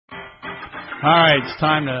All right, it's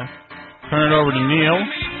time to turn it over to Neil.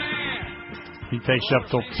 He takes you up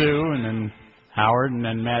till 2, and then Howard, and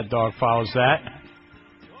then Mad Dog follows that.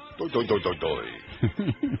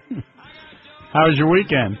 How was your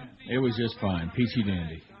weekend? It was just fine. Peachy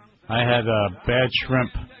dandy. I had bad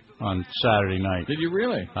shrimp on Saturday night. Did you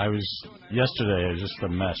really? Yesterday, it was just a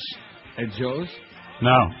mess. At Joe's?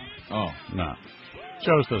 No. Oh. No.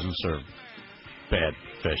 Joe's doesn't serve bad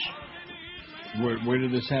fish. Where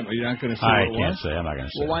did this happen? Are you not going to say I what it can't was? say. I'm not going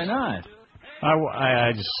to say. Well, why not?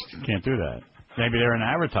 I just can't do that. Maybe they're an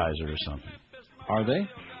advertiser or something. Are they?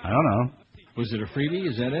 I don't know. Was it a freebie?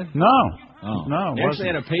 Is that it? No. Oh. No, You actually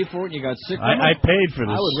had to pay for it and you got sick from it? I paid for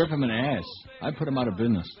this. I would rip him in the ass. I'd put him out of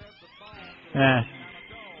business.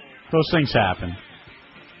 Those things happen.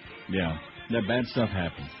 Yeah. That bad stuff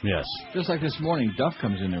happens. Yes. Just like this morning, Duff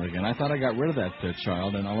comes in there again. I thought I got rid of that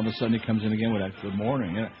child, and all of a sudden he comes in again with that good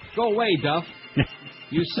morning. Go away, Duff.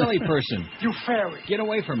 You silly person. You fairy. Get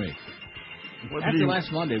away from me. After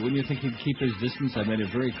last Monday, wouldn't you think he'd keep his distance? I made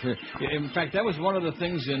it very clear. In fact, that was one of the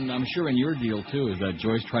things, and I'm sure in your deal, too, is that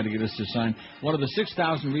Joyce tried to get us to sign. One of the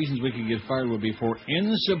 6,000 reasons we could get fired would be for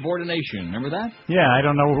insubordination. Remember that? Yeah, I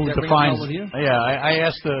don't know who Does that defines... ring a bell with you? Yeah, I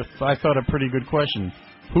asked, I thought, a pretty good question.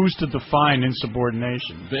 Who's to define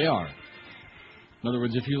insubordination? They are. In other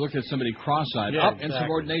words, if you look at somebody cross-eyed, exactly.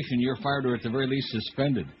 Insubordination, you're fired or at the very least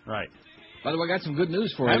suspended. Right. By the way, I got some good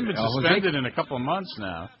news for you. I haven't been suspended in a couple of months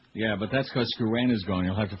now. Yeah, but that's because Screwan is gone.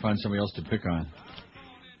 You'll have to find somebody else to pick on.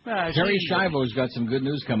 Terry Schiavo's got some good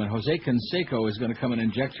news coming. Jose Canseco is going to come and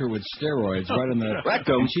inject her with steroids right in the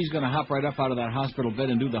rectum, and she's going to hop right up out of that hospital bed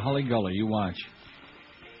and do the Hully Gully. You watch.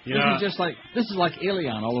 Yeah. This is like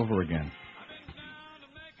Alien all over again.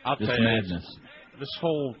 I'll this tell you, madness. This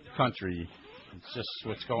whole country, it's just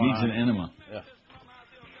what's going needs on. Needs an enema. Yeah.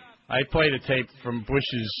 I played a tape from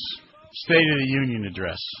Bush's State of the Union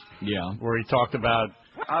address. Yeah. Where he talked about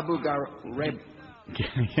Abu Ghraib.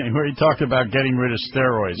 Where he talked about getting rid of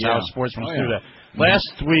steroids, how sportsmen do that.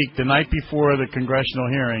 Last week, the night before the congressional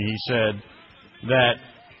hearing, he said that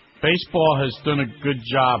baseball has done a good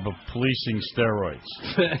job of policing steroids.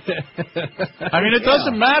 I mean, it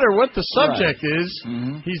doesn't matter what the subject is.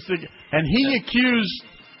 Mm-hmm. He accused,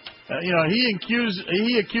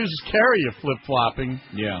 he accuses Kerry of flip flopping.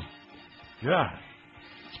 Yeah. Yeah.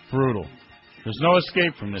 It's brutal. There's no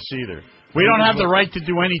escape from this either. We don't have the right to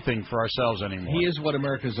do anything for ourselves anymore. He is what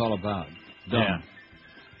America's all about. Dumb.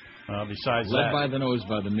 Yeah. Besides Led that, by the nose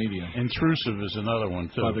by the media. Intrusive is another one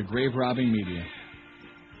too. By the grave-robbing media.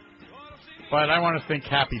 But I want to think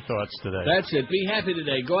happy thoughts today. That's it. Be happy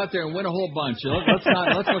today. Go out there and win a whole bunch. Let's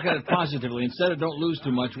look at it positively. Instead of don't lose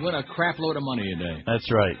too much, win a crap load of money a day. That's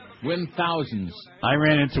right. Win thousands. I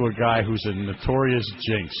ran into a guy who's a notorious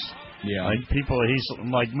jinx. Yeah. Like he's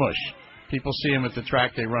like mush. People see him at the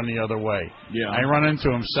track, they run the other way. Yeah. I run into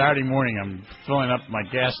him Saturday morning. I'm filling up my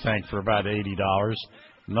gas tank for about $80.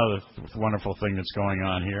 Another wonderful thing that's going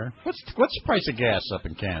on here. What's the price of gas up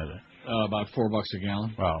in Canada? About $4 a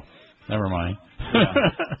gallon. Wow. Never mind. Yeah.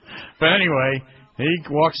 But anyway, he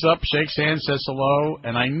walks up, shakes hands, says hello,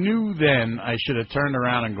 and I knew then I should have turned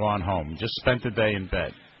around and gone home. Just spent the day in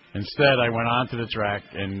bed. Instead, I went onto the track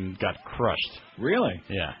and got crushed. Really?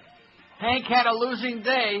 Yeah. Hank had a losing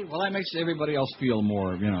day. Well, that makes everybody else feel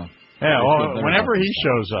more, Yeah, well, whenever he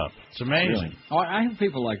shows up, it's amazing. Really? Oh, I have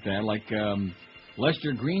people like that, like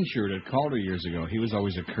Lester Greenshirt at Calder years ago. He was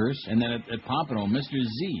always a curse. And then at Pompano, Mr.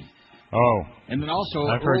 Z. Oh. And then also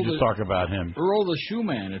I've heard you talk about him. Earl the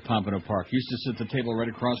Shoeman at Pompano Park used to sit at the table right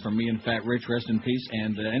across from me and Fat Rich, rest in peace.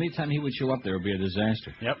 And anytime he would show up, there would be a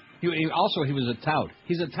disaster. Yep. He was a tout.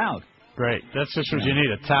 He's a tout. Great. That's just what you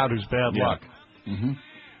need, a tout who's bad luck. Mm-hmm.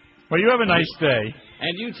 Well, you have a nice day.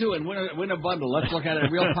 And you too, and win a bundle. Let's look at it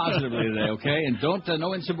real positively today, okay? And don't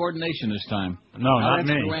no insubordination this time. No, not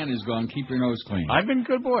me. Now that is gone, keep your nose clean. I've been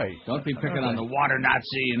good boy. Don't be picking on the water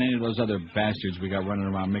Nazi and any of those other bastards we got running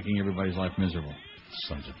around making everybody's life miserable.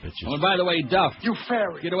 Sons of bitches. Oh, and by the way, Duff. You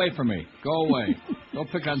fairy. Get away from me. Go away. Don't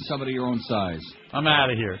pick on somebody your own size. I'm out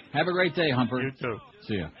of here. Have a great day, Humper. You too.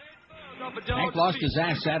 See ya. Hank lost his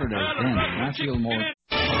ass Saturday. Damn, I feel more.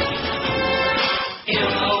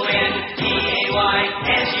 L-O-N-D-A-Y-S-U-C-K-N.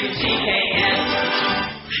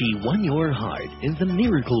 She won your heart in The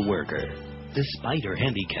Miracle Worker. Despite her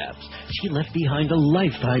handicaps, she left behind a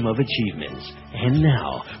lifetime of achievements. And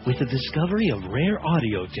now, with the discovery of rare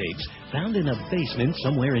audio tapes found in a basement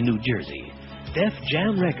somewhere in New Jersey, Def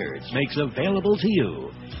Jam Records makes available to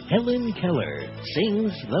you Helen Keller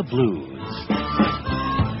Sings the Blues.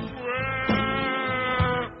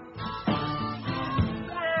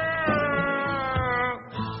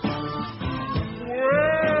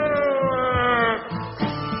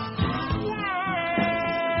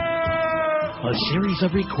 A series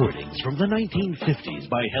of recordings from the 1950s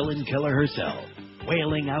by Helen Keller herself,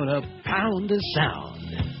 wailing out a pound of sound.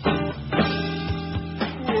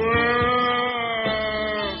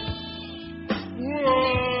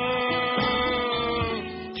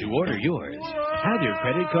 To order yours, have your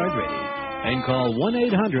credit card ready and call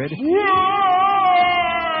 1-800.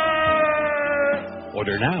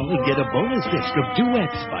 Order now and get a bonus disc of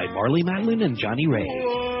duets by Marley Madeline and Johnny Ray.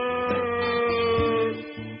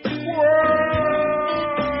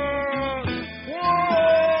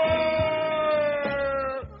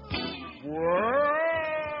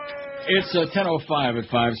 It's 10:05 at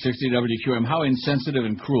 560 WQM. How insensitive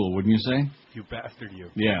and cruel, wouldn't you say? You bastard, you.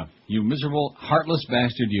 Yeah, you miserable, heartless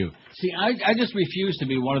bastard, you. See, I just refuse to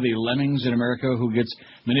be one of the lemmings in America who gets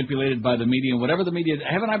manipulated by the media. And whatever the media...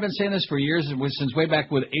 Haven't I been saying this for years, since way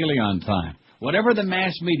back with Alien time? Whatever the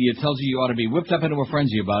mass media tells you ought to be whipped up into a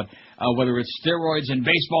frenzy about, whether it's steroids in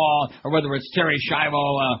baseball or whether it's Terry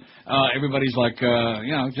Schiavo, everybody's like,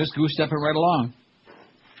 just goose-stepping right along.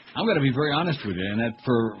 I'm going to be very honest with you, and that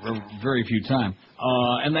for a very few time.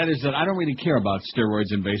 And that is that I don't really care about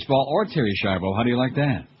steroids in baseball or Terry Schiavo. How do you like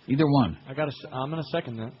that? Either one. I'm going to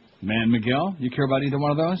second that. Man, Miguel, you care about either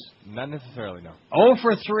one of those? Not necessarily, no. 0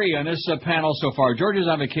 for 3 on this panel so far. George is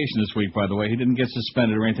on vacation this week, by the way. He didn't get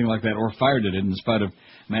suspended or anything like that, or fired at it in spite of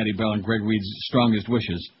Matty Bell and Greg Reed's strongest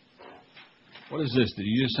wishes. What is this? Did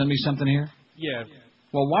you just send me something here? Yeah.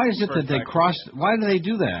 Well, why is it that they cross... Why do they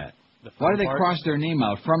do that? Why do they cross their name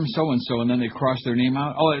out from so-and-so and then they cross their name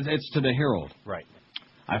out? Oh, it's to the Herald. Right.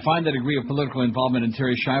 I find the degree of political involvement in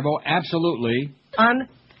Terry Schiavo absolutely...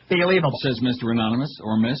 unbelievable, says Mr. Anonymous,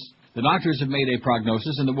 or Miss. The doctors have made a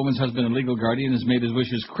prognosis, and the woman's husband and legal guardian has made his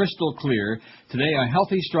wishes crystal clear. Today, a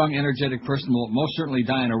healthy, strong, energetic person will most certainly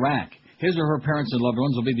die in Iraq. His or her parents and loved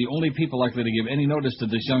ones will be the only people likely to give any notice to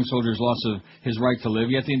this young soldier's loss of his right to live,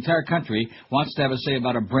 yet the entire country wants to have a say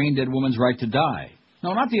about a brain-dead woman's right to die.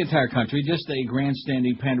 No, not the entire country, just a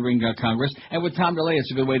grandstanding, pandering Congress. And with Tom DeLay,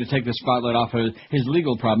 it's a good way to take the spotlight off of his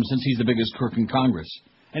legal problems since he's the biggest crook in Congress.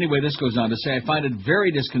 Anyway, this goes on to say, I find it very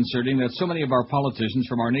disconcerting that so many of our politicians,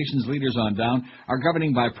 from our nation's leaders on down, are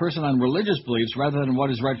governing by person on religious beliefs rather than what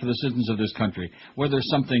is right for the citizens of this country. Whether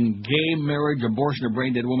something gay, marriage, abortion, or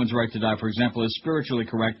brain-dead woman's right to die, for example, is spiritually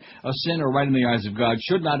correct, a sin or right in the eyes of God,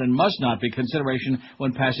 should not and must not be consideration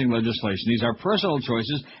when passing legislation. These are personal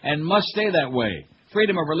choices and must stay that way.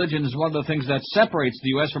 Freedom of religion is one of the things that separates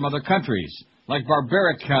the U.S. from other countries, like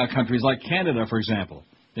barbaric countries like Canada, for example.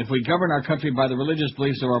 If we govern our country by the religious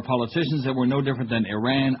beliefs of our politicians, then we're no different than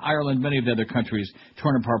Iran, Ireland, many of the other countries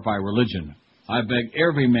torn apart by religion. I beg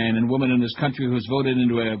every man and woman in this country who has voted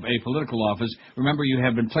into a political office, remember you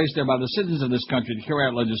have been placed there by the citizens of this country to carry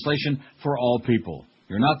out legislation for all people.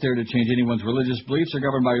 You're not there to change anyone's religious beliefs or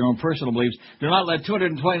governed by your own personal beliefs. Do not let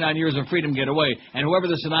 229 years of freedom get away. And whoever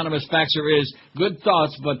this anonymous faxer is, good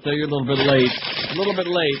thoughts, but you're a little bit late. A little bit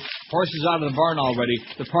late. Horse is out of the barn already.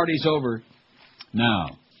 The party's over. Now,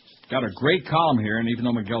 got a great column here, and even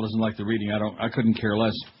though Miguel doesn't like the reading, I couldn't care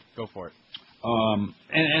less. Go for it.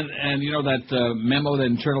 And you know that memo, the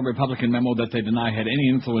internal Republican memo that they deny had any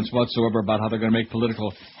influence whatsoever about how they're going to make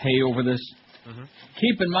political hay over this? Mm-hmm.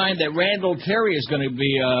 Keep in mind that Randall Terry is going to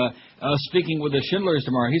be speaking with the Schindlers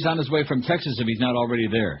tomorrow. He's on his way from Texas if he's not already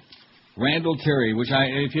there. Randall Terry, which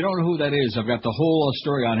if you don't know who that is, I've got the whole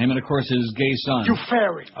story on him, and of course his gay son. You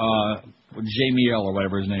fairy. Jamie L. or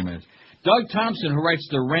whatever his name is. Doug Thompson, who writes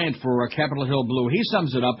the rant for Capitol Hill Blue, he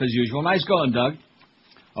sums it up as usual. Nice going, Doug.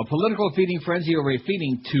 A political feeding frenzy over a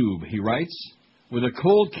feeding tube, he writes, with a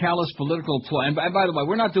cold, callous political ploy. And by the way,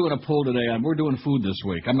 we're not doing a poll today. We're doing food this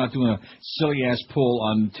week. I'm not doing a silly-ass poll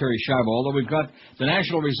on Terry Schiavo, although we've got the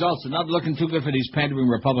national results. They're not looking too good for these pandering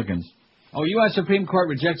Republicans. Oh, U.S. Supreme Court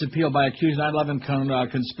rejects appeal by accused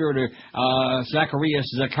 9/11 conspirator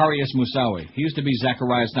Zacharias Moussaoui. He used to be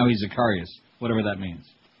Zacharias, now he's Zacharias, whatever that means.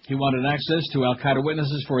 He wanted access to al-Qaeda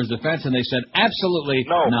witnesses for his defense, and they said, absolutely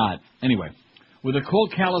not. Anyway, with a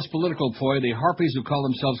cold, callous political ploy, the harpies who call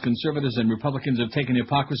themselves conservatives and Republicans have taken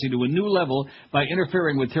hypocrisy to a new level by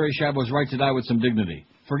interfering with Terry Schiavo's right to die with some dignity.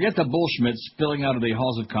 Forget the bullshit spilling out of the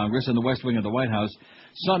halls of Congress and the West Wing of the White House.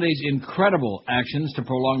 Sunday's incredible actions to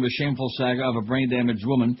prolong the shameful saga of a brain-damaged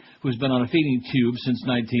woman who's been on a feeding tube since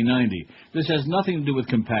 1990. This has nothing to do with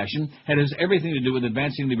compassion. It has everything to do with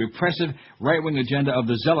advancing the repressive right-wing agenda of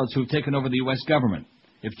the zealots who've taken over the U.S. government.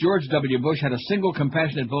 If George W. Bush had a single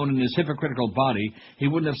compassionate bone in his hypocritical body, he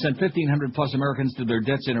wouldn't have sent 1,500-plus Americans to their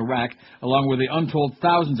deaths in Iraq, along with the untold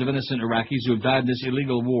thousands of innocent Iraqis who have died in this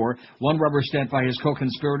illegal war, one rubber stamped by his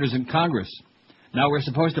co-conspirators in Congress. Now we're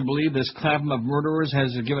supposed to believe this clapum of murderers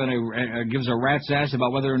gives a rat's ass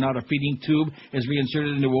about whether or not a feeding tube is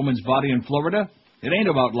reinserted into a woman's body in Florida? It ain't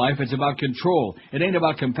about life, it's about control. It ain't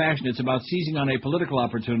about compassion, it's about seizing on a political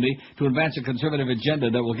opportunity to advance a conservative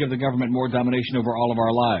agenda that will give the government more domination over all of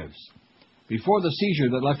our lives. Before the seizure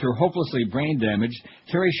that left her hopelessly brain damaged,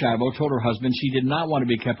 Terri Schiavo told her husband she did not want to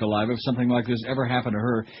be kept alive if something like this ever happened to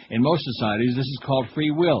her. In most societies, this is called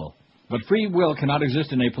free will. But free will cannot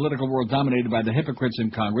exist in a political world dominated by the hypocrites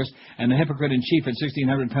in Congress and the hypocrite-in-chief at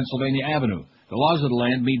 1600 Pennsylvania Avenue. The laws of the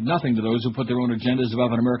land mean nothing to those who put their own agendas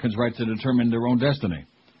above an American's right to determine their own destiny.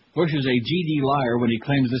 Bush is a GD liar when he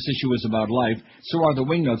claims this issue is about life. So are the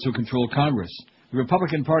wingnuts who control Congress. The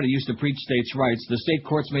Republican Party used to preach states' rights. The state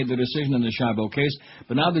courts made their decision in the Schiavo case,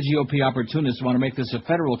 but now the GOP opportunists want to make this a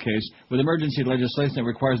federal case with emergency legislation that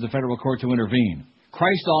requires the federal court to intervene.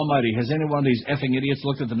 Christ almighty, has any one of these effing idiots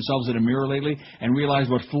looked at themselves in a mirror lately and realized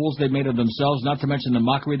what fools they've made of themselves, not to mention the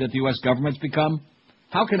mockery that the U.S. government's become?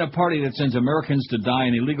 How can a party that sends Americans to die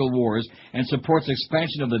in illegal wars and supports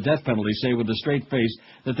expansion of the death penalty say with a straight face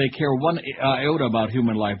that they care one iota about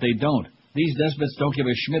human life? They don't. These despots don't give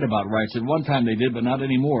a schmidt about rights. At one time they did, but not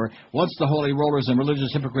anymore. Once the holy rollers and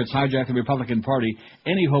religious hypocrites hijacked the Republican Party,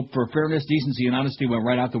 any hope for fairness, decency, and honesty went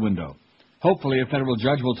right out the window. Hopefully a federal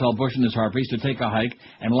judge will tell Bush and his harpies to take a hike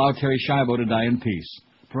and allow Terri Schiavo to die in peace.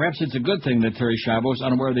 Perhaps it's a good thing that Terri Schiavo is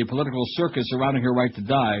unaware of the political circus surrounding her right to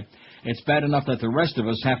die. It's bad enough that the rest of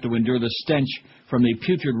us have to endure the stench from the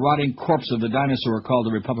putrid, rotting corpse of the dinosaur called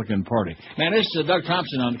the Republican Party. Man, this Doug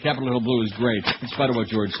Thompson on Capitol Hill Blue is great, in spite of what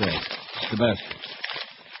George says. It's the best.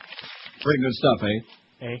 Pretty good stuff, eh?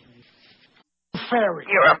 Eh? Fairy,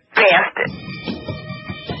 you're a bastard.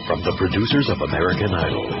 From the producers of American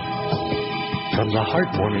Idol. From the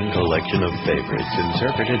heartwarming collection of favorites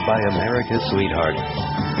interpreted by America's sweetheart,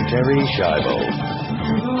 Terri Schiavo.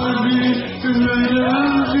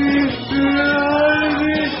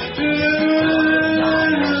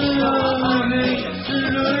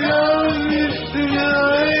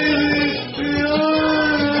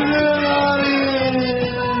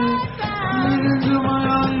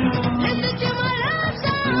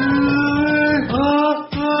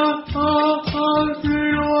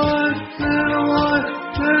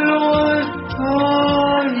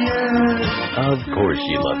 Of course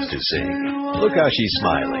she loves to sing. Look how she's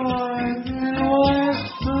smiling.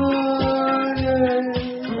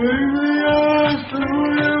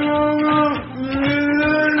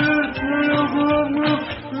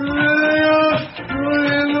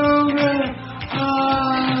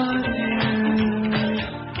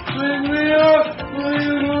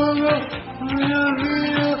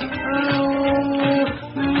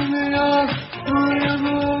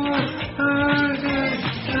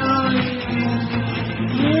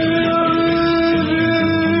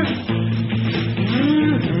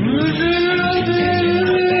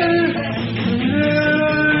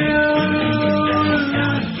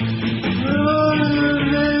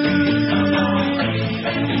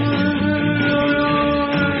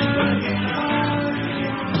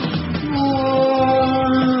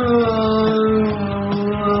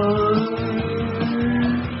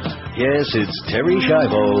 Yes, it's Terri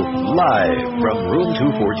Schiavo, live from Room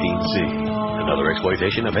 214C. Another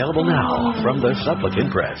exploitation available now from the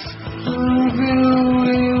Supplicant Press.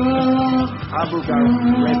 Abu Ghraib.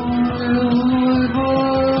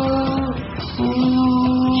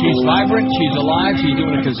 She's vibrant, she's alive, she's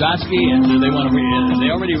doing a Kazatsky, and they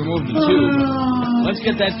already removed the tube. Let's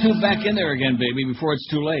get that tube back in there again, baby, before it's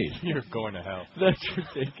too late. You're going to hell. That's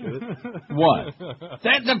ridiculous. What?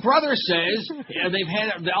 That the brother says they've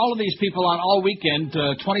had all of these people on all weekend,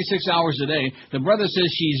 26 hours a day. The brother says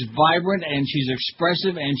she's vibrant and she's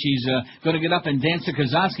expressive and she's going to get up and dance to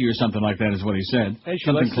Kazatsky or something like that is what he said. Hey, she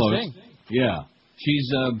something likes close. to sing. Yeah.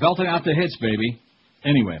 She's belting out the hits, baby.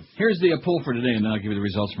 Anyway, here's the poll for today, and then I'll give you the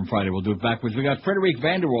results from Friday. We'll do it backwards. We got Frederic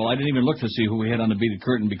Vanderwall. I didn't even look to see who we had on the beaded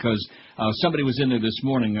curtain because somebody was in there this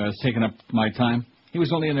morning taking up my time. He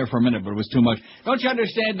was only in there for a minute, but it was too much. Don't you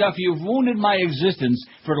understand, Duff? You've wounded my existence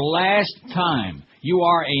for the last time. You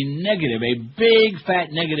are a negative, a big, fat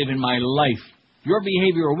negative in my life. Your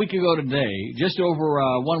behavior a week ago today, just over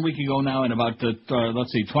 1 week ago now in about,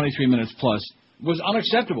 23 minutes plus, was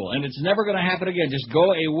unacceptable, and it's never going to happen again. Just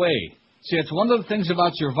go away. See, it's one of the things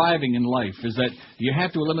about surviving in life is that you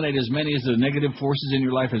have to eliminate as many of the negative forces in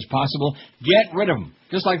your life as possible. Get rid of them.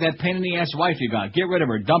 Just like that pain-in-the-ass wife you got. Get rid of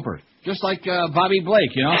her. Dump her. Just like Bobby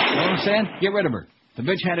Blake, you know? You know what I'm saying? Get rid of her. The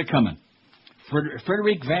bitch had it coming.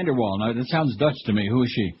 Frederic Vanderwall. Now, that sounds Dutch to me. Who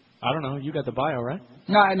is she? I don't know. You got the bio, right?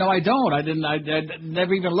 No, I don't. I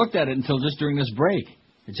never even looked at it until just during this break.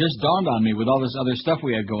 It just dawned on me with all this other stuff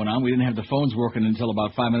we had going on. We didn't have the phones working until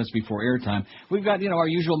about 5 minutes before airtime. We've got, our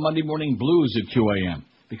usual Monday morning blues at 2 a.m.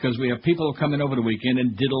 because we have people coming over the weekend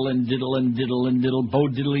and diddle and diddle and diddle and diddle. Bo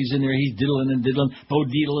Diddley's in there, he's diddling and diddling. Bo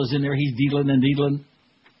Diddle is in there, he's diddling and diddling.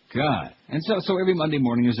 God. And so every Monday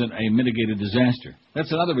morning is a mitigated disaster.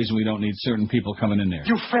 That's another reason we don't need certain people coming in there.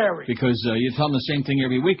 You fairy. Because you tell them the same thing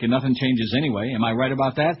every week and nothing changes anyway. Am I right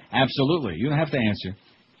about that? Absolutely. You don't have to answer.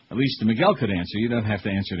 At least Miguel could answer. You don't have to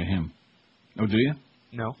answer to him. Oh, do you?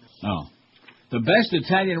 No. Oh. The best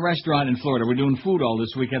Italian restaurant in Florida. We're doing food all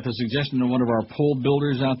this week at the suggestion of one of our pole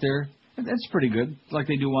builders out there. That's pretty good. Like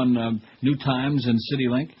they do on New Times and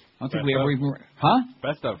CityLink. I don't think we ever even... Huh?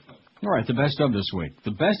 Best of. All right, the best of this week.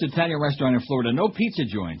 The best Italian restaurant in Florida, no pizza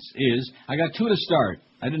joints, is... I got two to start.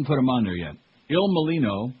 I didn't put them on there yet. Il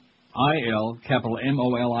Molino, I-L, capital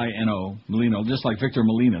M-O-L-I-N-O, Molino, just like Victor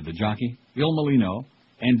Molina, the jockey. Il Molino.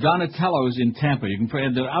 And Donatello's in Tampa. You can put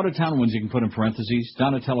the out-of-town ones. You can put in parentheses.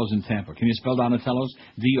 Donatello's in Tampa. Can you spell Donatello's?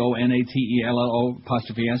 D-O-N-A-T-E-L-L-O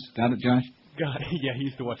apostrophe S. Got it, Josh? God, yeah, he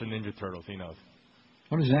used to watch the Ninja Turtles. He knows.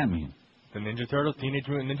 What does that mean? The Ninja Turtles, Teenage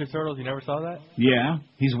Mutant Ninja Turtles. You never saw that? Yeah,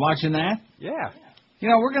 he's watching that. Yeah.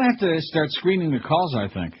 We're gonna have to start screening the calls. I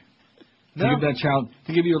think. To give that child,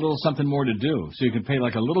 to give you a little something more to do, so you can pay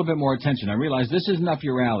like a little bit more attention. I realize this isn't up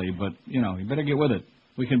your alley, but you better get with it.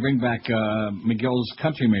 We can bring back Miguel's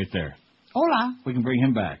country mate there. Hola. We can bring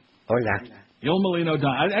him back. Hola. Il Molino.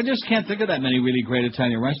 I just can't think of that many really great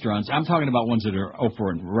Italian restaurants. I'm talking about ones that are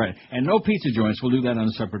open and right. And no pizza joints. We'll do that on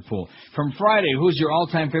a separate pool. From Friday, who's your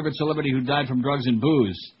all-time favorite celebrity who died from drugs and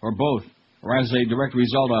booze? Or both? Or as a direct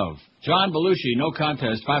result of? John Belushi, no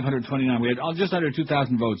contest, 529. We had just under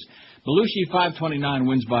 2,000 votes. Belushi, 529,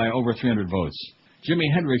 wins by over 300 votes. Jimi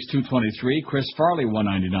Hendrix, 223. Chris Farley,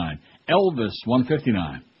 199. Elvis,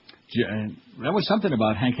 159. That was something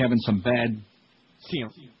about Hank having some bad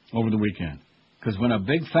over the weekend. Because when a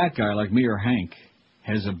big fat guy like me or Hank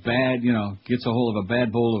has a bad, gets a hold of a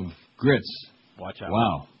bad bowl of grits. Watch out.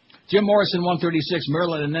 Wow. Jim Morrison, 136.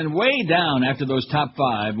 Marilyn, and then way down after those top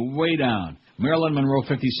five, way down. Marilyn Monroe,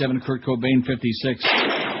 57. Kurt Cobain, 56.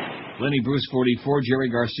 Lenny Bruce, 44. Jerry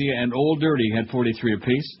Garcia and Old Dirty had 43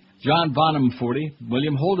 apiece. John Bonham, 40.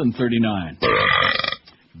 William Holden, 39.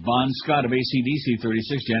 Bon Scott of AC/DC,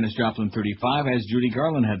 36. Janis Joplin, 35. As Judy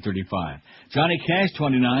Garland had 35. Johnny Cash,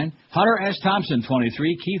 29. Hunter S. Thompson,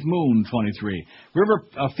 23. Keith Moon, 23. River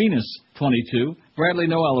Phoenix, 22. Bradley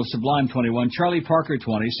Noel of Sublime, 21. Charlie Parker,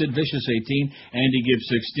 20. Sid Vicious, 18. Andy Gibbs,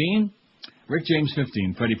 16. Rick James,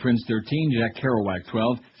 15. Freddie Prinze, 13. Jack Kerouac,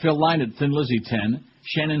 12. Phil Lynott, Thin Lizzy, 10.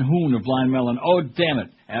 Shannon Hoon of Blind Melon, oh, damn it,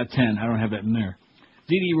 at 10. I don't have that in there.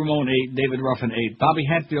 Dee Dee Ramone, 8. David Ruffin, 8. Bobby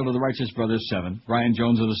Hatfield of the Righteous Brothers, 7. Brian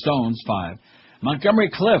Jones of the Stones, 5. Montgomery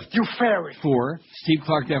Clift, you fairy, 4. Steve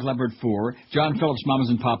Clark, Def Leppard, 4. John Phillips, Mamas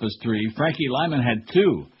and Papas, 3. Frankie Lyman had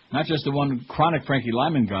 2. Not just the one chronic Frankie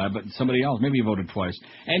Lyman guy, but somebody else. Maybe he voted twice.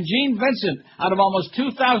 And Gene Vincent, out of almost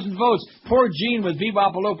 2,000 votes. Poor Gene with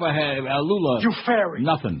Bebop Alupa had Lula. You fairy.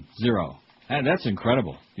 Nothing. 0. That's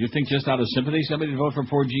incredible. You think just out of sympathy somebody would vote for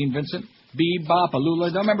poor Gene Vincent? Bebop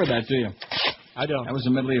Alula. Don't remember that, do you? I don't. That was a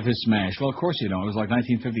medley of his smash. Well, of course you don't. It was like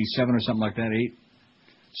 1957 or something like that, 8.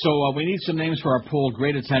 So we need some names for our pool,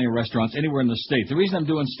 great Italian restaurants anywhere in the state. The reason I'm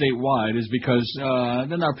doing statewide is because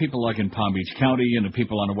then there are people like in Palm Beach County and the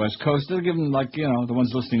people on the West Coast. They'll give them, like, the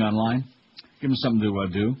ones listening online. Give them something to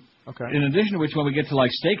do. Okay. In addition to which, when we get to,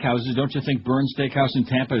 like, steakhouses, don't you think Burns Steakhouse in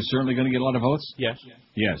Tampa is certainly going to get a lot of votes? Yes.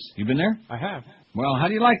 Yes. You been there? I have. Well, how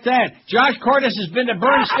do you like that? Josh Cordes has been to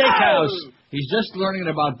Burns Steakhouse. He's just learning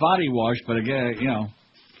about body wash, but again,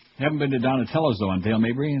 haven't been to Donatello's, though, on Dale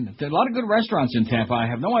Mabry. And there are a lot of good restaurants in Tampa. I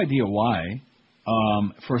have no idea why.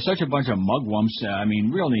 For such a bunch of mugwumps,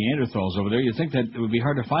 real Neanderthals over there, you'd think that it would be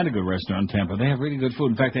hard to find a good restaurant in Tampa. They have really good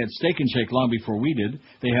food. In fact, they had Steak and Shake long before we did.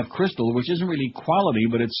 They have Crystal, which isn't really quality,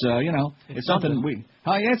 but it's, it's something we...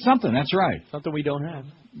 Oh, yeah, it's something. That's right. Something we don't have.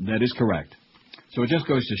 That is correct. So it just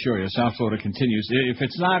goes to show you, South Florida continues. If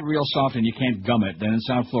it's not real soft and you can't gum it, then in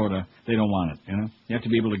South Florida, they don't want it, You have to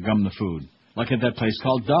be able to gum the food. Like at that place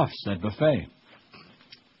called Duff's, that buffet.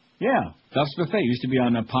 Yeah, Duff's Buffet used to be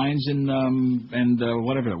on Pines and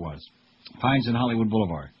whatever it was. Pines and Hollywood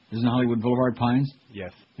Boulevard. Isn't Hollywood Boulevard Pines?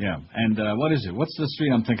 Yes. Yeah, and what is it? What's the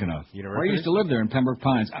street I'm thinking of? University? I used to live there in Pembroke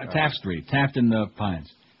Pines. Taft Street. Taft and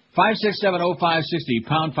Pines. 5670560,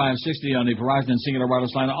 pound 560 on the Verizon and Singular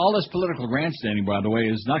Wireless line. All this political grandstanding, by the way,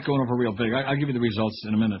 is not going over real big. I'll give you the results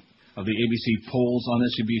in a minute of the ABC polls on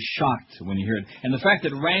this. You'd be shocked when you hear it. And the fact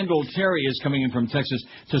that Randall Terry is coming in from Texas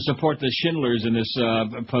to support the Schindlers in this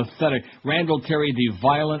pathetic... Randall Terry, the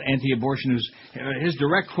violent anti-abortion, his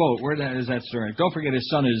direct quote, where is that, sir? Don't forget his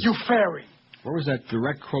son is... You fairy. Where was that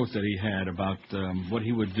direct quote that he had about what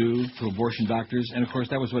he would do to abortion doctors? And, of course,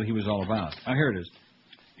 that was what he was all about. Oh, here it is.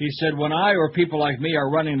 He said, when I or people like me are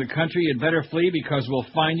running the country, you'd better flee because we'll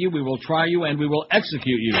find you, we will try you, and we will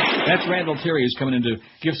execute you. That's Randall Terry who's coming in to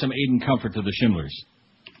give some aid and comfort to the Schindlers.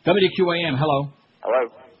 WQAM, hello. Hello.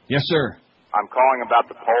 Yes, sir. I'm calling about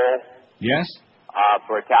the poll. Yes?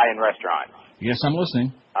 For Italian restaurants. Yes, I'm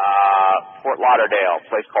listening. Fort Lauderdale, a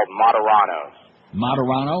place called Moderano's.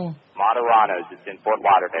 Moderano? Moderano's. It's in Fort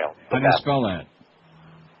Lauderdale. How do you spell that?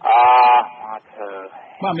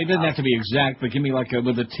 Well, I mean, it doesn't have to be exact, but give me like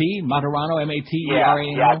with a T, Moderano,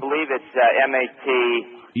 M-A-T-E-R-A-N-O? Yeah, I believe it's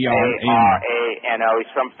M-A-T-E-R-A-N-O.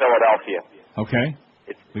 He's from Philadelphia. Okay.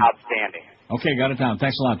 It's outstanding. Okay, got it down.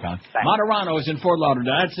 Thanks a lot, Don. Thanks. Moderano is in Fort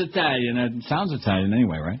Lauderdale. That's Italian. It sounds Italian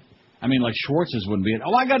anyway, right? I mean, like Schwartz's wouldn't be it.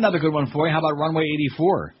 Oh, I got another good one for you. How about Runway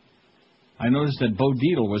 84? I noticed that Bo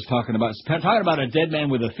Dietl was talking about a dead man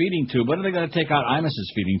with a feeding tube. When are they going to take out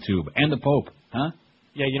Imus's feeding tube and the Pope? Huh?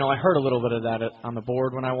 Yeah, I heard a little bit of that on the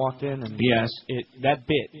board when I walked in. And yes. That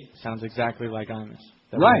bit sounds exactly like Imus.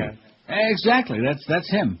 Right. Exactly. That's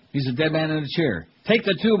him. He's a dead man in a chair. Take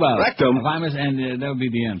the tube out. Rectum. Of Imus, and that would be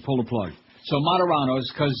the end. Pull the plug. So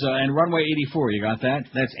Moderano's, and Runway 84, you got that?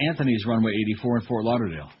 That's Anthony's Runway 84 in Fort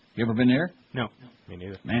Lauderdale. You ever been there? No. Me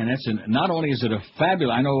neither. Man, not only is it a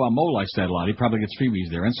fabulous, I know Mo likes that a lot. He probably gets freebies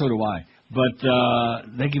there, and so do I. But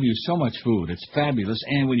they give you so much food. It's fabulous.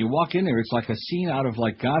 And when you walk in there, it's like a scene out of,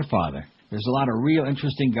 like, Godfather. There's a lot of real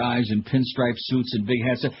interesting guys in pinstripe suits and big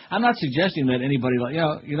hats. I'm not suggesting that anybody,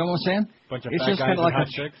 you know what I'm saying? Bunch of it's fat just guys kind of and like hot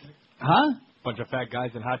chicks? Huh? Bunch of fat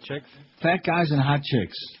guys and hot chicks? Fat guys and hot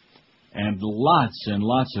chicks. And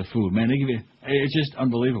lots of food. Man, they give you, it's just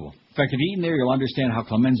unbelievable. In fact, if you eat in there, you'll understand how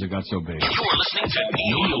Clemenza got so big. You're listening to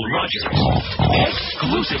Neil Rogers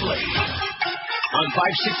exclusively on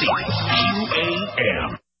 560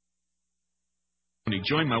 QAM. He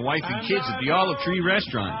joined my wife and kids at the Olive Tree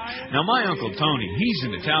restaurant. Now, my Uncle Tony, he's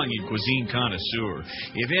an Italian cuisine connoisseur.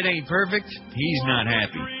 If it ain't perfect, he's not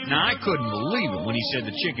happy. Now, I couldn't believe it when he said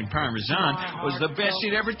the chicken parmesan was the best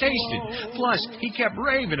he'd ever tasted. Plus, he kept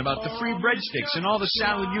raving about the free breadsticks and all the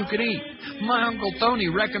salad you could eat. My Uncle Tony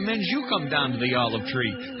recommends you come down to the Olive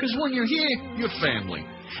Tree, because when you're here, you're family.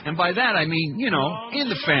 And by that, I mean, in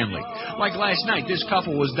the family. Like last night, this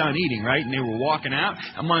couple was done eating, right? And they were walking out,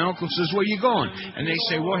 and my uncle says, where you going? And they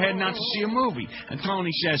say, we're heading out to see a movie. And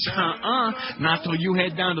Tony says, not till you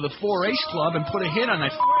head down to the 4-Ace Club and put a hit on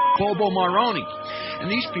that Bobo Maroni. And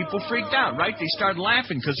these people freaked out, right? They started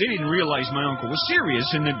laughing because they didn't realize my uncle was serious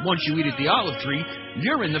and that once you eat at the Olive Tree,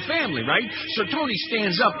 you're in the family, right? So Tony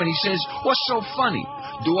stands up and he says, what's so funny?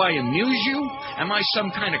 Do I amuse you? Am I some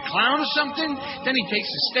kind of clown or something? Then he takes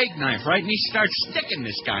a steak knife, right? And he starts sticking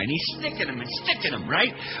this guy. And he's sticking him,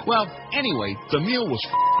 right? Well, anyway, the meal was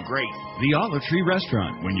great. The Olive Tree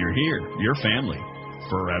Restaurant. When you're here, you're family.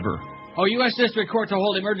 Forever. Oh, U.S. District Court to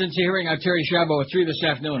hold emergency hearing on Terry Schiavo at 3 this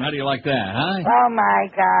afternoon. How do you like that, huh? Oh, my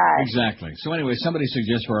God. Exactly. So anyway, somebody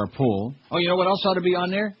suggests for our poll. Oh, you know what else ought to be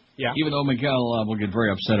on there? Yeah. Even though Miguel will get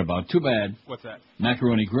very upset about. Too bad. What's that?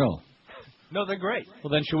 Macaroni Grill. No, they're great.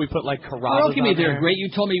 Well, then should we put, like, Carrabba's don't give me on they're there? great. You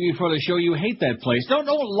told me before the show you hate that place. Don't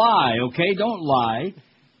lie, okay? Don't lie.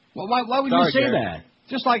 Well, why would you say that?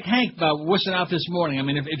 Just like Hank wussing out this morning. I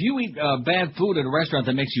mean, if you eat bad food at a restaurant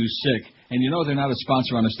that makes you sick, and you know they're not a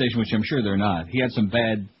sponsor on the station, which I'm sure they're not. He had some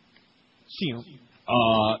bad...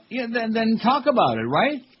 Yeah, then talk about it,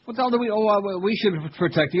 right? What the hell do we... we should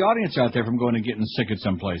protect the audience out there from going and getting sick at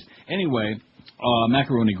some place. Anyway...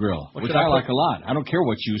 Macaroni Grill, which I like a lot. I don't care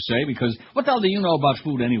what you say, because what the hell do you know about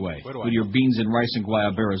food anyway? With your beans and rice and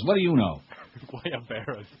guayaberas. What do you know?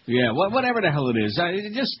 Guayaberas. Yeah, whatever the hell it is.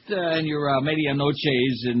 And your media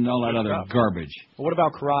noches and all that other garbage. Well, what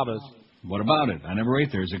about Carrabba's? What about it? I never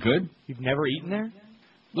ate there. Is it good? You've never eaten there?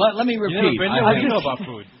 Let me repeat. You never been there? How do you know about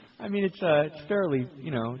food? I mean, it's fairly,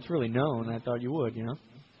 it's really known. I thought you would,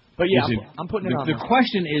 But yeah, I'm putting it on. The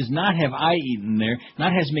question is not have I eaten there,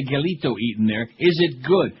 not has Miguelito eaten there. Is it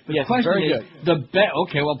good? The question very is good.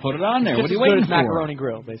 Okay, well put it on there. It's what are you as good waiting as for? Macaroni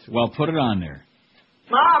Grill, basically. Well, put it on there.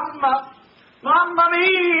 Mamma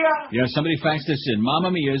mia! Yeah, somebody faxed this in.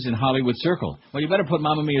 Mamma Mia's in Hollywood Circle. Well, you better put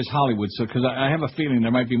Mamma Mia's Hollywood Circle, because I have a feeling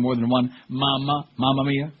there might be more than one Mamma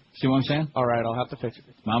Mia. See what I'm saying? All right, I'll have to fix it.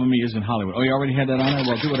 Mamma Mia's in Hollywood. Oh, you already had that on there?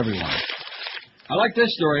 Well, do whatever you want. I like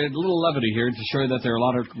this story, a little levity here to show you that there are a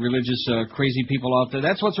lot of religious, crazy people out there.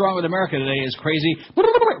 That's what's wrong with America today is crazy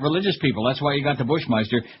religious people. That's why you got the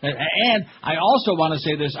Bushmeister. And I also want to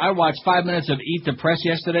say this. I watched 5 minutes of Eat the Press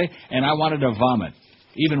yesterday, and I wanted to vomit.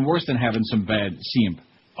 Even worse than having some bad semen.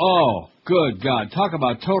 Oh, good God. Talk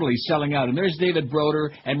about totally selling out. And there's David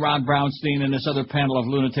Broder and Ron Brownstein and this other panel of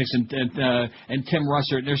lunatics and Tim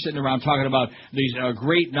Russert. They're sitting around talking about these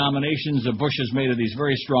great nominations that Bush has made of these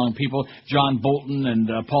very strong people, John Bolton and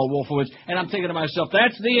Paul Wolfowitz. And I'm thinking to myself,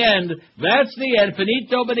 that's the end. That's the end.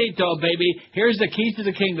 Finito, bonito, baby. Here's the keys to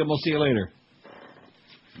the kingdom. We'll see you later.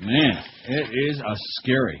 Man, it is a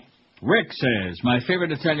scary. Rick says, my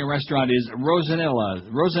favorite Italian restaurant is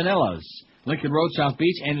Rosanella's. Lincoln Road, South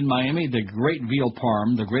Beach, and in Miami, the great veal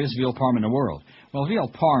parm, the greatest veal parm in the world. Well, veal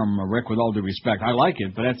parm, Rick, with all due respect, I like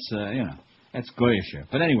it, but that's, that's glacier.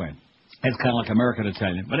 But anyway, it's kind of like American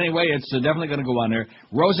Italian. But anyway, it's definitely going to go on there.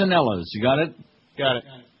 Rosanella's, you got it? Got it.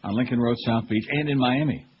 On Lincoln Road, South Beach, and in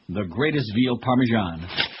Miami, the greatest veal parmesan.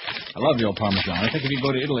 I love veal parmesan. I think if you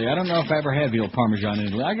go to Italy, I don't know if I ever had veal parmesan in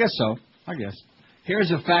Italy. I guess so. Here's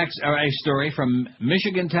a story from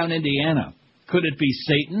Michigan Town, Indiana. Could it be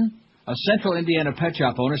Satan? A Central Indiana pet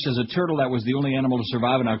shop owner says a turtle that was the only animal to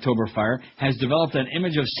survive an October fire has developed an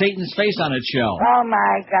image of Satan's face on its shell. Oh,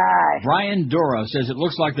 my God. Brian Dora says it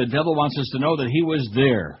looks like the devil wants us to know that he was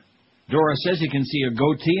there. Dora says he can see a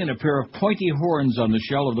goatee and a pair of pointy horns on the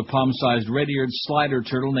shell of the palm-sized red-eared slider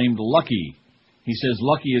turtle named Lucky. He says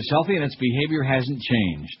Lucky is healthy and its behavior hasn't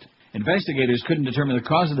changed. Investigators couldn't determine the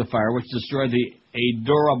cause of the fire, which destroyed the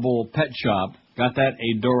Adorable Pet Shop. Got that?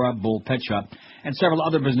 Adorable Pet Shop. And several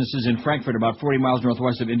other businesses in Frankfurt, about 40 miles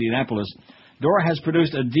northwest of Indianapolis. Dora has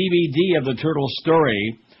produced a DVD of the turtle's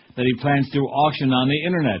story that he plans to auction on the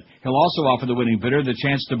Internet. He'll also offer the winning bidder the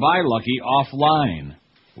chance to buy Lucky offline.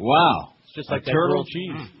 Wow. It's just like that grilled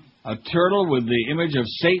cheese. A turtle with the image of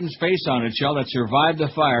Satan's face on its shell that survived the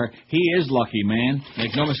fire. He is lucky, man.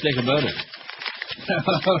 Make no mistake about it.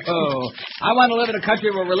 I want to live in a country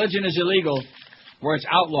where religion is illegal, where it's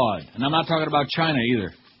outlawed. And I'm not talking about China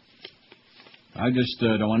either. I just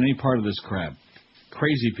don't want any part of this crap.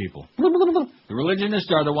 Crazy people. The religionists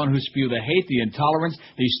are the one who spew the hate, the intolerance,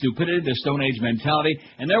 the stupidity, the Stone Age mentality.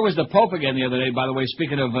 And there was the Pope again the other day, by the way,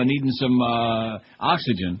 speaking of needing some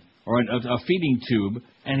oxygen or a feeding tube.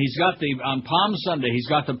 And he's got on Palm Sunday, he's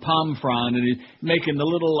got the palm frond, and he's making the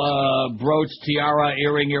little brooch, tiara,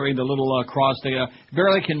 earring, the little cross. They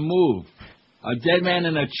barely can move. A dead man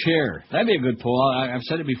in a chair. That'd be a good poll. I've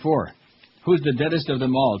said it before. Who's the deadest of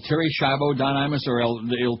them all? Terry Schiavo, Don Imus, or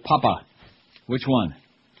El Papa? Which one?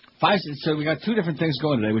 So we got two different things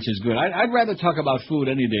going today, which is good. I'd rather talk about food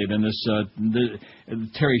any day than this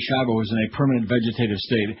Terry Schiavo who's in a permanent vegetative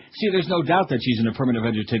state. See, there's no doubt that she's in a permanent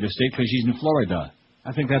vegetative state because she's in Florida.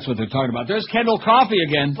 I think that's what they're talking about. There's Kendall Coffee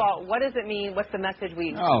again. Well, what does it mean? What's the message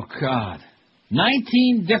we... Oh, God.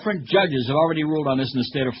 19 different judges have already ruled on this in the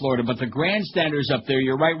state of Florida, but the grandstanders up there,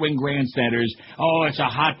 your right-wing grandstanders, oh, it's a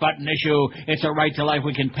hot-button issue, it's a right to life,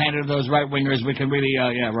 we can pander to those right-wingers, we can really,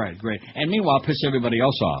 yeah, right, great. And meanwhile, piss everybody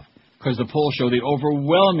else off, because the polls show the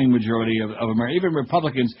overwhelming majority of America, even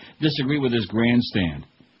Republicans, disagree with this grandstand.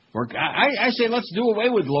 I say let's do away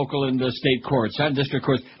with local and state courts and district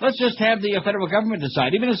courts. Let's just have the federal government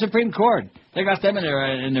decide, even the Supreme Court. They got them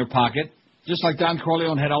in their pocket. Just like Don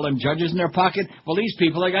Corleone had all them judges in their pocket, well, these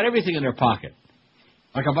people, they got everything in their pocket.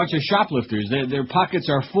 Like a bunch of shoplifters. Their pockets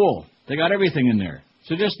are full. They got everything in there.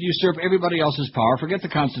 So just usurp everybody else's power, forget the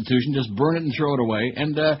Constitution, just burn it and throw it away,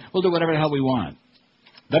 and we'll do whatever the hell we want.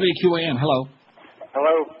 WQAM, hello.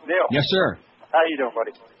 Hello, Neil. Yes, sir. How you doing,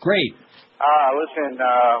 buddy? Great. Listen,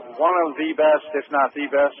 one of the best, if not the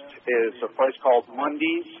best, is a place called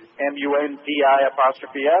Mundi's,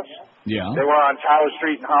 MUNDI''S. Yeah. They were on Tower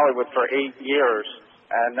Street in Hollywood for 8 years,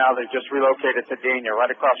 and now they've just relocated to Dania, right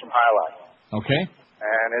across from Highlight. Okay.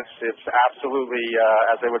 And it's absolutely,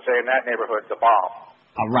 as they would say in that neighborhood, the bomb.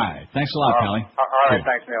 All right. Thanks a lot, Pally. All right,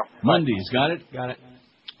 thanks, Neil. Mundi's, got it? Got it.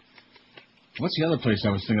 What's the other place I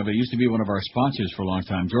was thinking of? It used to be one of our sponsors for a long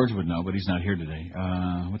time. George would know, but he's not here today.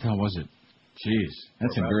 What the hell was it? Jeez,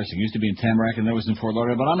 that's embarrassing. It used to be in Tamarack, and that was in Fort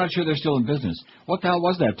Lauderdale, but I'm not sure they're still in business. What the hell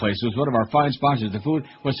was that place? It was one of our fine sponsors. The food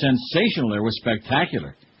was sensational. It was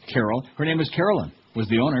spectacular. Carol, her name was Carolyn, was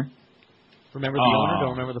the owner. Remember the owner?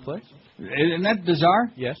 Don't remember the place? Isn't that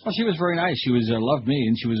bizarre? Yes. Well, she was very nice. She was loved me,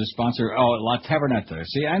 and she was a sponsor. Oh, La Tavernetta.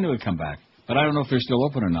 See, I knew it'd come back, but I don't know if they're still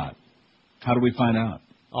open or not. How do we find out?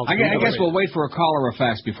 I guess we'll wait for a call or a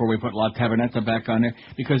fax before we put La Tavernetta back on there,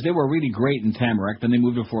 because they were really great in Tamarack. Then they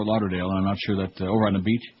moved to Fort Lauderdale, and I'm not sure that over on the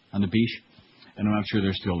beach, and I'm not sure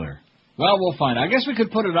they're still there. Well, we'll find out. I guess we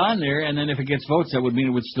could put it on there, and then if it gets votes, that would mean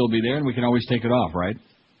it would still be there, and we can always take it off, right?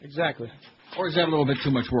 Exactly. Or is that a little bit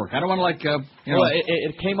too much work? I don't want to Well,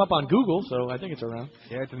 it came up on Google, so I think it's around.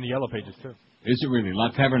 Yeah, it's in the yellow pages too. Is it really?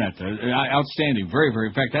 La Tavernetta. Outstanding. Very, very.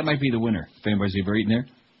 In fact, that might be the winner. If anybody's ever eaten there.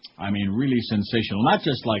 I mean, really sensational. Not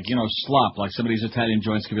just like, slop, like some of these Italian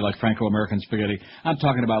joints could be like Franco-American spaghetti. I'm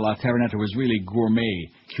talking about La Tavernetta was really gourmet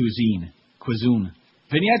cuisine.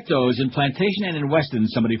 Vignettos in Plantation and in Weston,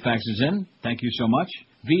 somebody faxes in. Thank you so much.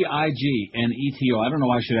 Vigneto. I don't know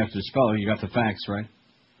why I should have to spell it. You got the fax, right?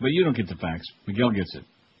 But you don't get the fax. Miguel gets it.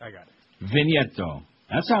 I got it. Vignetto.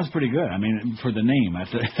 That sounds pretty good. I mean, for the name.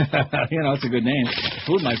 It's a good name.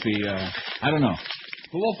 Food might be, I don't know.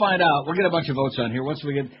 But we'll find out. We'll get a bunch of votes on here. Once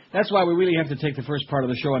we get, that's why we really have to take the first part of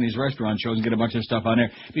the show on these restaurant shows and get a bunch of stuff on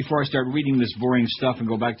there before I start reading this boring stuff and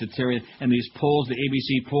go back to Terry and these polls, the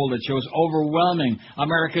ABC poll that shows overwhelming.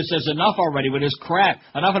 America says enough already with this crap.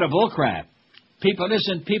 Enough of the bull crap. People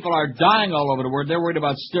are dying all over the world. They're worried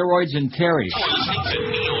about steroids and Terry.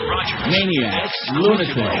 Maniacs,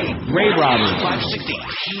 lunatic, grave robbers.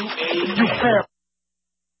 You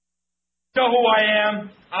know who I am?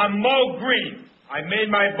 I'm Mo Green. I made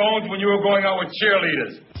my bones when you were going out with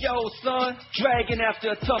cheerleaders. Yo, son, dragging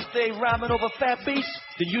after a tough day rhyming over fat beats?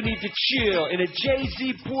 Then you need to chill in a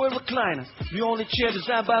Jay-Z boy recliner. The only chair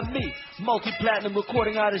designed by me. Multi-platinum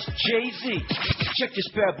recording artist Jay-Z. Check this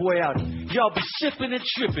bad boy out. Y'all be sipping and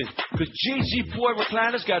tripping. Cause Jay-Z boy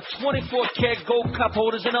recliners got 24 karat gold cup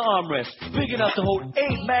holders and an armrest. Big enough to hold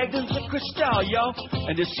 8 Magnums of Cristal, y'all.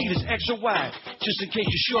 And the seat is extra wide. Just in case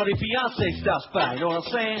your shorty Beyonce stops by. You know what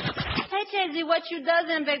I'm saying? Hey, Jay-Z, what you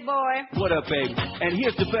doing, big boy? What up, baby? And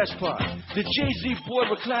here's the best part. The Jay-Z boy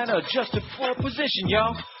recliner adjusted for position, y'all.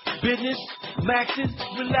 Business, maxing,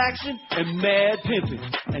 relaxing, and mad pimping.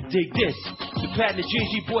 And dig this. The patented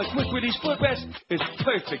Jay-Z boy quick release footrest is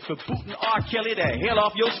perfect for booting R. Kelly the hell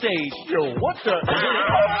off your stage. Yo, what the?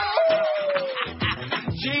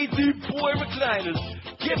 Jay-Z boy recliners.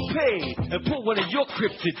 Get paid and put one in your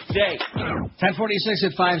crib today. 1046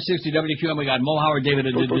 at 560 WQM. We got Mo Howard, David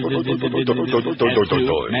at 2,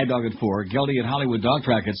 Mad Dog at 4, Geldy at Hollywood Dog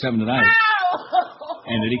Track at 7 tonight,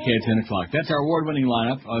 and Eddie K at 10 o'clock. That's our award-winning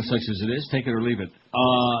lineup, such as it is. Take it or leave it.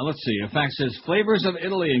 Let's see. A fact says, Flavors of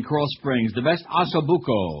Italy in Coral Springs, the best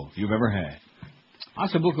ossobuco you've ever had.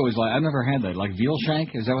 Ossobuco is like, I've never had that. Like veal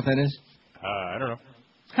shank? Is that what that is? I don't know.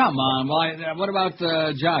 Come on. Well, what about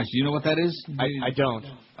Josh? Do you know what that is? I don't.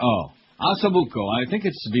 Oh. Ossobuco. I think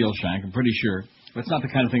it's veal shank. I'm pretty sure. But it's not the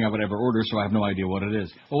kind of thing I would ever order, so I have no idea what it is.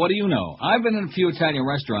 Well, what do you know? I've been in a few Italian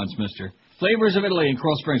restaurants, mister. Flavors of Italy in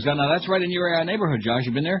Coral Springs. Now, that's right in your neighborhood, Josh.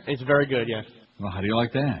 You been there? It's very good, yes. Well, how do you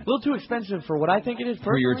like that? A little too expensive for what I think it is,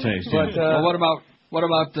 for your taste, but, yeah. Well, what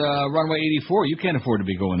about Runway 84? You can't afford to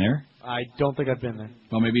be going there. I don't think I've been there.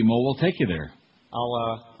 Well, maybe Mo will take you there.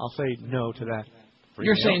 I'll say no to that.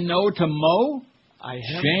 You're saying no to Mo? I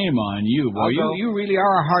am. Shame on you, boy. You really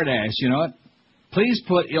are a hard ass, you know what? Please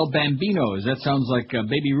put Il Bambino's. That sounds like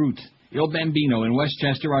Baby Root. Il Bambino in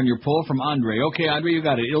Westchester on your poll from Andre. Okay, Andre, you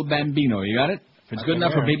got it. Il Bambino. You got it? If it's good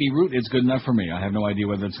enough for Baby Root, it's good enough for me. I have no idea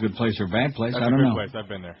whether it's a good place or a bad place. That's I don't know. That's a good place. I've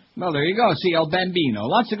been there. Well, there you go. See, El Bambino.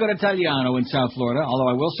 Lots of good Italiano in South Florida, although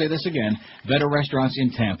I will say this again. Better restaurants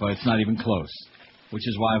in Tampa. It's not even close. Which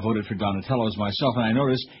is why I voted for Donatello's myself. And I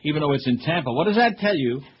noticed, even though it's in Tampa, what does that tell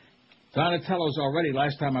you? Donatello's already,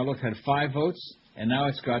 last time I looked, had 5 votes, and now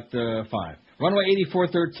it's got 5. Runway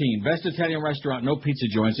 8413, best Italian restaurant, no pizza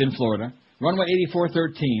joints in Florida. Runway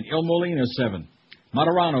 8413, Il Molino 7.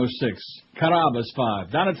 Materano 6. Carrabba's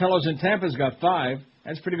 5. Donatello's in Tampa's got 5.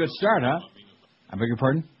 That's a pretty good start, huh? I beg your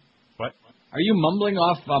pardon? What? Are you mumbling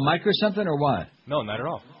off a mic or something, or what? No, not at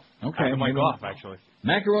all. Okay. I have the mic off, actually.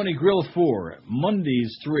 Macaroni Grill 4.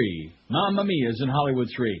 Mundi's 3. Mamma Mia's in Hollywood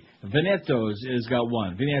 3. Veneto's has got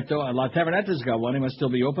 1. Veneto, La Tavernetta's got 1. He must still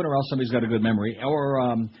be open, or else somebody's got a good memory. Or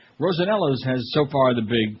Rosanella's has so far the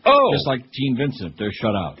big, just like Gene Vincent. They're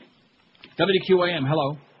shut out. WQAM,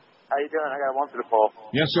 hello. How you doing? I got one for the poll.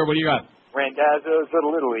 Yes, sir. What do you got? Randazzo's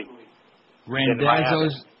Little Italy.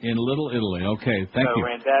 Randazzo's in Little Italy. Okay, thank you.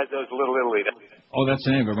 Randazzo's Little Italy. Oh, that's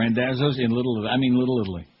the name of it. Randazzo's in Little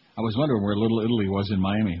Italy. I was wondering where Little Italy was in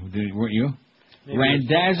Miami. Weren't you? Maybe.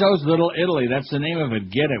 Randazzo's Little Italy. That's the name of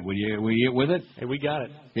it. Get it. Were you with it? Hey, we got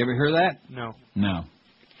it. You ever hear that? No.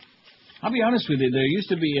 I'll be honest with you. There used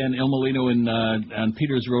to be an Il Molino on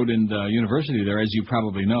Peters Road in University there, as you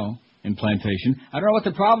probably know, in Plantation. I don't know what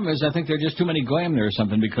the problem is. I think there are just too many glam there or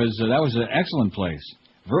something, because that was an excellent place.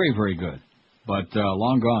 Very, very good. But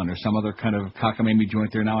long gone. There's some other kind of cockamamie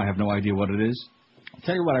joint there now. I have no idea what it is. I'll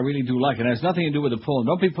tell you what I really do like. It has nothing to do with the poll.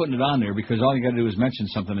 Don't be putting it on there, because all you got to do is mention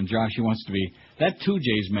something, and Josh, he wants to be... That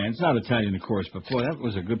 2J's, man, it's not Italian, of course, but boy, that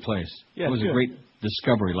was a good place. Yeah, it was a great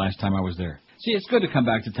discovery last time I was there. See, it's good to come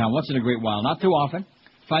back to town once in a great while. Not too often.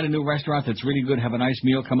 Find a new restaurant that's really good, have a nice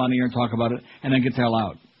meal, come on here and talk about it, and then get the hell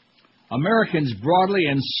out. Americans broadly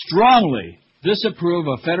and strongly disapprove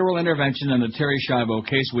of federal intervention in the Terry Schiavo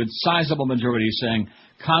case with sizable majority saying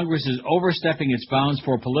Congress is overstepping its bounds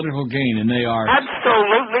for political gain, and they are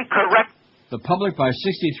absolutely correct. The public by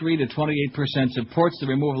 63 to 28% supports the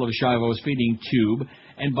removal of Schiavo's feeding tube,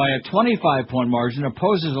 and by a 25-point margin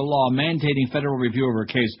opposes a law mandating federal review of her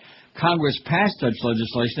case. Congress passed such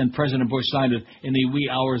legislation, and President Bush signed it in the wee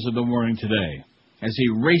hours of the morning today, as he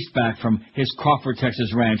raced back from his Crawford,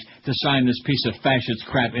 Texas ranch to sign this piece of fascist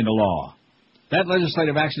crap into law. That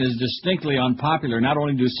legislative action is distinctly unpopular. Not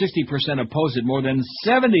only do 60% oppose it, more than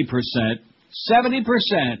 70%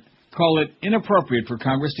 call it inappropriate for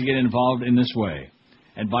Congress to get involved in this way.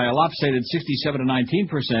 And by a lopsided 67 to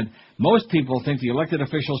 19%, most people think the elected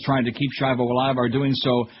officials trying to keep Schiavo alive are doing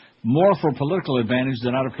so more for political advantage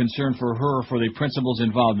than out of concern for her or for the principles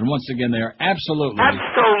involved. And once again, they are absolutely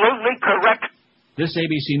correct. This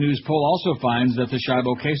ABC News poll also finds that the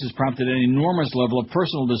Schiavo case has prompted an enormous level of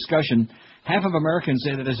personal discussion. Half of Americans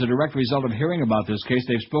say that as a direct result of hearing about this case,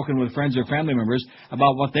 they've spoken with friends or family members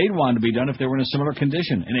about what they'd want to be done if they were in a similar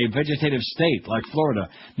condition. In a vegetative state like Florida,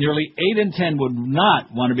 nearly 8 in 10 would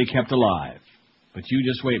not want to be kept alive. But you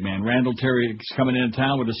just wait, man. Randall Terry is coming into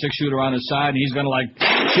town with a 6-shooter on his side, and he's going to,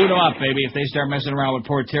 shoot him up, baby, if they start messing around with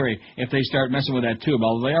poor Terry, if they start messing with that tube.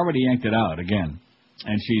 Although they already yanked it out again.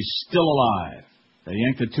 And she's still alive. They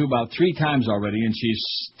yanked the tube out 3 times already, and she's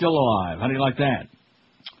still alive. How do you like that?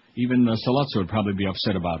 Even Saluzzo would probably be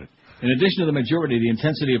upset about it. In addition to the majority, the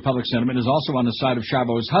intensity of public sentiment is also on the side of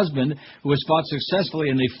Schiavo's husband, who has fought successfully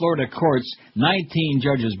in the Florida courts, 19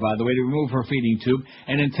 judges, by the way, to remove her feeding tube,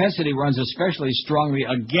 and intensity runs especially strongly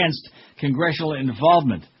against congressional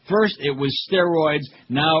involvement. First, it was steroids,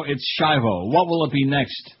 now it's Schiavo. What will it be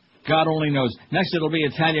next? God only knows. Next, it'll be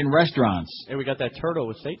Italian restaurants. Hey, we got that turtle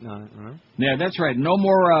with Satan on it, remember? Yeah, that's right. No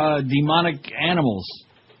more demonic animals.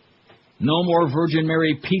 No more Virgin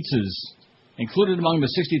Mary pizzas. Included among the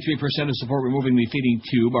 63% who support removing the feeding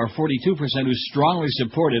tube are 42% who strongly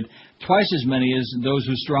support it, twice as many as those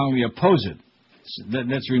who strongly oppose it.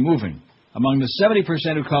 That's removing. Among the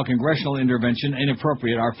 70% who call congressional intervention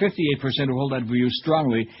inappropriate are 58% who hold that view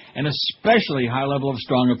strongly, an especially high level of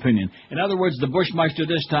strong opinion. In other words, the Bushmeister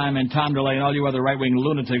this time and Tom DeLay and all you other right-wing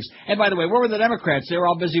lunatics. And by the way, where were the Democrats? They were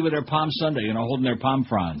all busy with their Palm Sunday, holding their palm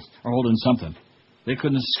fronds or holding something. They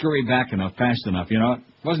couldn't scurry back enough, fast enough, It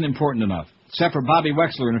wasn't important enough. Except for Bobby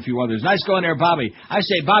Wexler and a few others. Nice going there, Bobby. I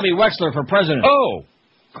say Bobby Wexler for president. Oh!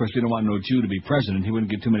 Of course, we don't want no Jew to be president. He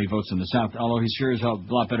wouldn't get too many votes in the South, although he sure is a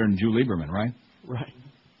lot better than Jew Lieberman, right? Right.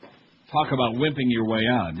 Talk about wimping your way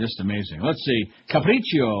out. Just amazing. Let's see.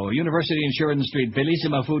 Capriccio, University in Sheridan Street.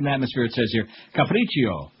 Bellissima food and atmosphere, it says here.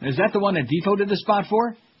 Capriccio. Is that the one that Defoe did the spot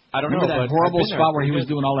for? I don't Remember know. That horrible spot where he was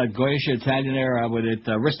doing all that Goyish Italian there with it,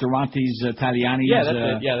 Ristorantes Italiani? Yeah, that's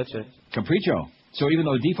it. Yeah, that's it. Capriccio. So even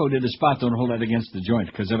though Defoe did the spot, don't hold that against the joint,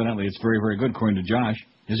 because evidently it's very, very good, according to Josh.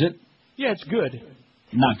 Is it? Yeah, it's good.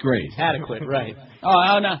 Not great. Adequate, right.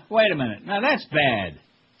 Oh, no, wait a minute. Now, that's bad.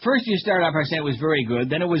 First you start off by saying it was very good,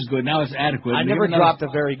 then it was good, now it's adequate. I never dropped a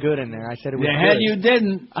very good in there. I said it was good. You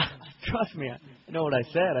didn't. Trust me, I know what I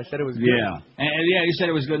said. I said it was good. Yeah. And you said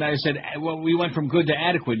it was good, now you said, well, we went from good to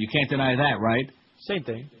adequate. You can't deny that, right? Same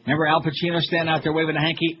thing. Remember Al Pacino standing out there waving a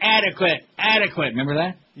hanky? Adequate. Remember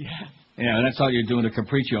that? Yeah. Yeah, that's all you're doing to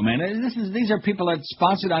Capriccio, man. These are people that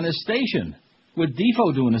sponsored on this station. With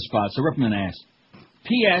Defoe doing the spots, so rip him an ass.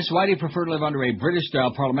 P.S. Why do you prefer to live under a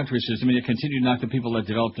British-style parliamentary system and you continue to knock the people that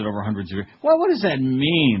developed it over hundreds of years? Well, what does that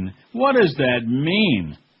mean? What does that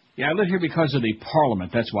mean? Yeah, I live here because of the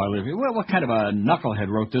parliament. That's why I live here. Well, what kind of a knucklehead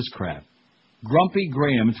wrote this crap? Grumpy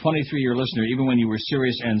Graham, 23-year listener, even when you were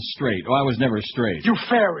serious and straight. Oh, I was never straight. You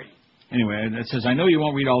fairy. Anyway, it says, I know you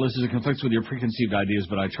won't read all this as it conflicts with your preconceived ideas,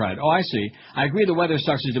 but I tried. Oh, I see. I agree the weather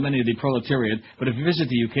sucks as to many of the proletariat, but if you visit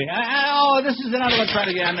the UK... this is another one trying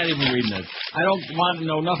to get... I'm not even reading this. I don't want to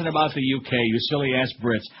know nothing about the UK, you silly-ass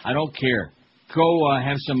Brits. I don't care. Go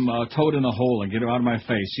have some toad in the hole and get it out of my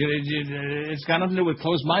face. It's got nothing to do with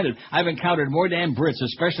closed-minded. I've encountered more damn Brits,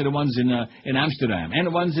 especially the ones in Amsterdam, and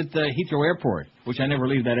the ones at Heathrow Airport, which I never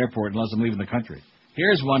leave that airport unless I'm leaving the country.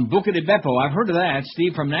 Here's one, Buca di Beppo. I've heard of that.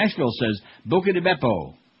 Steve from Nashville says, Buca di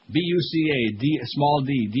Beppo. B-U-C-A, small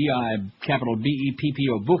d, D-I, capital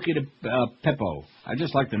B-E-P-P-O. Buca di Beppo. I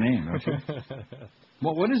just like the name, don't you?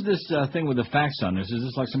 What is this thing with the fax on this? Is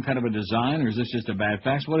this like some kind of a design, or is this just a bad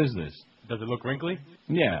fax? What is this? Does it look wrinkly?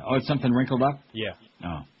 Yeah. Oh, it's something wrinkled up? Yeah.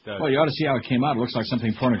 Oh. Well, you ought to see how it came out. It looks like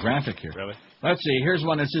something pornographic here. Really? Let's see. Here's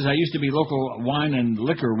one that says, I used to be local wine and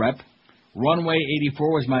liquor rep. Runway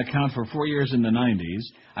 84 was my account for 4 years in the 90s.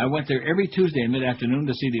 I went there every Tuesday in mid-afternoon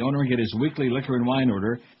to see the owner get his weekly liquor and wine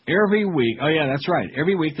order. Every week, oh yeah, that's right.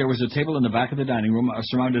 Every week there was a table in the back of the dining room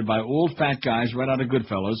surrounded by old fat guys right out of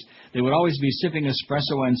Goodfellas. They would always be sipping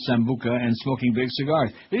espresso and sambuca and smoking big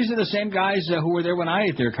cigars. These are the same guys who were there when I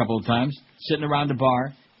ate there a couple of times, sitting around the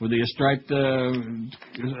bar with the striped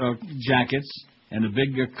jackets and the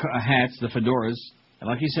big hats, the fedoras. And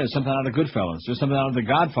like he said, something out of Goodfellas or something out of The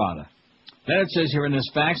Godfather. Then it says here in this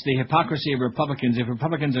fax, the hypocrisy of Republicans. If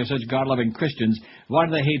Republicans are such God-loving Christians, why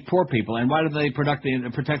do they hate poor people? And why do they protect the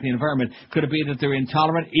environment? Could it be that they're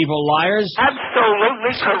intolerant, evil liars?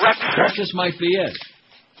 Absolutely correct. That just might be it,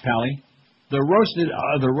 Pally. The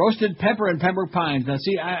roasted pepper and Pembroke Pines. Now,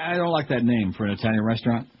 see, I don't like that name for an Italian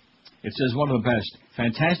restaurant. It says one of the best.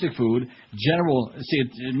 Fantastic food. General. See,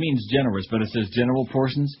 it means generous, but it says general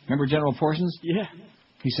portions. Remember general portions? Yeah.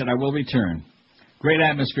 He said, I will return. Great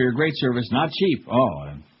atmosphere, great service, not cheap. Oh,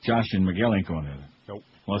 and Josh and Miguel ain't going there. Nope.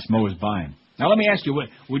 Unless Mo is buying. Now, let me ask you,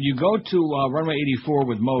 would you go to Runway 84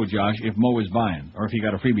 with Mo, Josh, if Mo is buying, or if he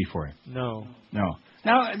got a freebie for you? No. No.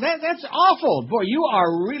 Now, that's awful. Boy, you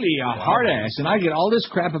are really a hard ass, and I get all this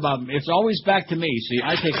crap about it's always back to me. See,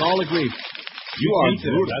 I take all the grief. You are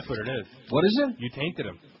tainted him, that's what it is. What is it? You tainted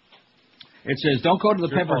him. It says, don't go to the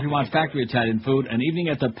Pepper if you want factory Italian food. An evening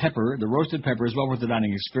at the Pepper, the roasted pepper, is well worth the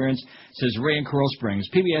dining experience, says Ray in Coral Springs.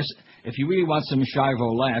 PBS, if you really want some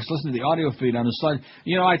Shivo laughs, listen to the audio feed on the Sludge.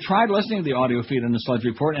 You know, I tried listening to the audio feed on the Sludge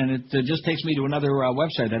Report, and it just takes me to another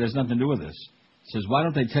website that has nothing to do with this. It says, why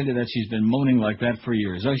don't they tell you that she's been moaning like that for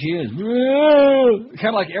years? Oh, she is.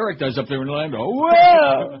 Kind of like Eric does up there in Orlando.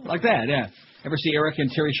 Like that, yeah. Ever see Eric and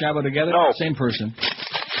Terry Schiavo together? No. Same person.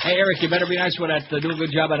 Hey, Eric, you better be nice with that. Do a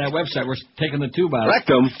good job on that website. We're taking the tube out.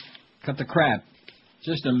 Rectum. Cut the crap.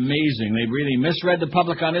 Just amazing. They really misread the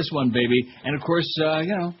public on this one, baby. And, of course,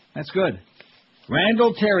 that's good.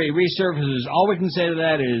 Randall Terry resurfaces. All we can say to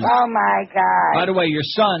that is... Oh, my God. By the way, your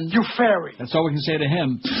son... You fairy. That's all we can say to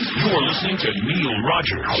him. You're listening to Neil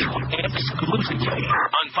Rogers exclusively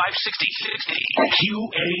on 560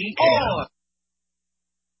 QAM.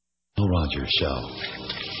 Neil Rogers Show.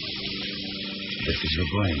 This is your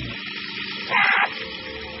brain.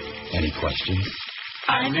 Any questions?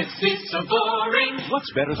 I miss it so boring. What's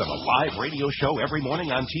better than a live radio show every morning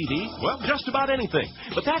on TV? Well, just about anything.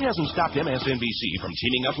 But that hasn't stopped MSNBC from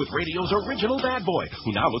teaming up with radio's original bad boy,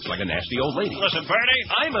 who now looks like a nasty old lady. Listen, Bernie.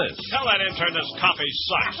 Imus. Tell that intern this copy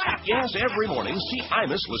sucks. Yes, every morning, see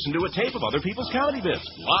Imus listen to a tape of other people's comedy bits.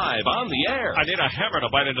 Live on the air. I need a hammer to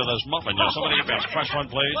bite into this muffin. Just somebody else. Press one,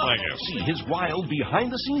 please. Thank you. See his wild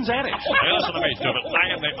behind-the-scenes antics. Hey, listen to me, stupid. I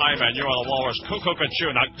am the I-Man. You are the walrus. Cuckoo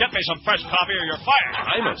Cachu. Now get me some fresh coffee or you're fired.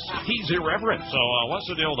 Imus. He's irreverent. So, what's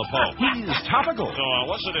the deal with the Pope? He's topical. So,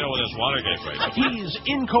 what's the deal with this Watergate race? He's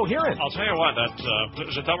incoherent. I'll tell you what,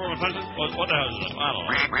 is it double repentance? What the hell is it? I don't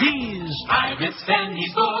know. He's... I miss and he's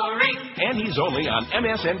boring. And he's only on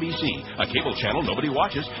MSNBC, a cable channel nobody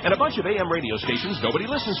watches, and a bunch of AM radio stations nobody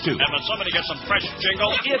listens to. And when somebody gets some fresh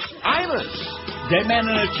jingle, it's Imus. Dead man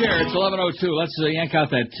in a chair. It's 11:02. Let's yank out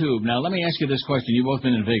that tube. Now, let me ask you this question. You've both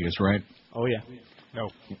been in Vegas, right? Oh, yeah. No.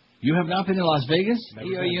 You have not been in Las Vegas?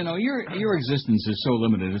 You know, your existence is so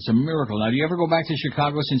limited. It's a miracle. Now, do you ever go back to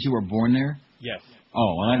Chicago since you were born there? Yes.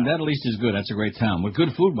 Oh, well, that at least is good. That's a great town. With good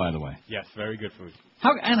food, by the way. Yes, very good food.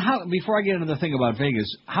 How before I get into the thing about Vegas,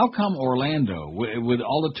 how come Orlando, with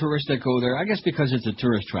all the tourists that go there, I guess because it's a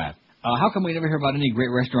tourist trap, how come we never hear about any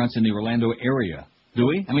great restaurants in the Orlando area? Do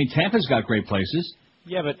we? I mean, Tampa's got great places.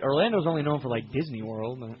 Yeah, but Orlando's only known for, like, Disney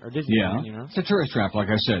World or Disneyland, you know? It's a tourist trap, like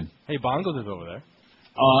I said. Hey, Bongos is over there.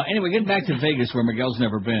 Anyway, getting back to Vegas, where Miguel's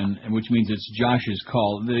never been, which means it's Josh's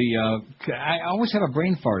call. I always have a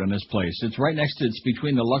brain fart on this place. It's right next to, it's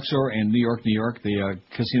between the Luxor and New York. The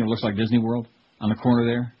casino looks like Disney World on the corner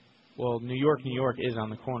there. Well, New York is on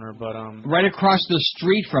the corner, but right across the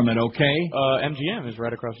street from it, okay? MGM is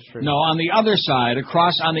right across the street. No, on the other side,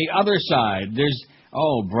 on the other side. There's,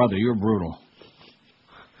 oh brother, you're brutal.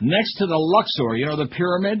 Next to the Luxor, you know the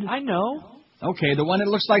pyramid? I know. Okay, the one that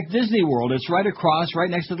looks like Disney World. It's right across,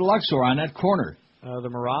 right next to the Luxor on that corner. The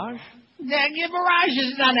Mirage? Mirage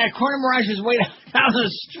isn't on that corner. Mirage is way down the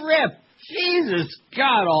strip. Jesus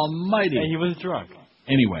God almighty. Hey, he was drunk.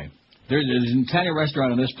 Anyway, there's an Italian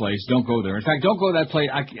restaurant in this place. Don't go there. In fact, don't go to that place.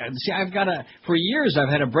 For years I've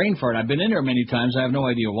had a brain fart. I've been in there many times. I have no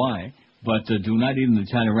idea why. But do not eat in the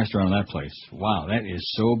Italian restaurant in that place. Wow, that is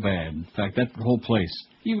so bad. In fact, that whole place.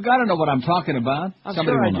 You've got to know what I'm talking about.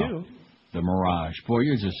 Somebody will know. The Mirage. Boy,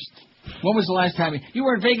 you're just... When was the last time... You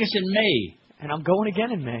were in Vegas in May. And I'm going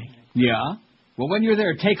again in May. Yeah? Well, when you're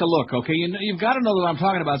there, take a look, okay? You've got to know what I'm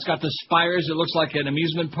talking about. It's got the spires. It looks like an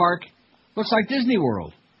amusement park. Looks like Disney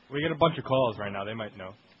World. We get a bunch of calls right now. They might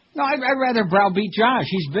know. No, I'd rather browbeat Josh.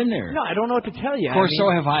 He's been there. No, I don't know what to tell you. Of course,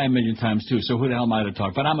 so have I a million times, too, so who the hell am I to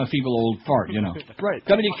talk? But I'm a feeble old fart, you know. Right.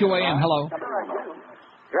 WQAM, hello.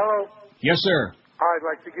 Hello. Yes, sir. I'd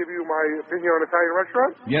like to give you my opinion on Italian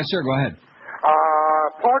restaurant. Yes, sir, go ahead.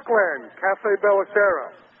 Parkland, Cafe Bella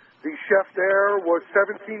Sera. The chef there was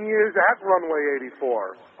 17 years at Runway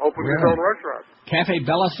 84, opened his own restaurant. Cafe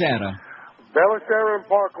Bella Sera. Bella Sera in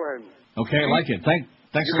Parkland. Okay, I like it.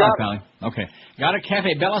 Thanks a lot, Pally. Okay. Got a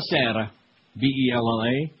Cafe Bella Sera,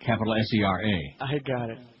 B-E-L-L-A, capital S-E-R-A. I got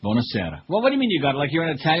it. Buonasera. Well, what do you mean you got it? Like you're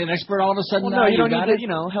an Italian expert all of a sudden? Well, no, you don't need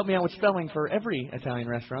to, help me out with spelling for every Italian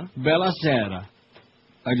restaurant. Bella Sera.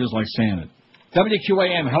 I just like saying it.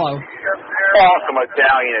 WQAM, hello. Awesome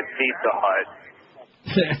Italian at Pizza Hut.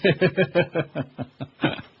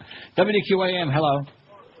 WQAM, hello.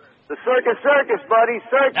 The circus, buddy.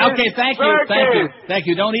 Circus. Okay, thank you. Thank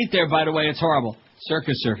you. Don't eat there, by the way. It's horrible.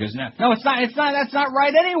 Circus. No, it's not. That's not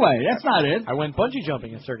right anyway. That's not it. I went bungee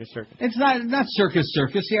jumping at Circus. It's not Circus.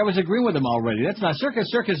 See, I was agreeing with him already. That's not Circus.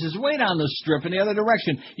 Is way down the strip in the other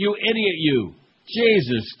direction. You idiot, you.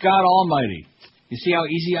 Jesus, God Almighty. You see how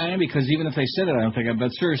easy I am? Because even if they said it, I don't think I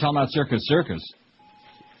bet serious. I'm not Circus.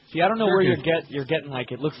 See, I don't know where you're getting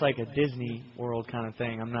like it looks like a Disney World kind of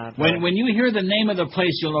thing. I'm not. When you hear the name of the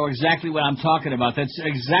place, you'll know exactly what I'm talking about. That's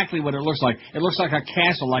exactly what it looks like. It looks like a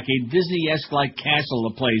castle, like a Disney-esque like castle.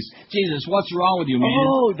 The place. Jesus, what's wrong with you, man?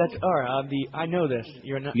 Oh, that's all right. I know this.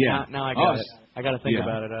 Now I got it. I got to think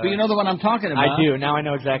about it. But you know the one I'm talking about. I do. Now I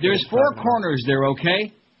know exactly. There's four corners there.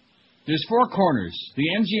 Okay. There's four corners. The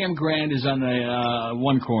MGM Grand is on the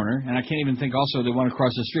one corner, and I can't even think also the one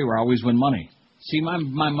across the street where I always win money. See, my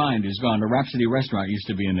mind is gone. The Rhapsody Restaurant used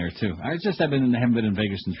to be in there, too. Haven't been in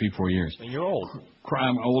Vegas in 3-4 years. And you're old.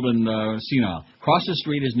 I'm old and senile. Across the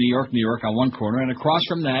street is New York on one corner, and across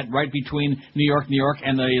from that, right between New York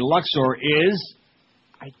and the Luxor is...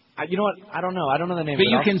 you know what? I don't know. I don't know the name but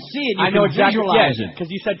of it. But you can see it. I know exactly. Visualize it. Because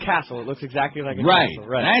you said castle. It looks exactly like a castle.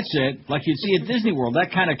 Right. That's it. Like you'd see at Disney World,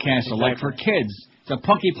 that kind of castle, like for kids. It's a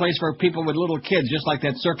punky place for people with little kids, just like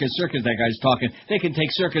that circus that guy's talking. They can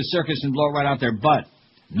take circus and blow it right out their butt.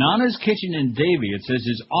 Nana's Kitchen in Davie, it says,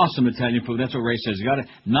 is awesome Italian food. That's what Ray says. You got it?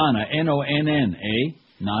 Nana, N-O-N-N-A,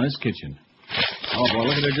 Nana's Kitchen. Oh, boy,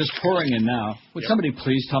 look at they're just pouring in now. Would somebody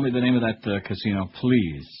please tell me the name of that casino,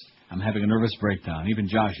 please? I'm having a nervous breakdown. Even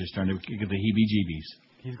Josh is starting to get the heebie-jeebies.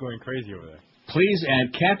 He's going crazy over there. Please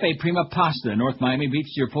add Cafe Prima Pasta in North Miami Beach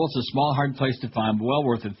to your poll. It's a small, hard place to find, but well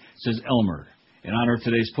worth it, says Elmer. In honor of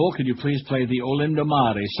today's poll, could you please play the Olindo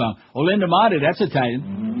Mare song? Olindo Mare, that's Italian.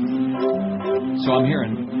 So I'm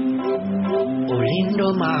hearing.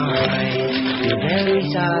 Olindo Mare, you're very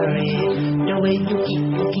sorry. The way you kick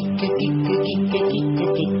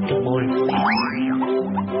the ball.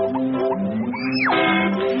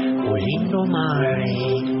 Olindo Mare,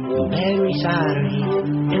 you're very sorry.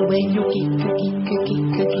 The way you kick the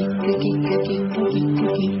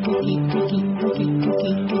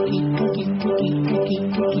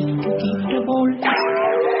ball.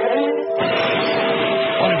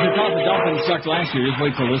 Well, if you thought the Dolphins sucked last year, just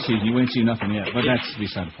wait till this season. You ain't seen nothing yet. But that's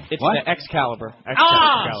beside the point. It's what? the Excalibur.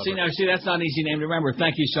 See, that's not an easy name to remember.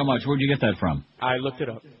 Thank you so much. Where'd you get that from? I looked it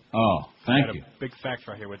up. Oh, thank you. Big facts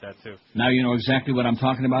right here with that, too. Now you know exactly what I'm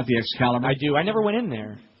talking about, the Excalibur? I do. I never went in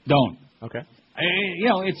there. Don't. Okay.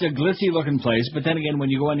 It's a glitzy-looking place, but then again, when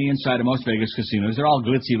you go on the inside of most Vegas casinos, they're all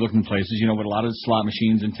glitzy-looking places, with a lot of slot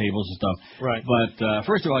machines and tables and stuff. Right. But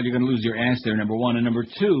first of all, you're going to lose your ass there, number one. And number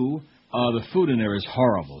two, the food in there is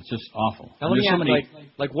horrible. It's just awful. Now, let me ask,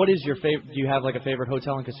 like, what is your favorite? Do you have, like, a favorite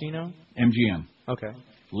hotel and casino? MGM. Okay.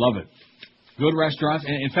 Love it. Good restaurants.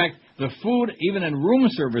 And, in fact, the food, even in room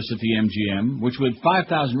service at the MGM, which with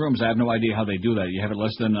 5,000 rooms, I have no idea how they do that. You have it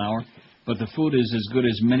less than an hour. But the food is as good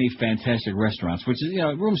as many fantastic restaurants, which is,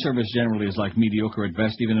 room service generally is like mediocre at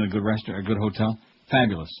best, even in a good restaurant, a good hotel.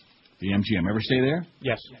 Fabulous. The MGM. Ever stay there?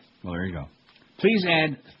 Yes. Well, there you go. Please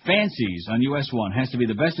add Fancies on US 1. Has to be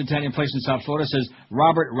the best Italian place in South Florida, says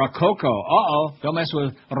Robert Rococo. Uh-oh. Don't mess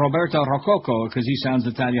with Roberto Rococo because he sounds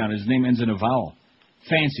Italian. His name ends in a vowel.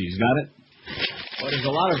 Fancies. Got it? Well, there's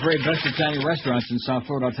a lot of very best Italian restaurants in South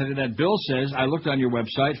Florida. I'll tell you that. Bill says, I looked on your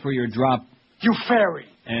website for your drop. You fairy.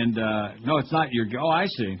 And, no, it's not your... Oh, I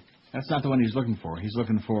see. That's not the one he's looking for. He's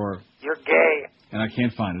looking for... You're gay. And I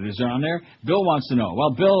can't find it. Is it on there? Bill wants to know.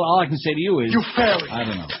 Well, Bill, all I can say to you is... You fairy. I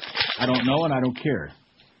don't know. I don't know and I don't care.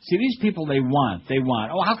 See, these people, they want.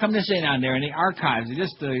 Oh, how come this ain't on there in the archives? They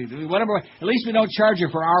just, whatever. At least we don't charge you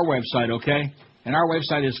for our website, okay? And our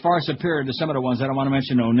website is far superior to some of the ones. I don't want to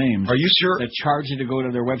mention no names. Are you sure? That charge you to go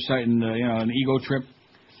to their website and, an ego trip.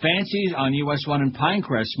 Fancy's on US 1 in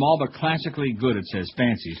Pinecrest. Small but classically good, it says.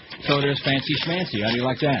 Fancy's. So there's Fancy Schmancy. How do you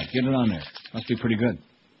like that? Get it on there. Must be pretty good.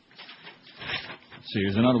 Let's see,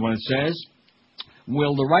 here's another one. It says,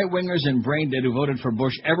 will the right-wingers and brain-dead who voted for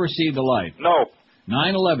Bush ever see the light? No.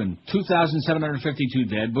 9/11, 2,752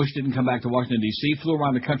 dead. Bush didn't come back to Washington, D.C., flew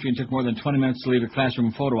around the country and took more than 20 minutes to leave a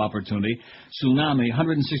classroom photo opportunity. Tsunami,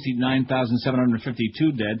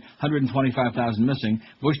 169,752 dead, 125,000 missing.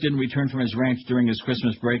 Bush didn't return from his ranch during his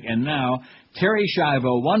Christmas break. And now, Terry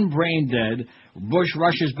Schiavo, one brain dead. Bush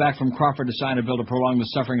rushes back from Crawford to sign a bill to prolong the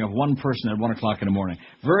suffering of one person at 1 o'clock in the morning.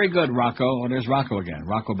 Very good, Rocco. Oh, there's Rocco again.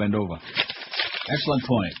 Rocco Bendova. Excellent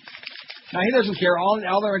point. Now, he doesn't care. All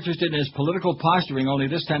they're interested in is political posturing, only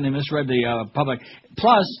this time they misread the public.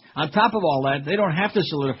 Plus, on top of all that, they don't have to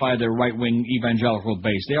solidify their right-wing evangelical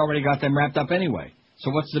base. They already got them wrapped up anyway.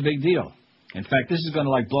 So what's the big deal? In fact, this is going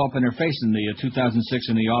to, blow up in their face in the 2006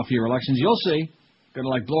 and the off-year elections. You'll see. Going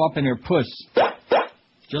to, blow up in their puss.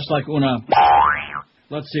 Just like una...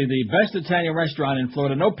 Let's see, the best Italian restaurant in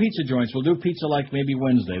Florida. No pizza joints. We'll do pizza maybe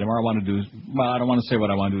Wednesday. Tomorrow I want to do... Well, I don't want to say what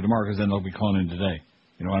I want to do tomorrow because then they'll be calling in today.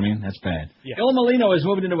 You know what I mean? That's bad. Yeah. Il Molino is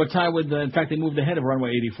moving into a tie with, in fact, they moved ahead of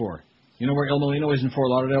Runway 84. You know where Il Molino is in Fort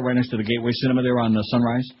Lauderdale, right next to the Gateway Cinema there on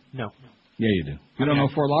Sunrise? No. Yeah, you do. You don't know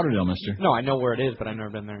Fort Lauderdale, mister? No, I know where it is, but I've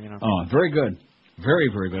never been there, Oh, very good. Very,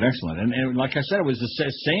 very good. Excellent. And like I said, it was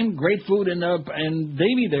the same great food in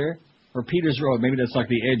Davie there, or Peters Road. Maybe that's like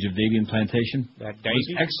the edge of Davie and Plantation. That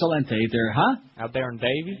Davie? Excellent there, huh? Out there in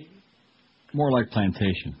Davie? More like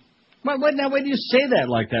Plantation. Why do you say that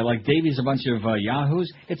like that? Like Davie's a bunch of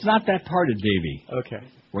yahoos? It's not that part of Davie. Okay.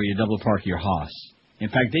 Where you double park your hoss. In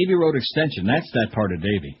fact, Davie Road Extension, that's that part of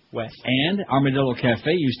Davie. West. And Armadillo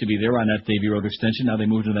Cafe used to be there on that Davie Road Extension. Now they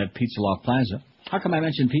moved to that Pizza Loft Plaza. How come I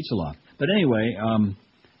mentioned Pizza Loft? But anyway,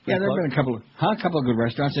 there have been a couple of good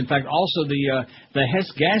restaurants. In fact, also the Hess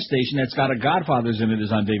gas station that's got a Godfather's in it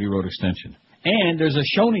is on Davie Road Extension. And there's a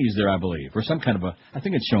Shoney's there, I believe, or some kind of I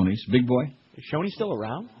think it's Shoney's, Big Boy. Is Shoney's still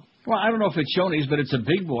around? Well, I don't know if it's Shoney's, but it's a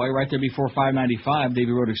Big Boy right there before 595,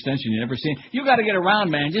 Davie Road Extension. You never seen it. You got to get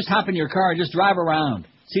around, man. Just hop in your car and just drive around.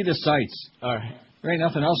 See the sights. All right. There ain't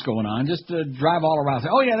nothing else going on. Just drive all around.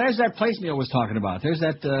 Oh, yeah, there's that place Neil was talking about. There's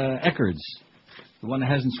that Eckerd's, the one that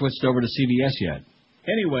hasn't switched over to CBS yet.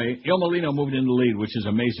 Anyway, Il Molino moved into the lead, which is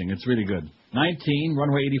amazing. It's really good. 19,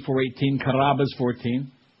 Runway 84, 18, Carrabba's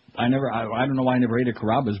 14. I don't know why I never ate at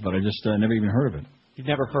Carrabba's, but I just never even heard of it. You've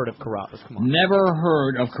never heard of Carrabba's? Come on. Never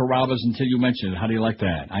heard of Carrabba's until you mentioned it. How do you like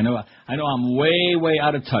that? I know I'm way, way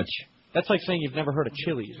out of touch. That's like saying you've never heard of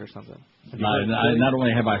Chili's or something. Not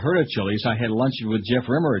only have I heard of Chili's, I had lunch with Jeff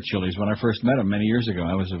Rimmer at Chili's when I first met him many years ago.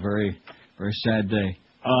 It was a very, very sad day.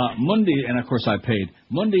 Mundi, and of course I paid.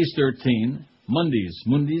 Mundi's 13. Mundi's,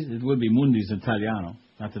 it would be Mundi's Italiano.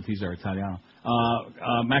 Not that these are Italiano.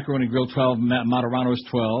 Macaroni Grill 12, Materano's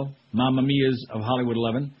 12. Mamma Mia's of Hollywood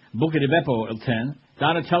 11. Buca di Beppo 10.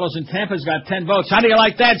 Donatello's in Tampa's got 10 votes. How do you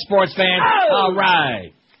like that, sports fan? Oh! All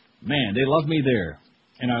right. Man, they love me there.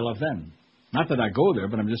 And I love them. Not that I go there,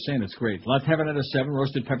 but I'm just saying it's great. La Tavernetta 7,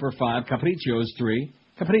 Roasted Pepper 5, Capriccio's 3.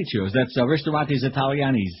 Capriccio's, that's Ristorantes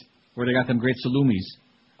Italianis, where they got them great salumis.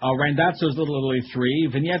 Randazzo's Little Italy 3.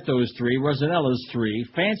 Vignetto's 3. Rosanella's 3.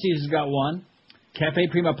 Fancy's has got 1. Cafe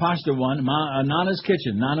Prima Pasta 1. Nana's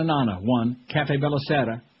Kitchen, Nana 1. Cafe Bella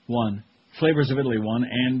Sera 1. Flavors of Italy 1.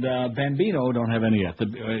 And Bambino don't have any yet.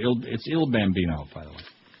 It's Il Bambino, by the way.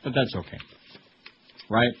 But that's okay.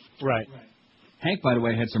 Right? Right. Hank, by the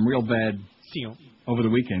way, had some real bad over the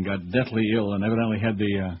weekend. Got deathly ill and evidently had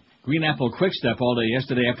the Green Apple Quick Step all day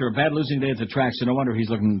yesterday after a bad losing day at the track. So no wonder he's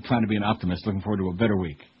trying to be an optimist, looking forward to a better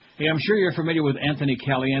week. Hey, I'm sure you're familiar with Anthony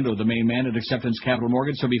Caliendo, the main man at Acceptance Capital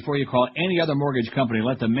Mortgage. So before you call any other mortgage company,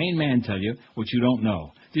 let the main man tell you what you don't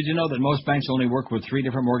know. Did you know that most banks only work with 3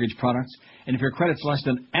 different mortgage products? And if your credit's less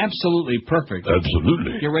than absolutely perfect,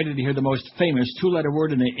 you're ready to hear the most famous 2-letter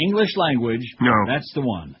word in the English language. No. That's the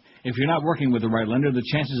one. If you're not working with the right lender, the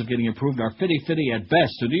chances of getting approved are 50-50 at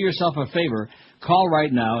best. So do yourself a favor. Call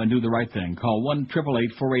right now and do the right thing. Call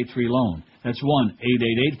 1-888-483-LOAN. That's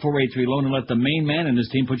 1-888-483-LOAN and let the main man and his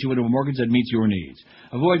team put you into a mortgage that meets your needs.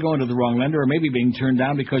 Avoid going to the wrong lender or maybe being turned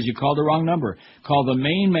down because you called the wrong number. Call the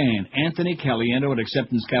main man, Anthony Caliendo at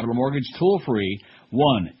Acceptance Capital Mortgage, toll-free,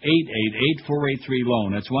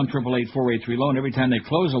 1-888-483-LOAN. That's 1-888-483-LOAN. Every time they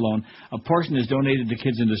close a loan, a portion is donated to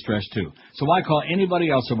kids in distress, too. So why call anybody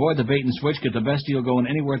else? Avoid the bait and switch. Get the best deal going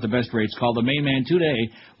anywhere at the best rates. Call the main man today,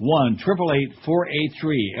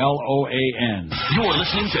 1-888-483-LOAN. You're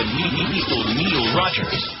listening to Neil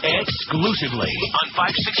Rogers exclusively on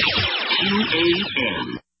 560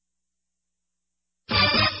 UAN.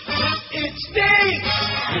 It's Dave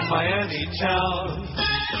in Miami town.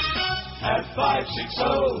 at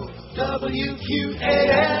 560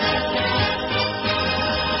 WQAM.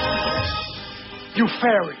 You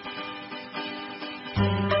fairy.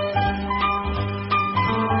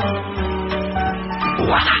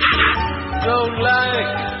 Don't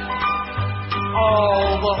like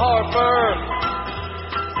all the heartburn.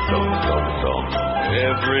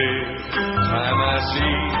 Every time I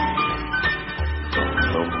see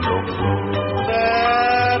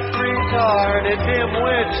that retarded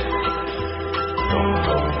dimwit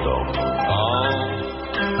on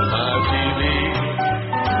my TV.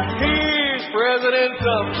 Here's President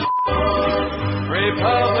Trump.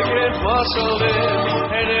 Republicans muscled in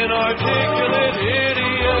and inarticulate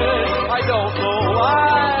idiot. I don't know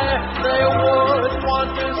why they would want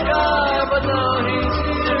this guy, but now he's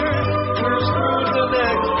here. We're screwed the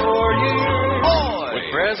next 4 years. With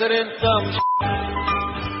President Trump.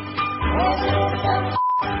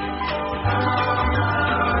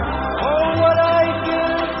 Oh, what I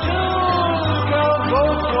can do is count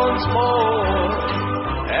votes once more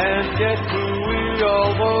and get who we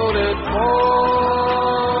all voted for.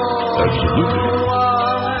 Absolutely.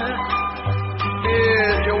 Why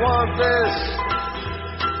did you want this?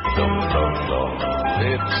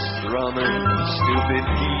 Lips drumming, stupid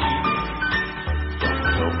heat.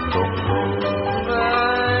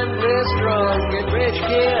 Mindless, drunk, and rich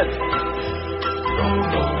kid.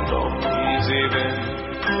 He's even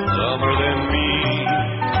dumber than me.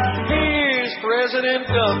 Here's President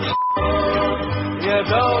Trump. You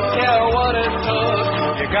don't care what it took.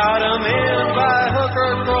 You got him in by hook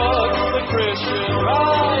or crook. The Christian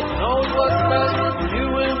right knows what's best for you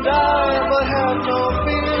and I, but have no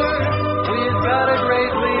fear. We've got a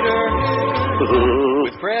great leader here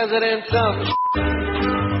with President Trump.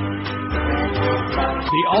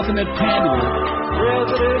 The ultimate panderer.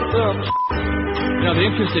 President Trump. Now, the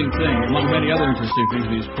interesting thing, among many other interesting things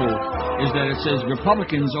in these polls, is that it says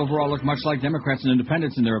Republicans overall look much like Democrats and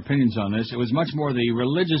independents in their opinions on this. It was much more the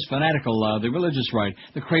religious fanatical, the religious right,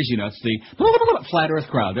 the crazy nuts, the flat earth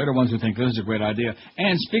crowd. They're the ones who think this is a great idea.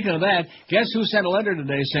 And speaking of that, guess who sent a letter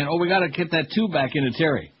today saying, oh, we got to get that tube back into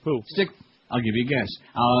Terry? Who? I'll give you a guess.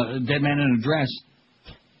 Dead man in a dress.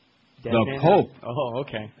 Dead the man? Pope. Oh,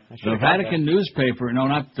 okay. The Vatican newspaper, no,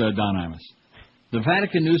 not Don Imus. The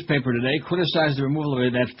Vatican newspaper today criticized the removal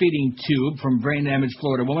of that feeding tube from brain-damaged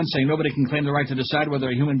Florida woman, saying nobody can claim the right to decide whether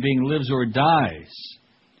a human being lives or dies.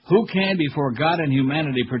 Who can, before God and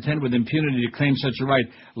humanity, pretend with impunity to claim such a right?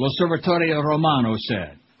 L'Osservatore Romano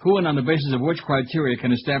said. Who and on the basis of which criteria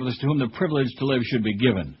can establish to whom the privilege to live should be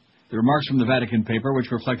given? The remarks from the Vatican paper,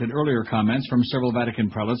 which reflected earlier comments from several Vatican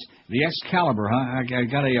prelates. The Excalibur, huh? I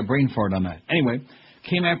got a brain fart on that. Anyway,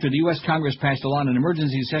 came after the U.S. Congress passed a law in an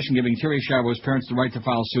emergency session giving Terry Schiavo's parents the right to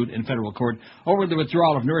file suit in federal court over the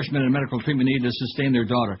withdrawal of nourishment and medical treatment needed to sustain their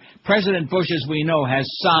daughter. President Bush, as we know, has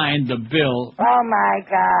signed the bill. Oh, my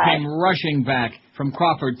God. Came rushing back from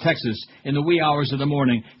Crawford, Texas, in the wee hours of the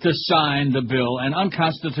morning to sign the bill, an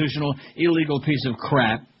unconstitutional, illegal piece of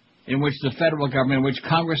crap in which the federal government, in which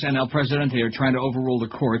Congress and El Presidente are trying to overrule the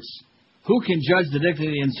courts. Who can judge the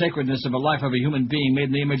dignity and sacredness of a life of a human being made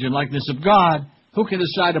in the image and likeness of God? Who can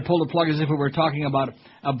decide to pull the plug as if we were talking about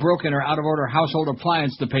a broken or out-of-order household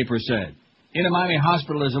appliance, the paper said. In a Miami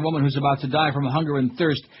hospital, there's a woman who's about to die from hunger and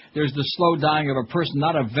thirst. There's the slow dying of a person,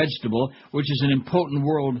 not a vegetable, which an impotent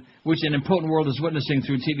world is witnessing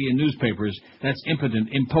through TV and newspapers. That's impotent,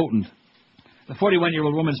 impotent. The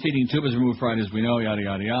 41-year-old woman's feeding tube was removed Friday, as we know, yada,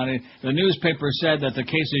 yada, yada. The newspaper said that the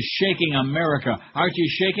case is shaking America. Aren't you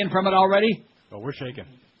shaken from it already? Oh, we're shaking.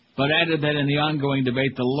 But added that in the ongoing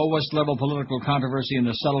debate, the lowest-level political controversy and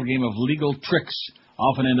the subtle game of legal tricks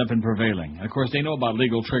often end up in prevailing. And, of course, they know about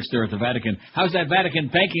legal tricks there at the Vatican. How's that Vatican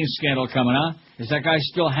banking scandal coming, huh? Is that guy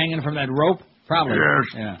still hanging from that rope? Probably. Yes.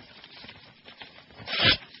 Yeah.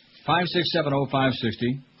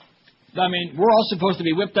 5670560. I mean, we're all supposed to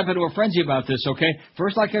be whipped up into a frenzy about this, okay?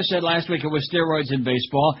 First, like I said last week, it was steroids in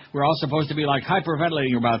baseball. We're all supposed to be, like,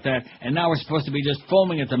 hyperventilating about that. And now we're supposed to be just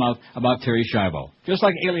foaming at the mouth about Terry Schiavo. Just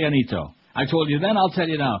like Alianito. I told you then, I'll tell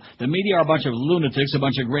you now. The media are a bunch of lunatics, a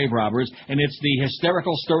bunch of grave robbers, and it's the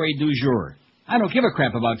hysterical story du jour. I don't give a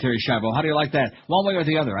crap about Terry Schiavo. How do you like that? One way or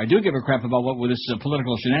the other. I do give a crap about what with this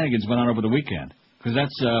political shenanigans went on over the weekend. Because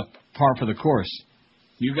that's par for the course.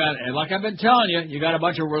 You got, like I've been telling you, you got a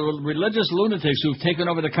bunch of religious lunatics who've taken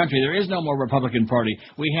over the country. There is no more Republican Party.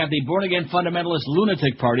 We have the born-again fundamentalist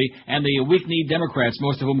lunatic party and the weak-kneed Democrats,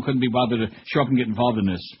 most of whom couldn't be bothered to show up and get involved in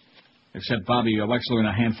this, except Bobby Wexler and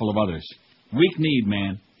a handful of others. Weak-kneed,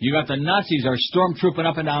 man. You got the Nazis are stormtrooping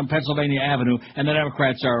up and down Pennsylvania Avenue, and the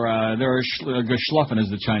Democrats are they're geschluffen, as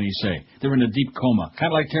the Chinese say. They're in a deep coma,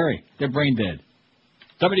 kind of like Terry. They're brain dead.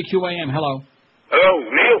 WQAM, hello. Hello,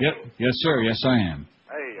 Neil? Yep. Yes, sir. Yes, I am.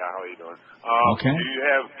 Hey, how are you doing? Okay. Do you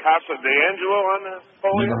have Casa d'Angelo on the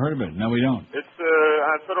phone? Never heard of it. No, we don't. It's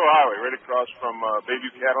on Federal Highway, right across from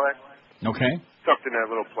Bayview Cadillac. Okay. Tucked in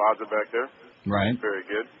that little plaza back there. Right. Very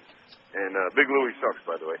good. And Big Louie sucks,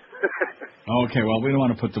 by the way. Okay, well, we don't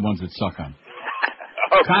want to put the ones that suck on.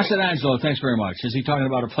 Okay. Casa d'Angelo, thanks very much. Is he talking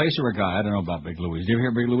about a place or a guy? I don't know about Big Louie. Did you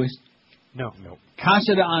ever hear Big Louie? No.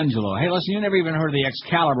 Casa d'Angelo. Hey, listen, you never even heard of the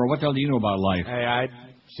Excalibur. What the hell do you know about life? Hey, I've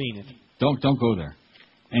seen it. Don't go there.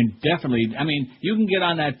 And definitely, I mean, you can get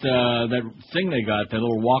on that thing they got, that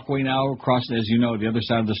little walkway now across, as you know, the other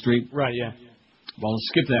side of the street. Right, yeah. Well,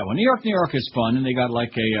 skip that one. New York is fun, and they got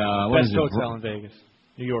like a what Best is it? hotel in Vegas.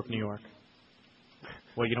 New York.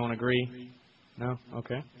 Well, you don't agree? No?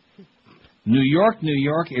 Okay. New York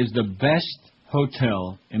is the best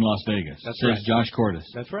hotel in Las Vegas. That's says right. Josh Cordes.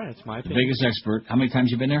 That's right. It's my The opinion. Vegas expert. How many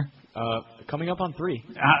times you been there? Coming up on 3.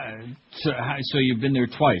 So you've been there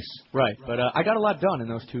twice. Right, but I got a lot done in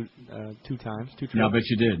those two times. Two trips. No, I bet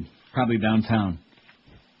you did. Probably downtown.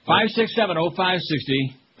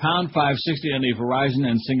 567-0560, pound 560 on the Verizon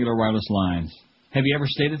and Singular Wireless lines. Have you ever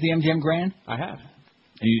stayed at the MGM Grand? I have.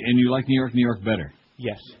 And you like New York better?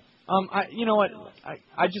 Yes. You know what?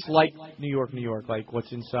 I just like New York. Like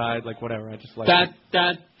what's inside, like whatever. I just like.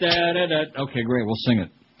 Okay, great. We'll sing it.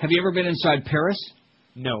 Have you ever been inside Paris?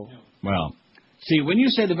 No. Well, see, when you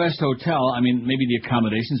say the best hotel, I mean, maybe the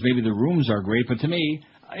accommodations, maybe the rooms are great, but to me,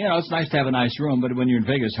 you know, it's nice to have a nice room, but when you're in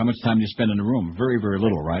Vegas, how much time do you spend in the room? Very, very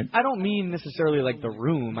little, right? I don't mean necessarily like the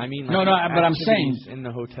room. I mean like no, but I'm saying in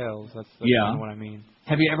the hotels. That's yeah. what I mean.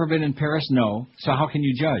 Have you ever been in Paris? No. So how can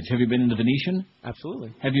you judge? Have you been in the Venetian?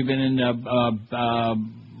 Absolutely. Have you been in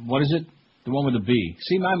what is it? The one with the B.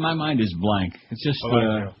 See, my mind is blank. It's just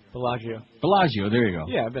Bellagio. There you go.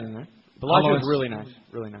 Yeah, I've been in there. Bellagio is really nice.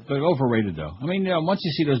 But overrated though. I mean, you know, once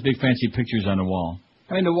you see those big fancy pictures on the wall.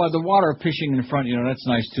 I mean, the water pishing in front, you know, that's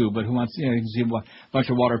nice too. But who wants, you know, you can see a bunch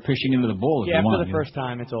of water pishing into the bowl if yeah, you want. Yeah, for the first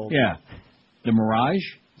time, it's old. Yeah. The Mirage,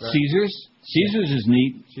 right. Caesars is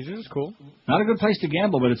neat. Caesars is cool. Not a good place to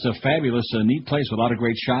gamble, but it's a fabulous, neat place with a lot of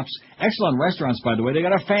great shops. Excellent restaurants, by the way. They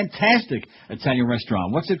got a fantastic Italian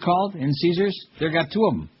restaurant. What's it called in Caesars? They got 2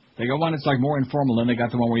 of them. They got one that's like more informal, then they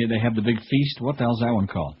got the one where they have the big feast. What the hell's that one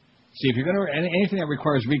called? See, if you're going to anything that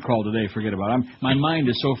requires recall today, forget about it. My mind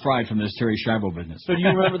is so fried from this Terry Schiavo business. So do you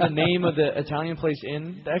remember the name of the Italian place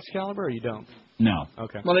in the Excalibur, or you don't? No.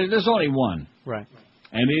 Okay. Well, there's only one. Right.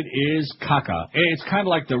 And it is Caca. It's kind of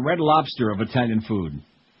like the Red Lobster of Italian food.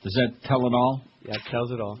 Does that tell it all? Yeah, it tells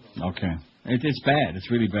it all. Okay. It's bad. It's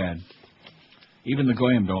really bad. Even the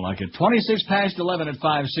Goyim don't like it. 26 past 11 at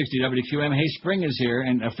 560 WQM. Hey, spring is here,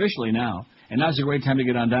 and officially now. And now's a great time to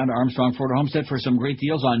get on down to Armstrong Ford Homestead for some great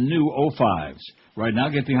deals on new 05s. Right now,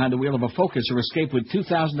 get behind the wheel of a Focus or Escape with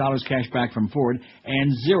 $2,000 cash back from Ford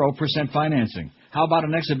and 0% financing. How about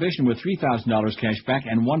an Exhibition with $3,000 cash back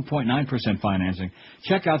and 1.9% financing?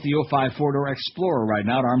 Check out the 05 four-door Explorer right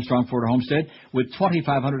now at Armstrong Ford Homestead with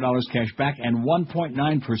 $2,500 cash back and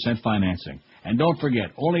 1.9% financing. And don't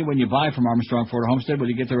forget, only when you buy from Armstrong Ford Homestead will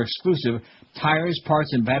you get their exclusive Tires,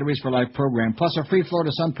 Parts, and Batteries for Life program, plus a free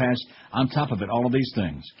Florida Sun Pass on top of it, all of these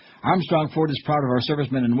things. Armstrong Ford is proud of our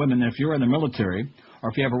servicemen and women. If you're in the military,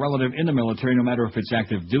 or if you have a relative in the military, no matter if it's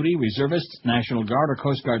active duty, reservists, National Guard, or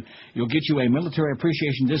Coast Guard, you'll get you a military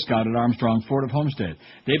appreciation discount at Armstrong Ford of Homestead.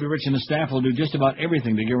 David Rich and the staff will do just about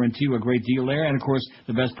everything to guarantee you a great deal there, and, of course,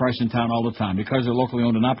 the best price in town all the time. Because they're locally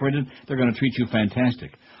owned and operated, they're going to treat you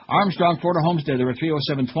fantastic. Armstrong Ford of Homestead, they're at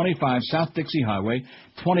 30725 South Dixie Highway,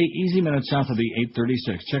 20 easy minutes south of the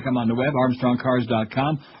 836. Check them on the web,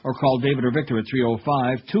 armstrongcars.com, or call David or Victor at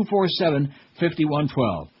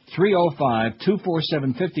 305-247-5112.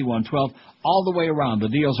 305-247-5112. All the way around. The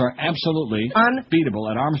deals are absolutely unbeatable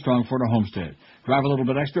at Armstrong Ford of Homestead. Drive a little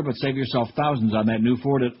bit extra, but save yourself thousands on that new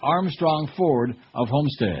Ford at Armstrong Ford of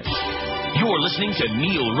Homestead. You're listening to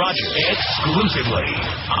Neil Rogers exclusively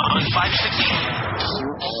on 560.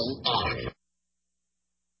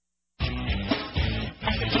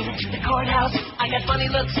 As I came into the courthouse, I got funny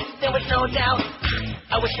looks, there was no doubt.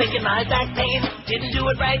 I was thinking my back pain didn't do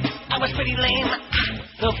it right, I was pretty lame.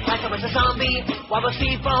 Looked like I was a zombie, while the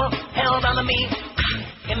people held on to me.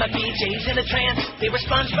 In my PJs in a trance, they were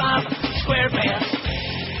SpongeBob SquarePants.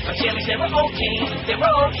 My jammies, they were okay,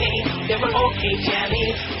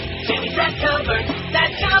 jammies. Jammies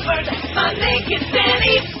that covered my naked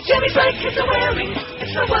panties. Jammies like kids are wearing,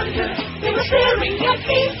 it's no wonder they were staring at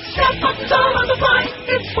me. Strap buttons all on the fly,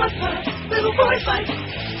 it's what the little boys like.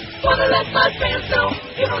 Wanna let my fans know,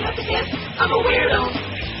 you don't have to guess, I'm a weirdo.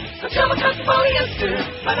 I'm so much polyester,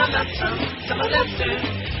 but I'm not some molester.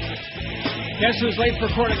 Guess who's late for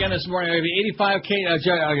court again this morning? Maybe 85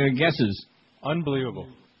 guesses. Unbelievable.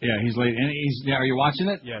 Yeah, he's late. And are you watching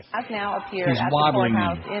it? Yes. Has now appeared He's at the waddling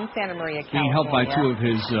courthouse in. in Santa Maria, California. Being helped by two of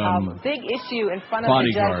his big issue in front of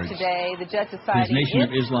bodyguards. the judge today. The judge decided his Nation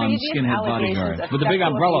of Islam skinhead bodyguard. With the big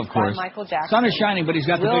umbrella, of course. Sun is shining, but he's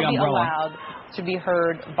got the big umbrella. Will be allowed to be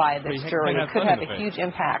heard by this jury. It could have a huge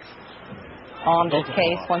impact on this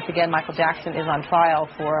case. Once again, Michael Jackson is on trial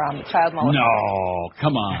for child molestation. No,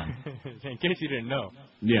 come on. In case you didn't know.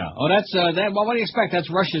 Yeah. Oh, that's that. Well, what do you expect? That's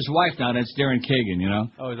Rush's wife now. That's Darren Kagan. You know.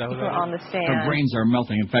 Oh, is that what on the stand? Her brains are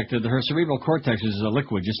melting. In fact, her cerebral cortex is a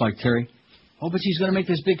liquid, just like Terry. Oh, but she's going to make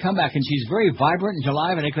this big comeback, and she's very vibrant and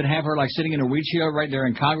alive, and they could have her like sitting in a wheelchair right there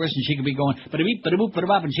in Congress, and she could be going ba-da-beep, ba-da-boop,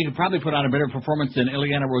 ba-da-bop, and she could probably put on a better performance than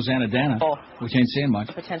Ileana Rosanna Dana, which ain't saying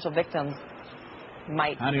much. Potential victims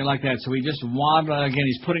might. How do you like that? So he just waddled again.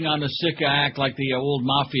 He's putting on the sick act like the old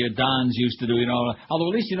mafia dons used to do, you know.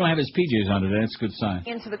 Although at least you don't have his PJs on today. That's a good sign.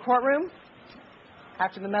 Into the courtroom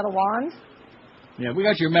after the metal wand. Yeah, we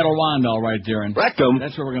got your metal wand all right, Darren. Rectum.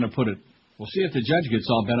 That's where we're going to put it. We'll see if the judge gets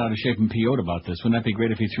all bent out of shape and PO'd about this. Wouldn't that be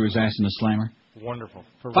great if he threw his ass in the slammer? Wonderful.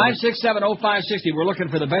 5670560. We're looking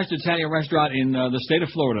for the best Italian restaurant in the state of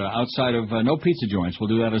Florida outside of no pizza joints. We'll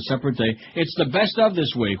do that a separate day. It's the best of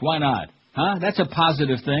this week. Why not? Huh? That's a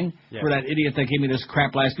positive thing for that idiot that gave me this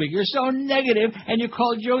crap last week. You're so negative, and you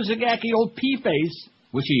called Joe Zagacki old P-face,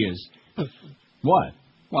 which he is. What?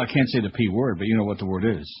 Well, I can't say the P word, but you know what the word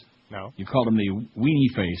is. No. You called him the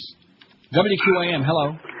weenie face. WQAM,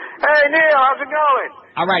 hello. Hey, Neil, how's it going?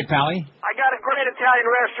 All right, Pally. I got a great Italian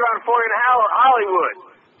restaurant for you in Hollywood.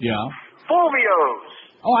 Yeah. Fulvio's.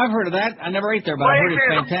 Oh, I've heard of that. I never ate there, but I heard it's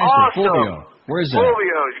fantastic. Awesome. Fulvio. Where is that?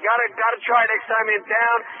 Fulvio's. You gotta try next time you're in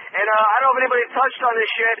town. And I don't know if anybody touched on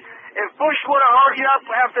this yet. If Bush would have hurried up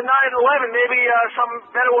after 9/11, maybe something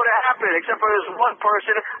better would have happened. Except for this one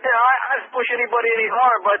person. You know, I didn't push anybody any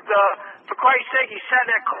hard, but for Christ's sake, he sat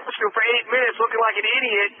in that courtroom for 8 minutes looking like an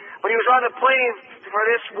idiot when he was on the plane for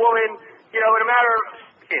this woman. You know, in a matter of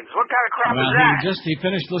seconds. What kind of crap is that? He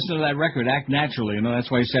finished listening to that record, Act Naturally. You know, that's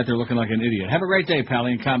why he sat there looking like an idiot. Have a great day,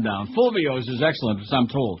 Pally, and calm down. Fulvio's is excellent, as I'm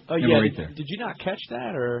told. Oh, Never yeah. ate there. Did you not catch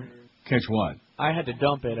that, or? Catch what? I had to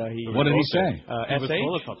dump it. What did he say? He was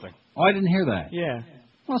full of something. Oh, I didn't hear that. Yeah.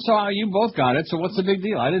 Well, so you both got it, so what's the big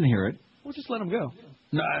deal? I didn't hear it. We'll just let him go.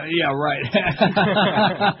 No, yeah, right.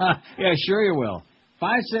 Yeah, sure you will.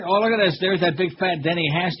 5-6. Oh, look at this. There's that big fat Denny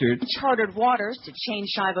Hastert. Chartered Waters, to change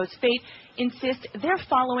Shivo's fate, insist they're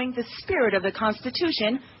following the spirit of the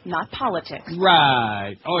Constitution, not politics.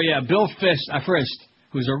 Right. Oh, yeah, Bill Frist,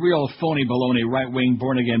 who's a real phony baloney, right-wing,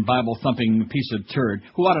 born-again, Bible-thumping piece of turd,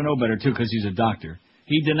 who ought to know better, too, because he's a doctor.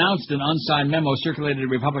 He denounced an unsigned memo circulated to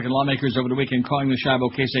Republican lawmakers over the weekend calling the Shivo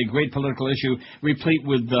case a great political issue, replete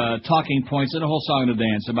with talking points and a whole song and a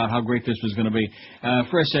dance about how great this was going to be.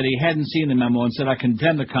 Frist said he hadn't seen the memo and said, I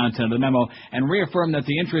condemn the content of the memo and reaffirmed that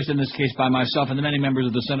the interest in this case by myself and the many members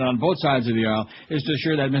of the Senate on both sides of the aisle is to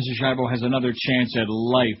assure that Mr. Shivo has another chance at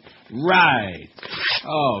life. Right.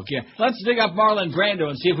 Oh, yeah. Let's dig up Marlon Brando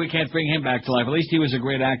and see if we can't bring him back to life. At least he was a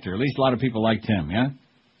great actor. At least a lot of people liked him, yeah?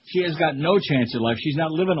 She has got no chance at life. She's not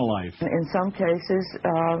living a life. In some cases,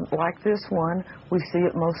 like this one, we see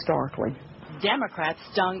it most starkly. Democrats,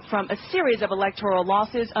 stung from a series of electoral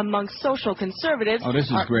losses among social conservatives, this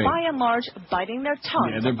is are great. by and large biting their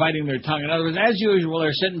tongue. Yeah, they're biting their tongue. In other words, as usual,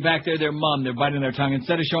 they're sitting back there, their mum, they're biting their tongue.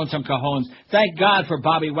 Instead of showing some cojones, thank God for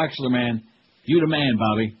Bobby Wexler, man. You the man,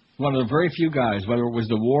 Bobby. One of the very few guys, whether it was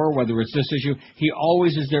the war, whether it's this issue, he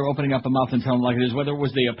always is there opening up a mouth and telling like it is, whether it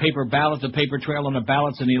was the paper ballot, the paper trail on the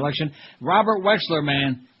ballots in the election. Robert Wexler,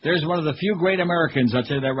 man, there's one of the few great Americans, I'll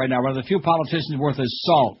tell you that right now, one of the few politicians worth his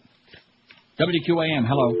salt. WQAM,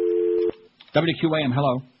 hello. WQAM,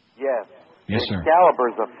 hello. Yes. Yes, sir.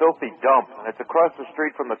 Excalibur's a filthy dump, and it's across the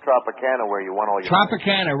street from the Tropicana where you won all your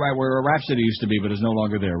Tropicana, right, where Rhapsody used to be, but is no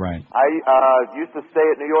longer there, right. I used to stay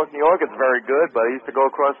at New York. New York is very good, but I used to go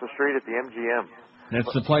across the street at the MGM.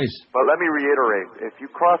 That's the place. But let me reiterate, if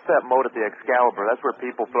you cross that moat at the Excalibur, that's where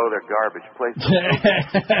people throw their garbage. Place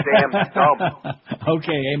damn dump.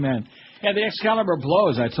 Okay, amen. Yeah, the Excalibur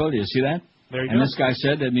blows, I told you. See that? There you and go. This guy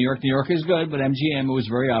said that New York is good, but MGM, it was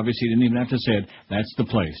very obvious. He didn't even have to say it. That's the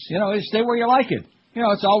place. You know, stay where you like it. You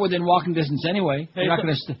know, it's all within walking distance anyway. Hey, You're not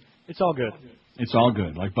going to. It's all good. It's all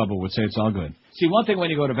good, like Bubba would say. It's all good. See, one thing when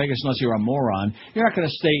you go to Vegas, unless you're a moron, you're not going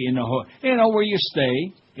to stay in the where you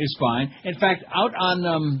stay is fine. In fact, out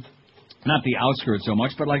on not the outskirts so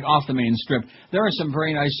much, but like off the main strip, there are some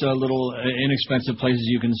very nice little inexpensive places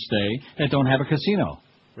you can stay that don't have a casino.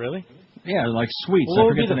 Really? Yeah, like suites. Well, what I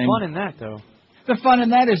would forget be the name. fun in that, though? The fun in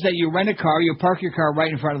that is that you rent a car, you park your car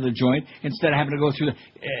right in front of the joint instead of having to go through the...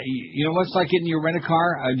 you know what it's like getting your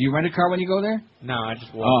rent-a-car? Do you rent a car when you go there? No, I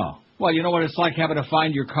just walk. Oh. Well, you know what it's like having to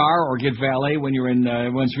find your car or get valet when you're in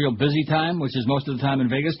when it's real busy time, which is most of the time in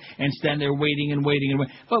Vegas, and stand there waiting and waiting and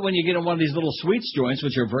waiting. But when you get in one of these little suites joints,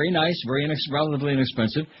 which are very nice, relatively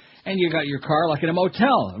inexpensive, and you got your car like in a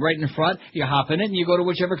motel right in front, you hop in it and you go to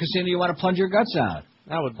whichever casino you want to plunge your guts out.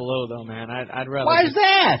 That would blow, though, man. I'd rather... Why is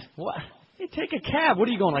that? What? Hey, take a cab. What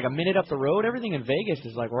are you going, like a minute up the road? Everything in Vegas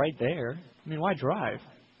is like right there. I mean, why drive?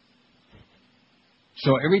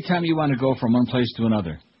 So every time you want to go from one place to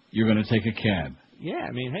another, you're going to take a cab. Yeah,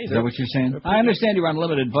 I mean, hey, is that what you're saying? I understand you're on a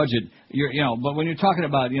limited budget, but when you're talking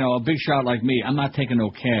about, a big shot like me, I'm not taking no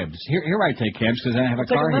cabs. Here I take cabs because I have a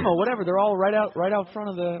car. Take a limo, here. whatever. They're all right out front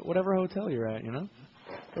of the whatever hotel you're at.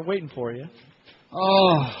 They're waiting for you.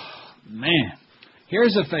 Oh man,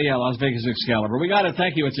 here's a Las Vegas Excalibur. We got to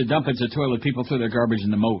thank you. It's a dump. It's a toilet. People throw their garbage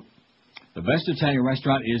in the moat. The best Italian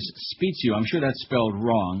restaurant is Spezio. I'm sure that's spelled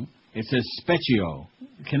wrong. It says Spezio.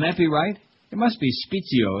 Can that be right? It must be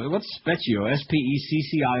Spezio. What's Spezio?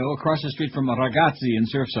 S-P-E-C-C-I-O, across the street from Ragazzi in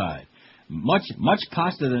Surfside. Much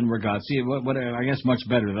pasta than Ragazzi. I guess much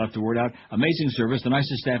better. They left the word out. Amazing service. The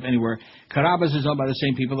nicest staff anywhere. Carrabba's is owned by the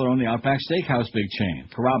same people that own the Outback Steakhouse big chain.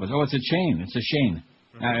 Carrabba's. Oh, it's a chain. It's a chain.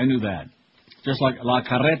 I knew that. Just like La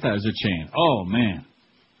Carreta is a chain. Oh, man.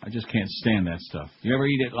 I just can't stand that stuff. You ever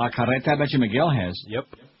eat at La Carreta? I bet you Miguel has. Yep.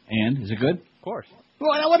 And? Is it good? Of course.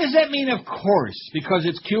 Well, what does that mean, of course? Because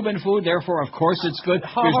it's Cuban food, therefore, of course, it's good.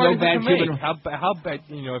 There's no bad Cuban... How bad,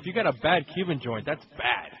 if you got a bad Cuban joint, that's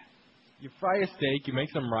bad. You fry a steak, you make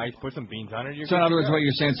some rice, put some beans on it. So in other words, what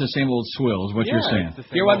you're saying, it's the same old swill, is what you're saying.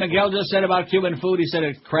 Hear what Miguel just said about Cuban food? He said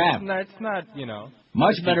it's crap. No, it's not,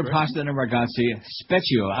 Much better pasta than Ragazzi.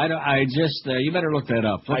 Spezio. You better look that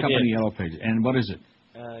up. Look up in the yellow page. And what is it?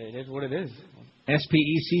 It is what it is.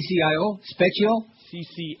 S-P-E-C-C-I-O? Spezio?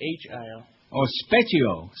 C-C-H-I-O. Oh,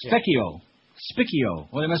 Spezio. Spicchio.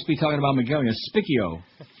 Well, they must be talking about Miguel. Spicchio.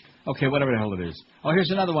 Okay, whatever the hell it is. Oh,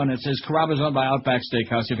 here's another one that says Carrabba's owned by Outback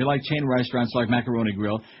Steakhouse. If you like chain restaurants like Macaroni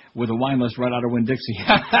Grill with a wine list right out of Winn-Dixie.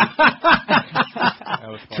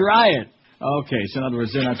 Try it. Okay, so in other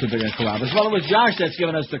words, they're not too big on Carrabba's. Well, it was Josh that's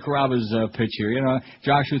given us the Carrabba's pitch here.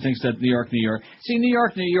 Josh who thinks that New York. See, New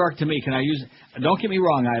York to me, don't get me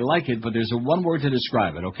wrong, I like it, but there's one word to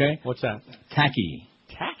describe it, okay? What's that? Tacky.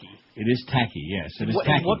 Tacky? It is tacky, yes. It is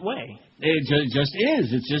tacky. In what way? It just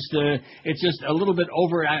is. It's just a little bit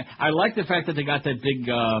over. I like the fact that they got that big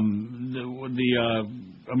the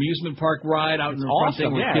amusement park ride out in the front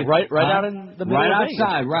thing. Yeah, right out in the middle right of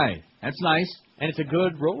outside, Vegas. right. That's nice. And it's a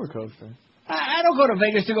good roller coaster. I don't go to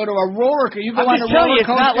Vegas to go to a roller coaster. You go on a roller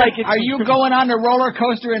coaster? It's not like it's... Are you going on the roller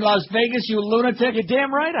coaster in Las Vegas, you lunatic? You're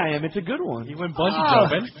damn right I am. It's a good one. You went bungee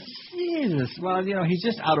jumping. Jesus. Well, he's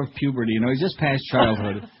just out of puberty. He's just past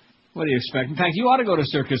childhood. What do you expect? In fact, you ought to go to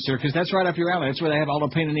Circus. That's right up your alley. That's where they have all the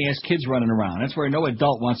pain-in-the-ass kids running around. That's where no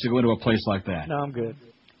adult wants to go into a place like that. No, I'm good.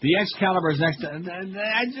 The Excalibur is next to... You're saying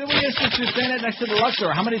that next to the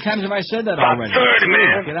Luxor. How many times have I said that already? 30,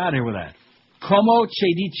 man. Get out of here with that. Como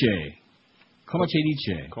Cedice. Como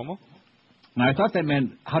Cedice. Como? Now, I thought that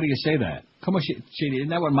meant, how do you say that? Como Cedice. Isn't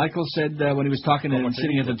that what Michael said when he was talking and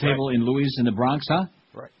sitting at the table in Louis in the Bronx, huh?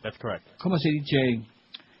 Right, that's correct. Como Cedice.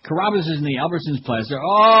 Carrabba's is in the Albertsons Plaza.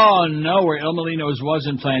 Oh, no, where El Molino's was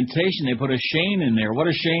in Plantation. They put a Shane in there. What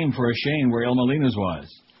a shame for a Shane where El Molino's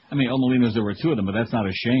was. I mean, El Molino's, there were two of them, but that's not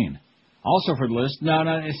a Shane. Also for the list,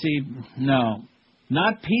 no.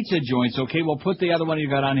 Not pizza joints, okay? We'll put the other one you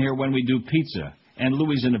got on here when we do pizza. And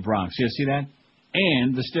Louis in the Bronx. You see that?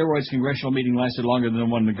 And the steroids congressional meeting lasted longer than the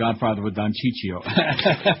one in The Godfather with Don Ciccio.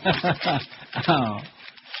 Oh.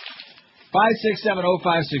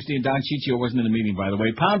 5670560, and Don Ciccio wasn't in the meeting, by the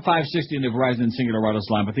way. Pound 560 in the Verizon and Singular Wireless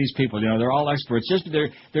line. But these people, they're all experts. Just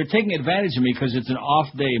they're taking advantage of me because it's an off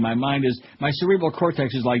day. My cerebral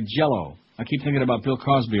cortex is like Jell-O. I keep thinking about Bill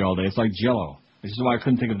Cosby all day. It's like Jell-O. This is why I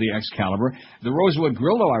couldn't think of the Excalibur. The Rosewood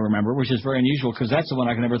Grill, though, I remember, which is very unusual because that's the one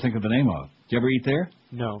I can never think of the name of. Did you ever eat there?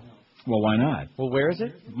 No. Well, why not? Well, where is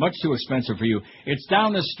it? Much too expensive for you. It's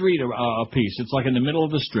down the street a piece. It's like in the middle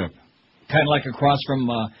of the strip. Kind of like across from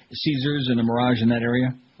Caesars and the Mirage in that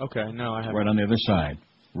area. Okay, no, I haven't. Right on the other side.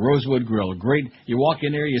 Rosewood Grill. Great. You walk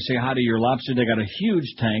in there, you say hi to your lobster. They got a huge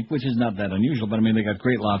tank, which is not that unusual, but I mean, they got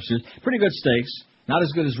great lobsters. Pretty good steaks. Not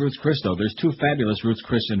as good as Ruth's Chris, though. There's two fabulous Ruth's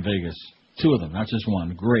Chris in Vegas. Two of them, not just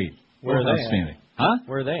one. Great. Where are they outstanding. Huh?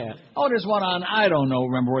 Where are they at? Oh, there's one on, I don't know,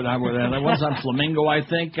 remember where they're at. One's on Flamingo, I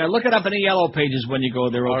think. Look it up in the yellow pages when you go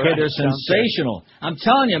there, okay? Right, they're sensational. I'm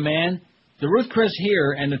telling you, man. The Ruth Chris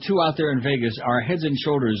here and the two out there in Vegas are heads and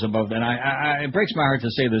shoulders above. And it breaks my heart to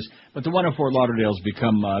say this, but the one in Fort Lauderdale's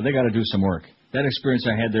become. They got to do some work. That experience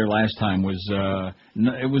I had there last time was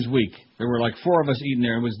it was weak. There were like 4 of us eating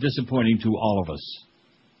there. It was disappointing to all of us,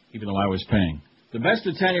 even though I was paying. The best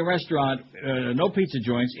Italian restaurant, no pizza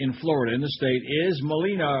joints in Florida, in the state, is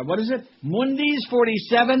Molina. What is it? Mundi's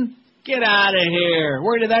 47? Get out of here.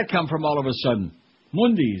 Where did that come from all of a sudden?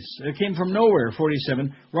 Mundi's. It came from nowhere,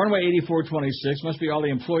 47. Runway 8426. Must be all the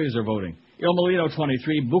employees are voting. Il Molino,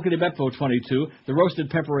 23. Buca di Beppo, 22. The Roasted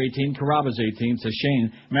Pepper, 18. Carrabba's, 18. It's a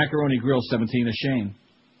Shane. Macaroni Grill, 17. A Shane.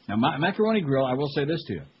 Now, Macaroni Grill, I will say this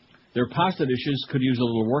to you. Their pasta dishes could use a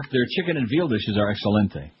little work. Their chicken and veal dishes are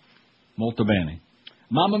excelente. Molto bene.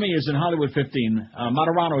 Mamma Mia is in Hollywood, 15.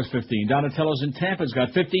 Materano is 15. Donatello's in Tampa's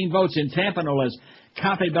got 15 votes. In Tampa, no less.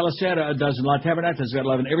 Cafe Bella Sera, a dozen. La Tavernetta's got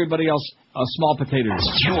 11. Everybody else, small potatoes.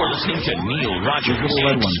 You're listening to Neil Rogers. Little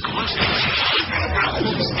red one.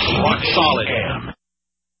 Rock solid.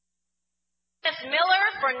 Miss Miller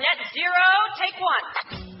for Net Zero, take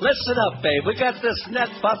 1. Listen up, babe. We got this net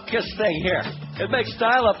bupkis thing here. It makes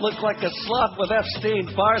dial-up look like a sloth with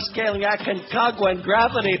Epstein, bar-scaling Aconcagua and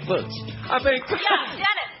gravity boots. I mean...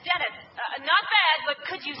 Yeah, Dennis, not bad, but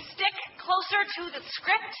could you stick closer to the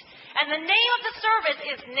script? And the name of the service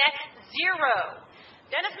is Net Zero.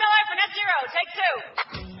 Dennis Miller for Net Zero, take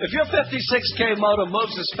 2. If your 56K modem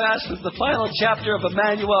moves as fast as the final chapter of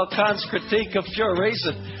Immanuel Kant's Critique of Pure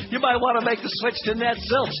Reason, you might want to make the switch to Net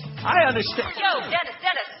Zilch. I understand. Yo, Dennis,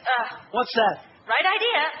 What's that? Right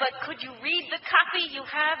idea, but could you read the copy you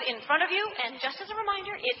have in front of you? And just as a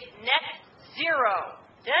reminder, it's Net Zero.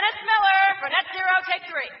 Dennis Miller for Net Zero, take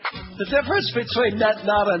 3. The difference between Net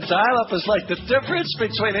Not and dial-up is like the difference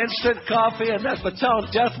between instant coffee and that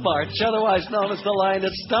Matone Death March, otherwise known as the line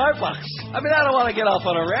at Starbucks. I mean, I don't want to get off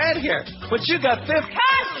on a rant here, but you got 50...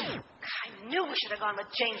 Cut! I knew we should have gone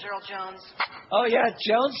with James Earl Jones. Oh, yeah,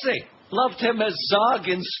 Jonesy. Loved him as Zog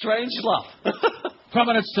in Strangelove. 12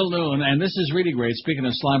 minutes till noon, and this is really great. Speaking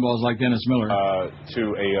of slimeballs like Dennis Miller.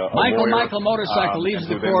 Michael Motorcycle leaves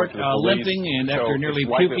the court limping and after nearly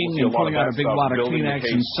puking and pulling out a big wad of Kleenex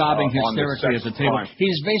and sobbing hysterically at the table.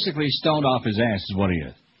 He's basically stoned off his ass is what he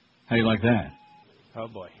is. How do you like that? Oh,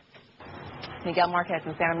 boy. Miguel Marquez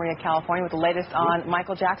in Santa Maria, California, with the latest on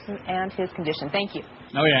Michael Jackson and his condition. Thank you.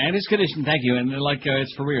 Oh, yeah, and his condition, thank you. And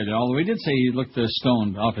it's for real. Although he did say he looked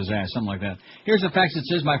stoned off his ass, something like that. Here's the fax that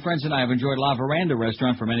says, my friends and I have enjoyed La Veranda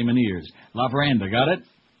restaurant for many, many years. La Veranda, got it?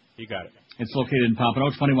 You got it. It's located in Pompano,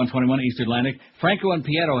 2121 East Atlantic. Franco and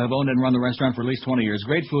Pietro have owned and run the restaurant for at least 20 years.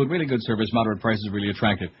 Great food, really good service, moderate prices, really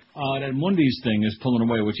attractive. That Mundi's thing is pulling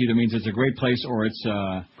away, which either means it's a great place or it's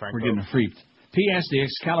we're getting freaked. P.S. The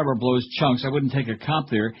Excalibur blows chunks. I wouldn't take a comp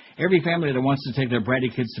there. Every family that wants to take their bratty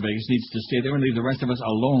kids to Vegas needs to stay there and leave the rest of us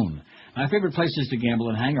alone. My favorite places to gamble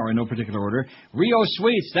and hang are in no particular order. Rio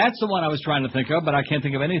Suites, that's the one I was trying to think of, but I can't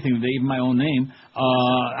think of anything today, even my own name.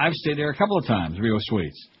 I've stayed there a couple of times, Rio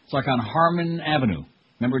Suites. It's like on Harmon Avenue.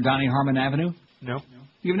 Remember Donnie Harmon Avenue? No.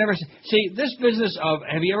 You've never see this business of,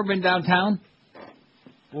 have you ever been downtown?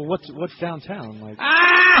 Well, what's downtown? Like?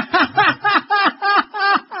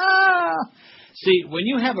 See, when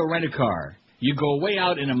you have a rent-a-car, you go way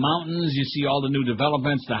out in the mountains, you see all the new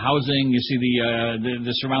developments, the housing, you see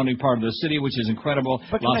the surrounding part of the city, which is incredible,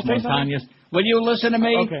 Las Montañas. Will you listen to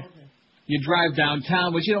me? Okay. You drive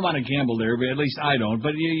downtown, but you don't want to gamble there, but at least I don't.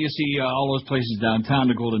 But you see all those places downtown,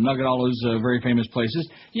 the Golden Nugget, all those very famous places.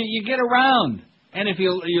 You get around. And if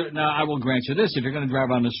now I will grant you this, if you're going to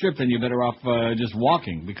drive on the strip, then you're better off just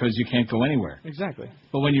walking because you can't go anywhere. Exactly.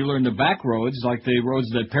 But when you learn the back roads, like the roads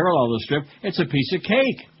that parallel the strip, it's a piece of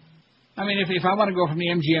cake. I mean, if I want to go from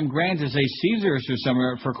the MGM Grand to, say, Caesars or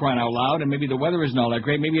somewhere for crying out loud, and maybe the weather isn't all that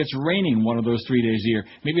great, maybe it's raining one of those 3 days a year,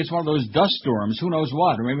 maybe it's one of those dust storms, who knows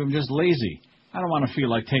what, or maybe I'm just lazy. I don't want to feel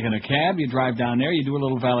like taking a cab. You drive down there, you do a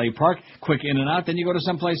little valet park, quick in and out, then you go to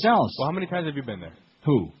someplace else. Well, how many times have you been there?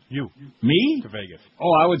 Who? You. Me? To Vegas.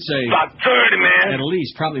 Oh, I would say... About 30, man. At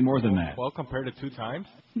least, probably more than that. Well, compared to 2 times?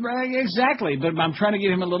 Right, exactly, but I'm trying to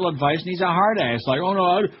give him a little advice, and he's a hard ass. Like, oh,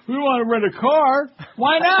 no, we want to rent a car.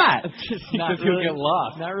 Why not? Not really, get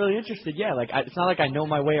lost. Not really interested, yeah. Like, it's not like I know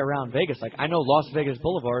my way around Vegas. Like, I know Las Vegas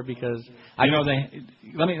Boulevard because... Let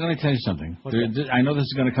me tell you something. I know this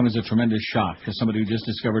is going to come as a tremendous shock to somebody who just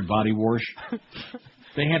discovered Body Wash.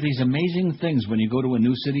 They have these amazing things when you go to a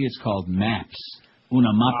new city. It's called maps. Una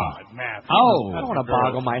mapa. Map. Oh. I don't want to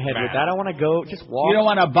boggle my head with that. I want to go, just walk. You don't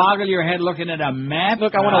want to boggle your head looking at a map?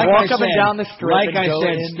 Look, I want to walk up and down the strip. Like I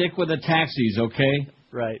said, stick with the taxis, okay?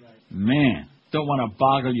 Right. Man, don't want to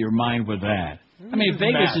boggle your mind with that. I mean,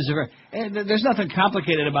 Vegas is there's nothing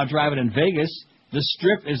complicated about driving in Vegas. The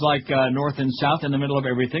Strip is like north and south in the middle of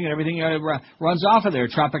everything, and everything runs off of there.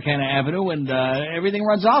 Tropicana Avenue, and everything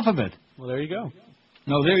runs off of it. Well, there you go.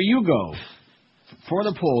 No, there you go. For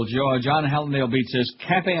the poll, John Hallandale Beat says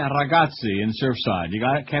Cafe Ragazzi in Surfside. You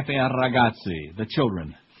got it? Cafe Ragazzi, the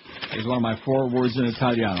children. Is one of my 4 words in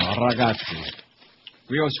Italiano. Ragazzi.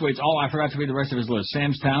 Rio Suites. Oh, I forgot to read the rest of his list.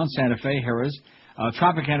 Sam's Town, Santa Fe, Harrah's.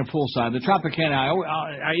 Tropicana Poolside. The Tropicana,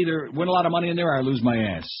 I either win a lot of money in there or I lose my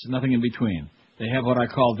ass. Nothing in between. They have what I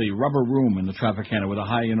call the rubber room in the Tropicana with the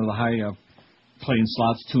high playing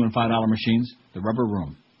slots, $2 and $5 machines. The rubber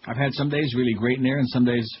room. I've had some days really great in there and some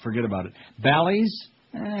days forget about it. Bally's,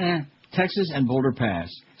 Texas, and Boulder Pass.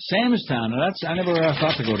 Sam's Town. Now I never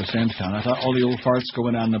thought to go to Sam's Town. I thought all the old farts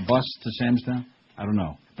going on the bus to Sam's Town. I don't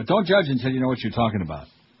know. But don't judge until you know what you're talking about.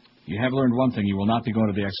 You have learned one thing. You will not be going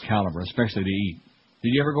to the Excalibur, especially to eat. Did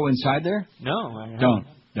you ever go inside there? No. I haven't.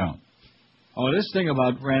 Don't. Oh, this thing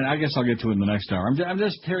about Rand, I guess I'll get to it in the next hour. I'm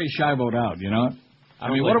just Terry Schiavo out, you know? I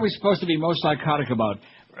mean, what are we supposed to be most psychotic about?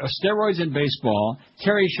 Steroids in baseball,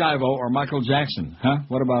 Terry Schiavo, or Michael Jackson? Huh?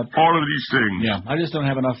 What about all of these things? Yeah, I just don't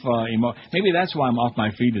have enough Maybe that's why I'm off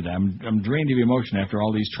my feet today. I'm drained of emotion after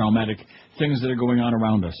all these traumatic things that are going on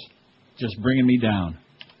around us. Just bringing me down.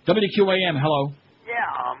 WQAM, hello.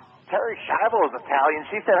 Yeah, Terry Schiavo is Italian.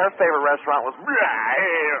 She said her favorite restaurant was...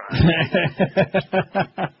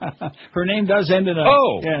 Her name does end in a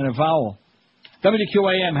in a vowel.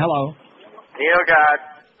 WQAM, hello. Neil God.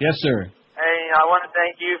 Yes, sir. Hey, I want to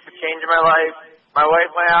thank you for changing my life. My wife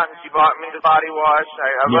went out and she bought me the body wash.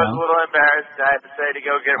 I was a little embarrassed. I had to say to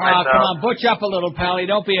go get it myself. Come on, butch up a little, Pally.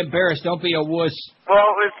 Don't be embarrassed. Don't be a wuss. Well,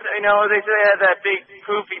 they say they had that big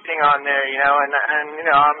poofy thing on there, and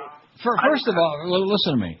I'm... First of all,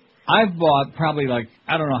 listen to me. I've bought probably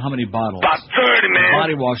I don't know how many bottles. About 30, man.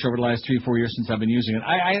 Body wash over the last 3-4 years since I've been using it.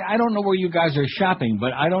 I don't know where you guys are shopping,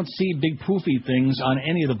 but I don't see big poofy things on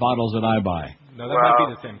any of the bottles that I buy. No, that might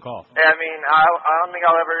be the same call. I mean, I don't think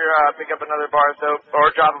I'll ever pick up another bar of soap or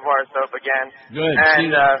drop a bar of soap again. Good.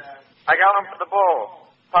 And I got one for the bowl.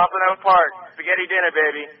 Pompano Park. Spaghetti dinner,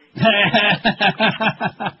 baby.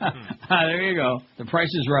 There you go. The price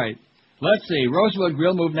is right. Let's see. Rosewood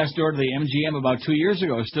Grill moved next door to the MGM about 2 years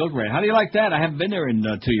ago. Still great. How do you like that? I haven't been there in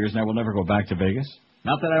 2 years, and I will never go back to Vegas.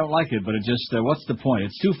 Not that I don't like it, but it just, what's the point?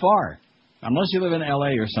 It's too far. Unless you live in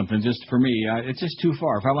L.A. or something, just for me, it's just too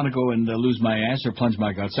far. If I want to go and lose my ass or plunge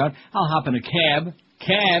my guts out, I'll hop in a cab,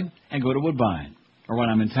 and go to Woodbine. Or when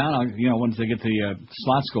I'm in town, once they get the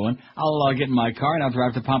slots going, I'll get in my car and I'll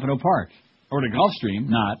drive to Pompano Park. Or to Gulfstream,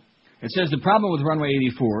 not. It says the problem with Runway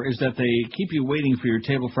 84 is that they keep you waiting for your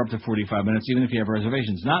table for up to 45 minutes, even if you have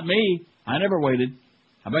reservations. Not me. I never waited.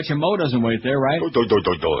 I bet you Mo doesn't wait there, right?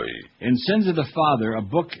 In Sins of the Father, a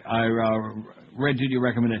book I read, did you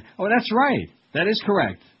recommend it? Oh, that's right. That is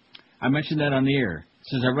correct. I mentioned that on the air. It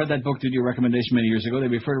says, I read that book, did you recommendation many years ago. They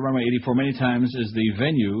refer to Runway 84 many times as the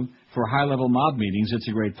venue for high-level mob meetings. It's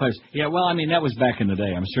a great place. Yeah, well, I mean, that was back in the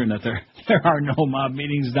day. I'm certain that there are no mob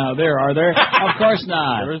meetings now there, are there? Of course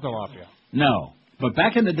not. There is no mafia. No. But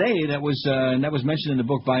back in the day, that was mentioned in the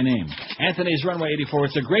book by name. Anthony's Runway 84.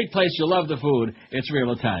 It's a great place. You'll love the food. It's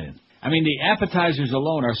real Italian. I mean, the appetizers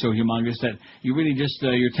alone are so humongous that you really just,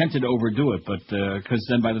 you're tempted to overdo it, but because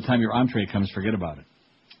then by the time your entree comes, forget about it.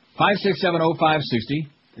 5670560.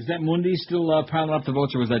 Is that Mundi still piling up the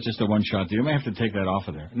votes, or was that just a one-shot deal? You may have to take that off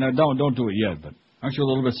of there. No, don't do it yet, but aren't you a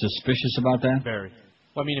little bit suspicious about that? Very.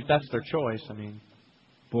 Well, I mean, if that's their choice, I mean...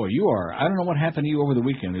 Boy, you are. I don't know what happened to you over the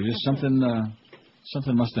weekend. There's just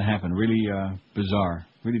something must have happened. Really bizarre.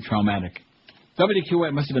 Really traumatic.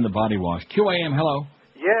 WQAM must have been the body wash. QAM, hello.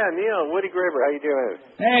 Yeah, Neil, Woody Graber, how you doing?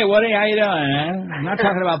 Hey, Woody, how you doing, man? I'm not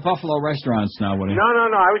talking about Buffalo restaurants now, Woody. No.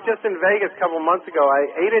 I was just in Vegas a couple months ago.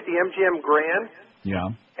 I ate at the MGM Grand. Yeah.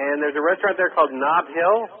 And there's a restaurant there called Nob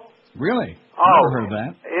Hill. Really? Oh, I've never heard of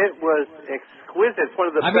that. It was exquisite. It's one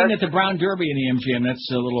of the I've been at the Brown Derby in the MGM. That's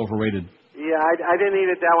a little overrated. Yeah, I didn't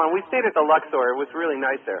eat at that one. We stayed at the Luxor. It was really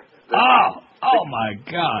nice there. Oh my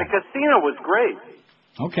God. The casino was great.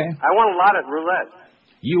 Okay. I won a lot at roulette.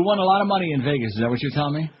 You won a lot of money in Vegas. Is that what you're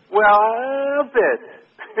telling me? Well, a bit.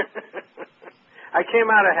 I came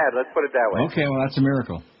out ahead. Let's put it that way. Okay, well, that's a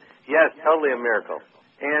miracle. Yes, totally a miracle.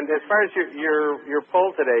 And as far as your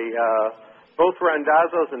poll today, both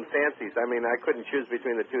Randazzo's and Fancy's. I mean, I couldn't choose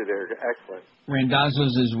between the two. They're excellent.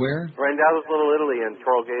 Randazzo's is where? Randazzo's Little Italy in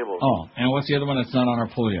Coral Gables. Oh, and what's the other one that's not on our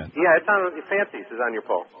poll yet? Yeah, it's on. Fancy's is on your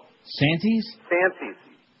poll. Santy's? Fancy's.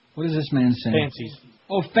 What is this man saying? Fancy's.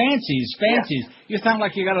 Oh, Fancy's. Yeah. You sound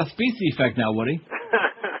like you got a speech defect now, Woody.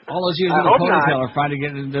 All those years in the ponytail are trying to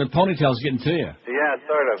get the ponytail's getting to you. Yeah,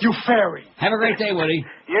 sort of. You fairy. Have a great day, Woody.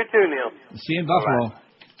 You too, Neil. See you in Buffalo.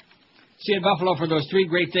 See at Buffalo for those 3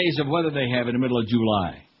 great days of weather they have in the middle of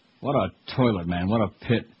July. What a toilet, man. What a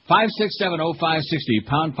pit. 5670560,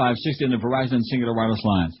 pound 560 in the Verizon Singular Wireless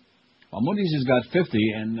lines. Well, Moody's has got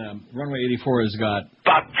 50, and Runway 84 has got...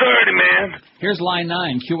 About 30, man. Here's line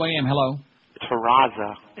 9, QAM, hello.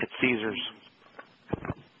 Terraza at Caesars.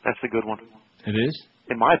 That's the good one. It is?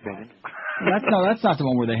 In my opinion. That's not the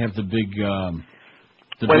one where they have the big...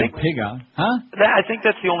 big pig out. Huh? I think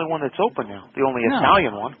that's the only one that's open now. The only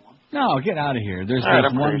Italian one. No, get out of here. There's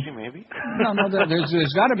I'm one. crazy, maybe. No,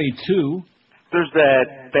 there's got to be 2. There's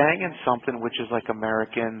that Bang & Something, which is like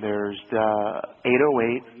American. There's the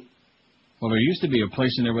 808. Well, there used to be a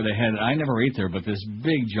place in there where they had, I never ate there, but this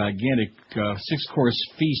big, gigantic 6-course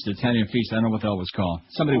feast, Italian feast. I don't know what the hell it was called.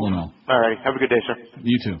 Somebody will know. All right. Have a good day, sir.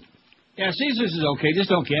 You too. Yeah, Caesars is okay. Just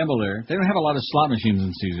don't gamble there. They don't have a lot of slot machines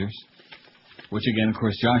in Caesars. Which, again, of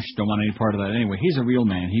course, Josh don't want any part of that anyway. He's a real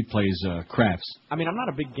man. He plays craps. I mean, I'm not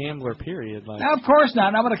a big gambler, period. Like... Now, of course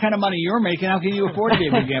not. Not with the kind of money you're making. How can you afford to be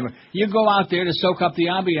a big gambler? You go out there to soak up the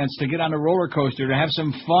ambience, to get on a roller coaster, to have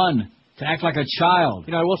some fun, to act like a child.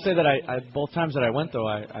 You know, I will say that I both times that I went, though,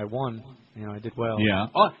 I won. You know, I did well. Yeah.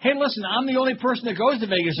 Oh, hey, listen, I'm the only person that goes to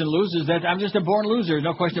Vegas and loses. That I'm just a born loser,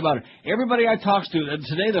 no question about it. Everybody I talked to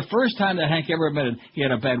today, the first time that Hank ever admitted he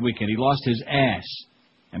had a bad weekend, he lost his ass.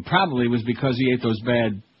 And probably was because he ate those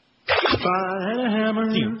bad... If I had a hammer,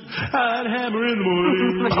 I'd hammer in the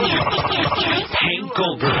morning. Hank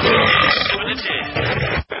Goldberg.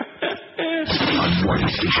 On morning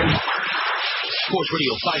station. Sports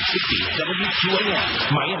Radio 560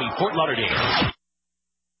 WQAM, Miami, Fort Lauderdale.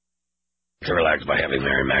 To relax by having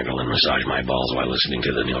Mary Magdalene massage my balls while listening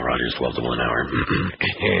to the Neil Rogers 12 to 1 hour.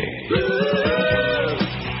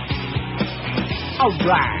 All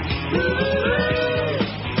right.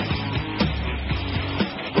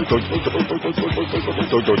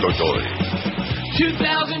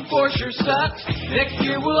 2004 sure sucks. Next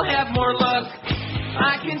year we'll have more luck.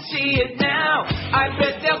 I can see it now. I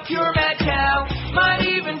bet they'll cure Mad Cow. Might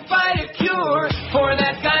even find a cure for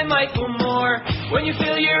that guy Michael Moore. When you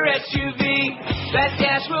fill your SUV, that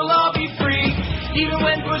gas will all be free. Even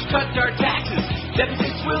when Bush cuts our taxes,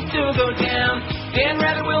 deficits will still go down. Dan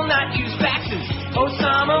Rather will not use faxes.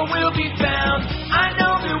 Osama will be found. I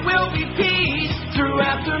know there will be peace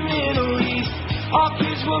throughout the Middle East. All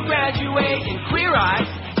kids will graduate and Queer Eye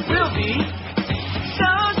will be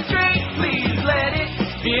so straight. Please let it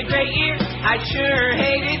be a great year. I sure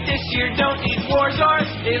hate it this year. Don't need wars or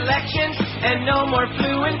elections and no more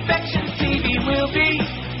flu infections. TV will be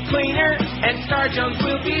cleaner and Star Jones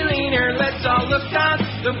will be leaner. Let's all look on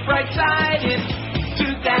the bright side in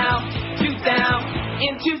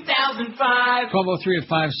 2005. 1203 at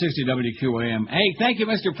 560 WQAM. Hey, thank you,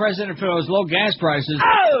 Mr. President, for those low gas prices.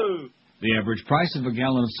 Oh! The average price of a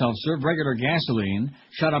gallon of self-serve regular gasoline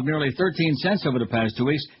shot up nearly 13 cents over the past 2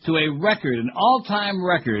 weeks to a record, an all-time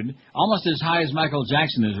record, almost as high as Michael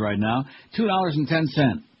Jackson is right now,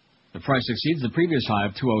 $2.10. The price exceeds the previous high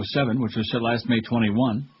of $2.07, which was set last May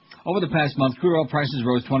 21. Over the past month, crude oil prices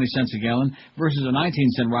rose 20 cents a gallon versus a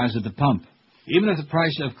 19-cent rise at the pump. Even if the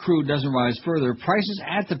price of crude doesn't rise further, prices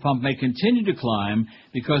at the pump may continue to climb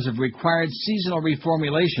because of required seasonal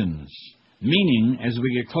reformulations. Meaning, as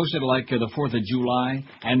we get closer to like the 4th of July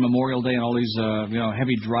and Memorial Day and all these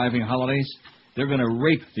heavy driving holidays, they're going to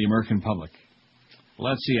rape the American public.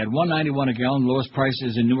 Let's see, at $1.91 a gallon, lowest price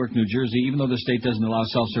is in Newark, New Jersey, even though the state doesn't allow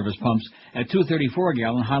self-service pumps. At $2.34 a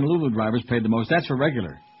gallon, Honolulu drivers paid the most. That's for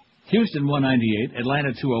regular. Houston, $1.98,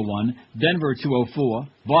 Atlanta, $2.01, Denver, $2.04,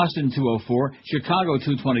 Boston, $2.04, Chicago,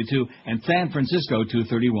 $2.22, and San Francisco,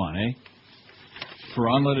 $2.31, eh? For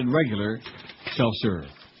unleaded regular self-serve.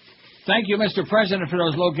 Thank you, Mr. President, for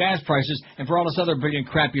those low gas prices and for all this other brilliant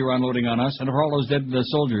crap you're unloading on us and for all those dead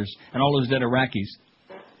soldiers and all those dead Iraqis.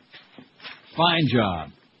 Fine job.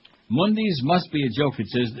 Mondays must be a joke, it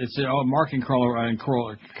says. It's Mark in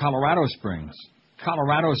Colorado Springs.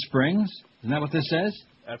 Colorado Springs? Isn't that what this says?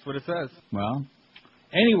 That's what it says. Well,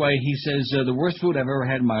 anyway, he says, the worst food I've ever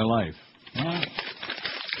had in my life. Well,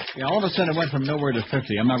 yeah, all of a sudden it went from nowhere to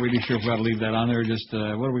 50. I'm not really sure if we ought to leave that on there. Just,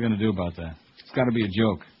 what are we going to do about that? It's got to be a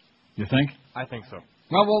joke. You think? I think so.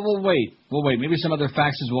 Well, we'll wait. We'll wait. Maybe some other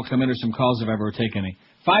faxes will come in or some calls if I ever take any.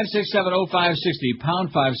 5670560, pound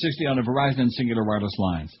 560 on the Verizon and Singular Wireless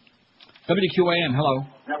lines. WQAM, hello.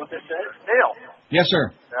 Is that what this is? Neil. Yes,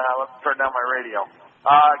 sir. Let's turn down my radio.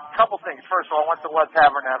 Couple things. First of all, I went to Les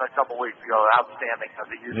Tavernette a couple weeks ago. Outstanding as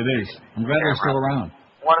it used to be. It is. I'm glad they're still around.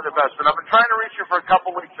 One of the best. But I've been trying to reach you for a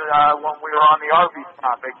couple weeks when we were on the Arby's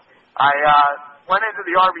topic. I went into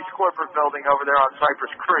the Arby's corporate building over there on Cypress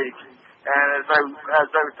Creek, and as I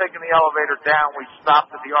was taking the elevator down, we stopped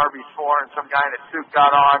at the Arby's floor, and some guy in a suit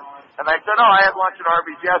got on, And I said, I had lunch at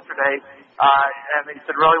Arby's yesterday. And he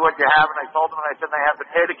said, really, what'd you have? And I told him, and I said, they have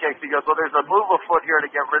potato cakes. He goes, well, there's a move afoot here to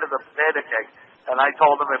get rid of the potato cakes. And I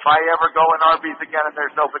told him, if I ever go in Arby's again and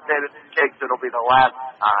there's no potato cakes, it'll be the last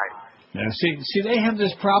time. Yeah, see, they have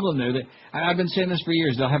this problem there. I've been saying this for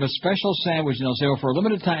years. They'll have a special sandwich, and they'll say, for a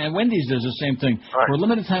limited time, and Wendy's does the same thing, for a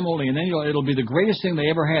limited time only, and then it'll be the greatest thing they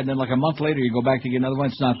ever had, and then like a month later, you go back to get another one,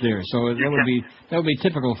 it's not there. So that would be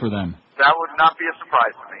typical for them. That would not be a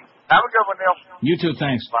surprise to me. Have a good one, Neil. You too,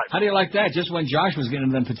 thanks. Bye. How do you like that? Just when Josh was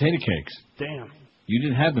getting them potato cakes. Damn. You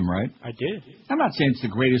didn't have them, right? I did. I'm not saying it's the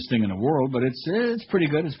greatest thing in the world, but it's pretty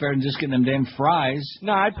good. It's better than just getting them damn fries.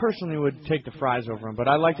 No, I personally would take the fries over them, but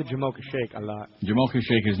I like the Jamocha Shake a lot. Jamocha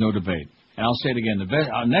Shake is no debate. And I'll say it again. The best,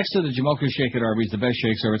 next to the Jamocha Shake at Arby's, the best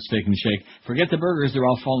shakes are at Steak and Shake. Forget the burgers. They're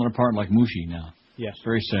all falling apart like mushi now. Yes.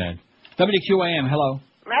 Very sad. WQAM, hello.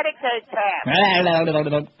 Medicaid tab.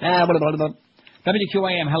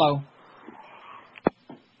 WQAM, hello.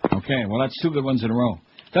 Okay, well, that's two good ones in a row.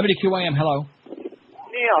 WQAM, hello.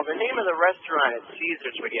 Neil, the name of the restaurant at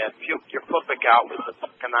Caesars where you puked your pubic out was the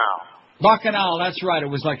Bacchanal. Bacchanal, that's right. It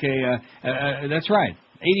was like that's right,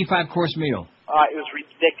 85-course meal. It was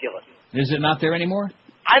ridiculous. Is it not there anymore?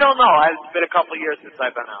 I don't know. It's been a couple of years since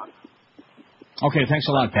I've been out. Okay, thanks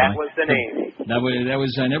a lot, Pat. That was the name. That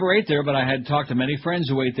was I never ate there, but I had talked to many friends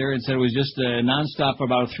who ate there and said it was just a nonstop,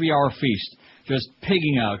 about a 3-hour feast, just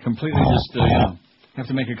pigging out, completely just, have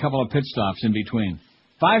to make a couple of pit stops in between.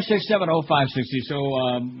 5670560. So,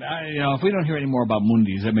 if we don't hear any more about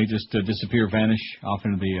Mundies, that may just disappear, vanish off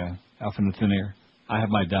into the thin air. I have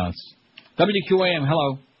my doubts. WQAM,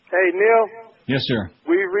 hello. Hey, Neil. Yes, sir.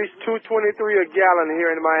 We reached $2.23 a gallon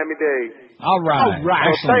here in Miami-Dade. All right.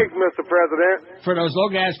 Well, thanks, Mr. President. For those low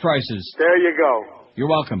gas prices. There you go. You're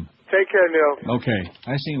welcome. Take care, Neil. Okay.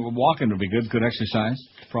 I think walking would be good exercise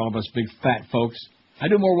for all of us big fat folks. I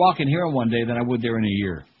do more walking here in one day than I would there in a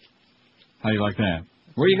year. How do you like that?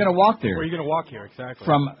 Where are you going to walk there? Where are you going to walk here, exactly?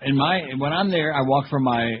 When I'm there, I walk from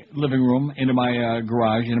my living room into my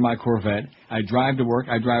garage, into my Corvette. I drive to work.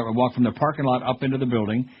 I walk from the parking lot up into the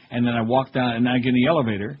building, and then I walk down, and I get in the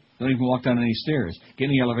elevator. Don't even walk down any stairs. Get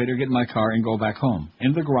in the elevator, get in my car, and go back home.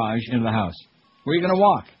 Into the garage, into the house. Where are you going to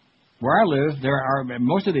walk? Where I live, there are,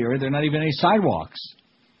 most of the area, there are not even any sidewalks.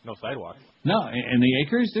 No sidewalks? No. In the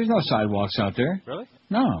acres, there's no sidewalks out there. Really?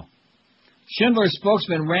 No. Schindler's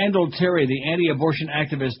spokesman Randall Terry, the anti-abortion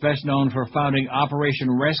activist best known for founding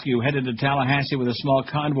Operation Rescue, headed to Tallahassee with a small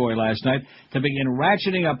convoy last night to begin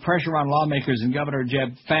ratcheting up pressure on lawmakers and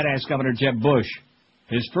fat-ass Governor Jeb Bush.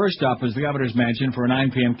 His first stop was the governor's mansion for a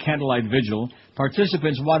 9 p.m. candlelight vigil.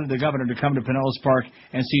 Participants wanted the governor to come to Pinellas Park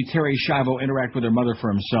and see Terry Schiavo interact with her mother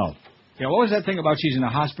for himself. Yeah, what was that thing about she's in a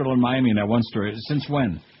hospital in Miami in that one story? Since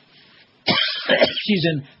when? She's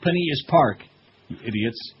in Pinellas Park, you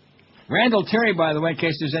idiots. Randall Terry, by the way, in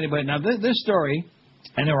case there's anybody... Now, this story,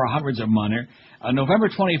 and there were hundreds of them on there, November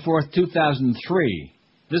 24th, 2003.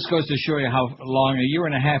 This goes to show you how long, a year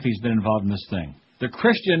and a half, he's been involved in this thing. The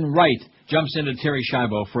Christian right jumps into Terry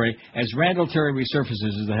Schiavo fray as Randall Terry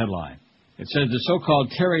resurfaces is the headline. It says the so-called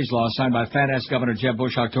Terry's Law, signed by fat-ass Governor Jeb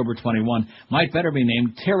Bush October 21, might better be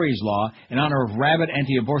named Terry's Law in honor of rabid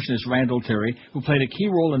anti-abortionist Randall Terry, who played a key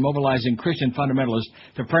role in mobilizing Christian fundamentalists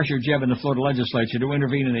to pressure Jeb and the Florida legislature to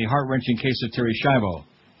intervene in the heart-wrenching case of Terry Schiavo.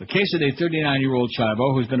 The case of a 39-year-old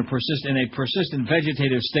Schiavo, who's been in a persistent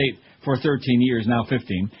vegetative state for 13 years, now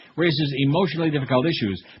 15, raises emotionally difficult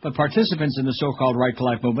issues, but participants in the so-called Right to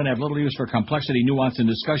Life movement have little use for complexity, nuance, and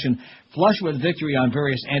discussion. Flush with victory on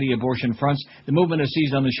various anti-abortion fronts, the movement has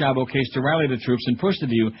seized on the Schiavo case to rally the troops and push the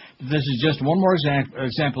view that this is just one more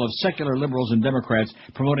example of secular liberals and Democrats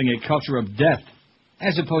promoting a culture of death,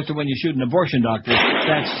 as opposed to when you shoot an abortion doctor,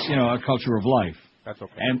 that's, a culture of life. That's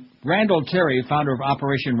okay. And Randall Terry, founder of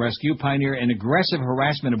Operation Rescue, pioneer in aggressive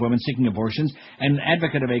harassment of women seeking abortions, and an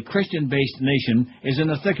advocate of a Christian-based nation, is in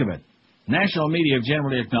the thick of it. National media have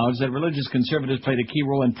generally acknowledged that religious conservatives played a key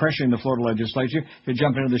role in pressuring the Florida legislature to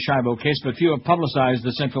jump into the Schiavo case, but few have publicized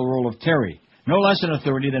the central role of Terry. No less an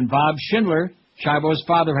authority than Bob Schindler, Schiavo's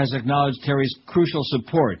father, has acknowledged Terry's crucial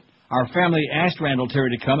support. Our family asked Randall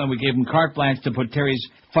Terry to come, and we gave him carte blanche to put Terry's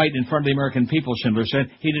fight in front of the American people, Schindler said.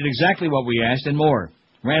 He did exactly what we asked and more.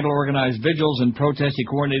 Randall organized vigils and protests. He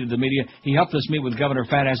coordinated the media. He helped us meet with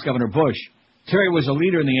fat-ass Governor Bush. Terry was a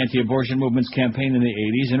leader in the anti-abortion movement's campaign in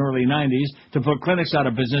the 80s and early 90s to put clinics out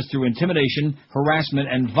of business through intimidation, harassment,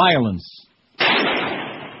 and violence.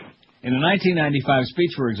 In a 1995 speech,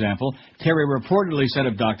 for example, Terry reportedly said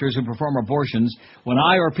of doctors who perform abortions, "When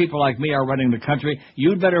I or people like me are running the country,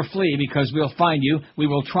 you'd better flee because we'll find you, we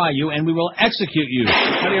will try you, and we will execute you."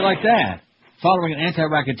 How do you like that? Following an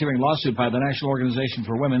anti-racketeering lawsuit by the National Organization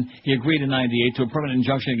for Women, he agreed in '98 to a permanent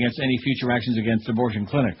injunction against any future actions against abortion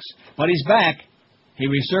clinics. But he's back. He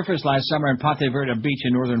resurfaced last summer in Ponte Verde Beach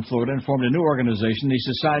in northern Florida and formed a new organization, the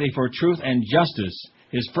Society for Truth and Justice.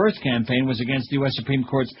 His first campaign was against the U.S. Supreme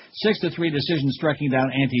Court's 6-3 decision striking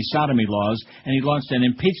down anti-sodomy laws, and he launched an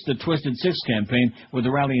Impeach the Twisted Six campaign with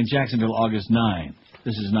a rally in Jacksonville August 9.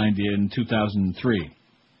 This is 2003.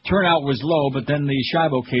 Turnout was low, but then the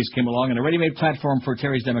Schiavo case came along and a ready-made platform for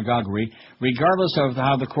Terry's demagoguery. Regardless of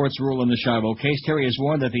how the courts rule in the Schiavo case, Terry has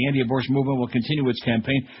warned that the anti-abortion movement will continue its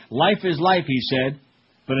campaign. Life is life, he said.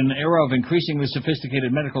 But in an era of increasingly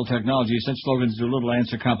sophisticated medical technology, such slogans do little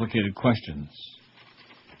answer complicated questions.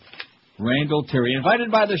 Randall Terry, invited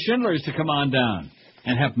by the Schindlers to come on down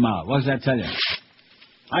and help him out. What does that tell you?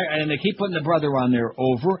 And they keep putting the brother on there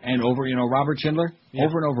over and over, Robert Schindler,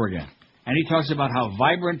 over and over again. And he talks about how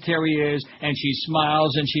vibrant Terry is, and she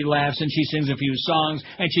smiles, and she laughs, and she sings a few songs,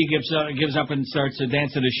 and she gives up and starts to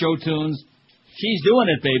dance to the show tunes. She's doing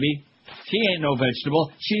it, baby. She ain't no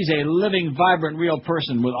vegetable. She's a living, vibrant, real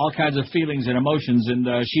person with all kinds of feelings and emotions, and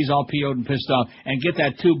she's all PO'd and pissed off. And get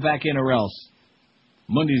that tube back in or else.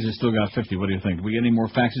 Mondays has still got 50. What do you think? Do we get any more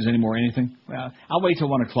faxes, any more anything? Well, I'll wait till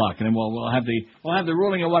 1 o'clock, and then we'll have the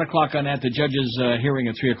ruling at 1 o'clock on that. The judge's hearing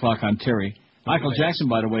at 3 o'clock on Terry. Michael Jackson,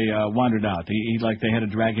 by the way, wandered out. He they had to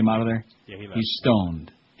drag him out of there. Yeah, he left. He's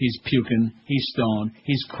stoned. He's puking. He's stoned.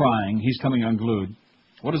 He's crying. He's coming unglued.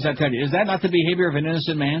 What does that tell you? Is that not the behavior of an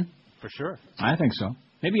innocent man? For sure. I think so.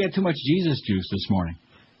 Maybe he had too much Jesus juice this morning.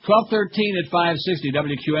 12:13 at 560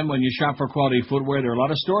 WQM. When you shop for quality footwear, there are a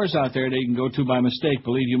lot of stores out there that you can go to by mistake.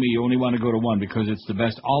 Believe you me, you only want to go to one because it's the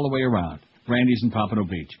best all the way around. Brandy's in Pompano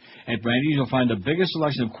Beach. At Brandy's, you'll find the biggest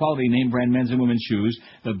selection of quality name-brand men's and women's shoes,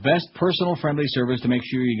 the best personal-friendly service to make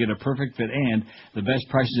sure you get a perfect fit, and the best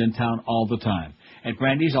prices in town all the time. At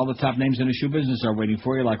Brandy's, all the top names in the shoe business are waiting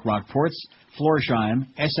for you, like Rockports, Florsheim,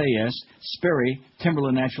 SAS, Sperry,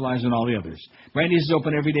 Timberland Naturalized, and all the others. Brandy's is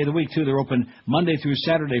open every day of the week, too. They're open Monday through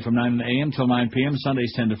Saturday from 9 a.m. till 9 p.m.,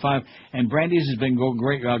 Sundays 10 to 5. And Brandy's has been going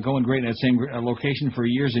great in that same location for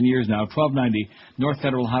years and years now, 1290 North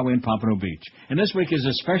Federal Highway in Pompano Beach. And this week is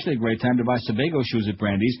especially a great time to buy Sebago shoes at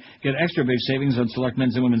Brandy's. Get extra big savings on select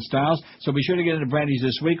men's and women's styles, so be sure to get into Brandy's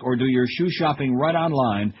this week or do your shoe shopping right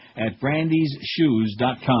online at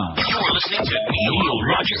brandysshoes.com. You're listening to Neil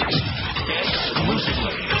Rogers.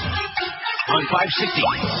 Exclusively on 560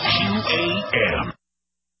 QAM.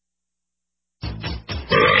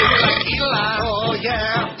 Eat a lot, oh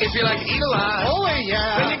yeah. If you like to eat a lot, oh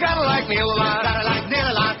yeah. Then you gotta like Neil a lot. Gotta like Neil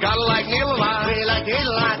a lot. Gotta like Neil a lot. We like to eat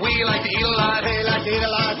a lot. We like to eat a lot. We like to eat a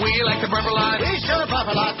lot. We like to burp a lot. We sure burp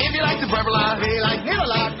a lot. If you like to burp a lot, we like Neil a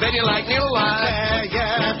lot. Then you like Neil a lot. Yeah,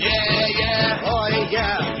 yeah. Yeah, yeah. Oh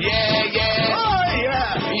yeah. Yeah, yeah. Oh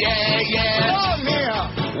yeah. Yeah, yeah. Oh Neil.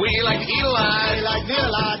 We like to eat a lot. We like to eat a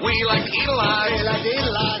lot. We like to eat a lot. We like to eat a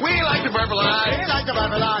lot. We like to burp a lot. We like to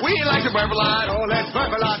burp a lot. We like to burp a lot. Oh, let's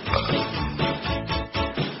burp a lot.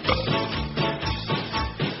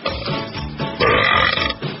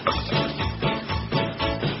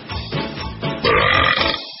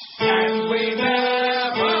 And we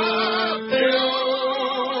never do.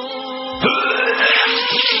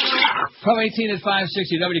 12:18 at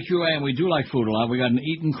 560 WQAM. We do like food a lot. We got an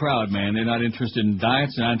eating crowd, man. They're not interested in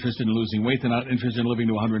diets. They're not interested in losing weight. They're not interested in living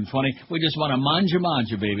to 120. We just want to manja,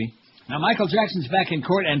 baby. Now, Michael Jackson's back in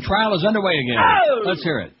court, and trial is underway again. Oh! Let's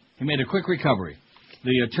hear it. He made a quick recovery.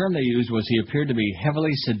 The term they used was he appeared to be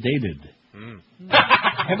heavily sedated.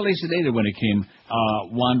 Heavily sedated when he came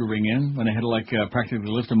wandering in, when they had to, practically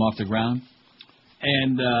lift him off the ground.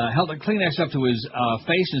 And held a Kleenex up to his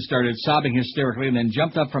face and started sobbing hysterically, and then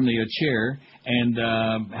jumped up from the chair and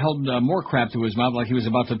held more crap to his mouth like he was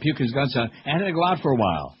about to puke his guts out, and had to go out for a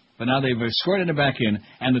while. But now they've escorted him back in,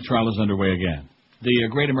 and the trial is underway again. The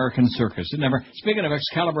Great American Circus. Speaking of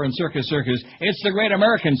Excalibur and Circus, it's the Great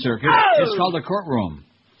American Circus. Oh! It's called the Courtroom.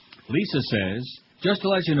 Lisa says, just to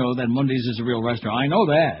let you know that Mondays is a real restaurant. I know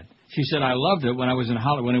that. She said, I loved it when it was in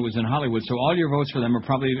Hollywood, so all your votes for them are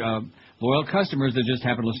probably loyal customers that just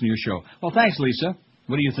happen to listen to your show. Well, thanks, Lisa.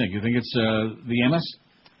 What do you think? You think it's the Emmis?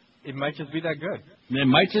 It might just be that good. It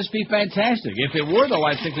might just be fantastic. If it were, though,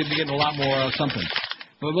 I think we'd be getting a lot more something.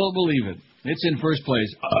 But we'll believe it. It's in first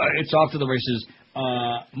place. It's off to the races.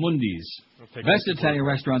 Mundi's. Best Italian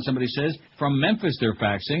restaurant, somebody says. From Memphis, they're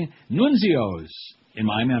faxing. Nunzio's. In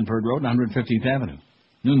Miami on Bird Road, 115th Avenue.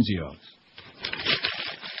 Nunzio's.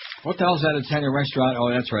 What the hell's that Italian restaurant? Oh,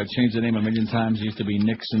 that's right. Changed the name a million times. It used to be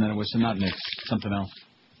Nick's, and then it was not Nick's. Something else.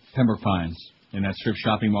 Pembroke Pines. In that strip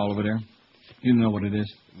shopping mall over there. You know what it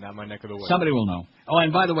is? Not my neck of the woods. Somebody will know. Oh,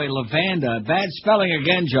 and by the way, lavanda. Bad spelling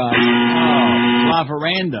again, Josh. Oh, la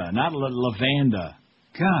veranda, not lavanda.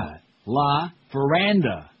 God. La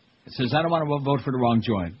veranda. It says, I don't want to vote for the wrong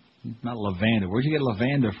joint. Not lavanda. Where'd you get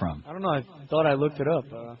lavanda from? I don't know. I thought I looked it up.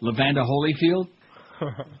 Lavanda Holyfield?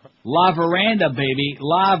 La veranda, baby.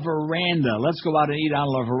 La veranda. Let's go out and eat on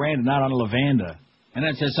la veranda, not on lavanda. And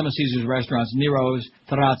then it says some of Caesar's restaurants, Nero's,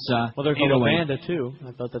 Terrazza. Well, there's a lavanda, too.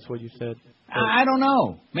 I thought that's what you said. I don't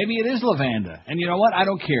know. Maybe it is lavanda. And you know what? I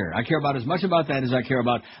don't care. I care about as much about that as I care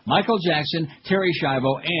about Michael Jackson, Terry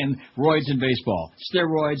Schiavo, and roids in baseball.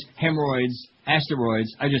 Steroids, hemorrhoids,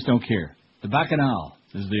 asteroids. I just don't care. The Bacchanal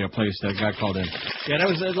is the place that got called in. Yeah, that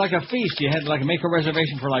was like a feast. You had to make a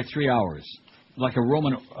reservation for like 3 hours. Like a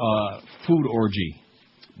Roman food orgy.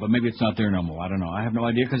 But maybe it's not there no more. I don't know. I have no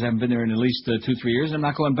idea because I haven't been there in at least 2-3 years. And I'm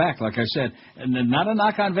not going back, like I said. And then not a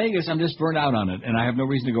knock on Vegas. I'm just burned out on it. And I have no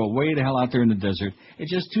reason to go way the hell out there in the desert.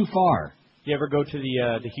 It's just too far. You ever go to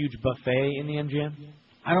the huge buffet in the MGM?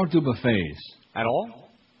 I don't do buffets. At all?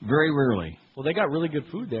 Very rarely. Well, they got really good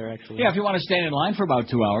food there, actually. Yeah, if you want to stand in line for about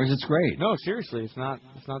 2 hours, it's great. No, seriously, it's not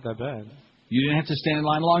that bad. You didn't have to stand in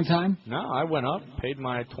line a long time? No, I went up, paid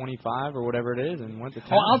my $25 or whatever it is, and went to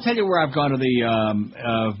town. Oh, I'll tell you where I've gone to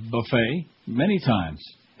the buffet many times.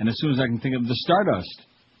 And as soon as I can think of the Stardust.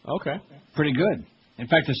 Okay. Pretty good. In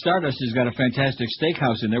fact, the Stardust has got a fantastic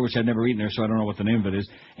steakhouse in there, which I've never eaten there, so I don't know what the name of it is.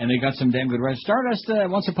 And they got some damn good restaurants.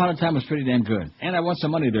 Stardust, once upon a time, was pretty damn good. And I won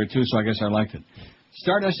some money there, too, so I guess I liked it.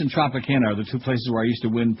 Stardust and Tropicana are the two places where I used to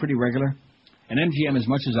win pretty regular. And MGM, as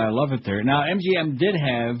much as I love it there. Now, MGM did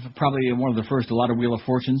have, probably one of the first, a lot of Wheel of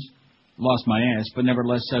Fortunes. Lost my ass, but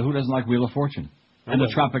nevertheless, who doesn't like Wheel of Fortune? And the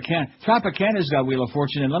Tropicana. Tropicana's got Wheel of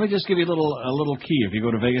Fortune, and let me just give you a little key. If you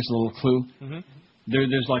go to Vegas, a little clue. Mm-hmm.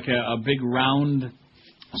 There's like a big round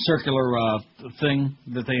circular thing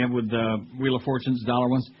that they have with Wheel of Fortunes, dollar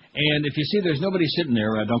ones. And if you see there's nobody sitting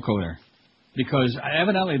there, don't go there. Because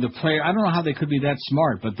evidently the player, I don't know how they could be that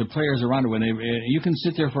smart, but the players around it, when you can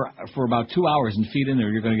sit there for about 2 hours and feed in there,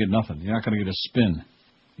 you're going to get nothing. You're not going to get a spin.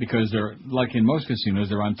 Because they're, like in most casinos,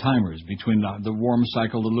 they're on timers between the warm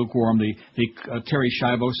cycle, the lukewarm, the Terry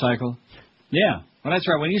Schiavo cycle. Yeah, well, that's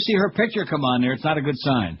right. When you see her picture come on there, it's not a good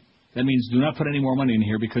sign. That means do not put any more money in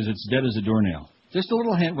here because it's dead as a doornail. Just a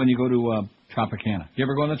little hint when you go to Tropicana. You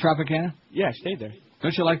ever go to Tropicana? Yeah, I stayed there.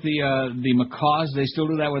 Don't you like the macaws? They still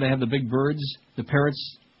do that where they have the big birds, the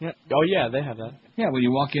parrots? Yeah. Oh, yeah, they have that. Yeah, when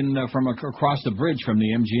you walk in from across the bridge from the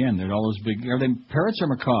MGM, there's all those big... Are they parrots or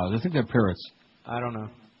macaws? I think they're parrots. I don't know.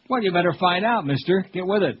 Well, you better find out, mister. Get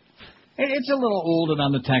with it. It's a little old and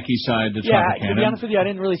on the tacky side, the Tropicana. Yeah, to be honest with you, I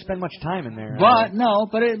didn't really spend much time in there. But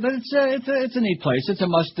it's a neat place. It's a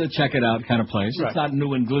must check it out kind of place. Right. It's not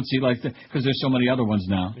new and glitzy because there's so many other ones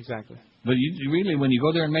now. Exactly. But you really, when you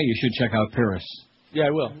go there in May, you should check out Paris. Yeah, I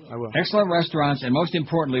will. Excellent restaurants, and most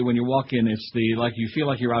importantly, when you walk in, it's you feel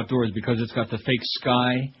like you're outdoors because it's got the fake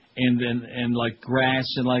sky and like grass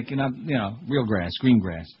and real grass, green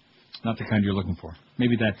grass, not the kind you're looking for.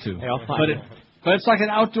 Maybe that too. Hey, I'll find it. But it's like an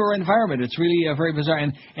outdoor environment. It's really very bizarre.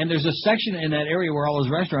 And there's a section in that area where all those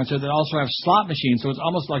restaurants are that also have slot machines, so it's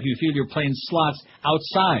almost like you feel you're playing slots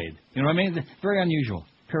outside. You know what I mean? Very unusual.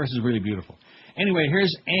 Paris is really beautiful. Anyway,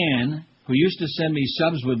 here's Ann, who used to send me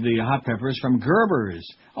subs with the hot peppers from Gerber's.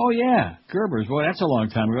 Oh, yeah, Gerber's. Boy, that's a long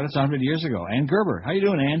time ago. That's 100 years ago. Ann Gerber. How you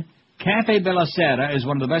doing, Ann? Cafe Bella Sera is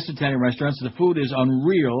one of the best Italian restaurants. The food is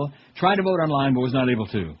unreal. Tried to vote online, but was not able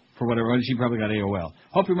to. For whatever, she probably got AOL.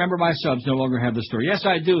 Hope you remember my subs no longer have the store. Yes,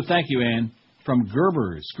 I do. Thank you, Ann. From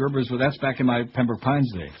Gerber's. Gerber's, well, that's back in my Pembroke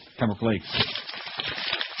Pines day. Pembroke Lakes.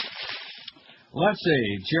 Let's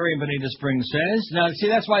see. Jerry in Bonita Springs says, now, see,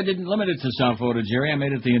 that's why I didn't limit it to South Florida, Jerry. I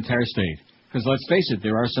made it the entire state. Because let's face it,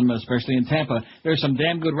 there are some, especially in Tampa, there are some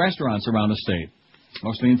damn good restaurants around the state.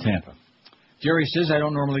 Mostly in Tampa. Jerry says, I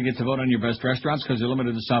don't normally get to vote on your best restaurants because they're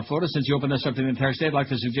limited to South Florida. Since you opened us up to the entire state, I'd like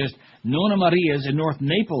to suggest Nonna Maria's in North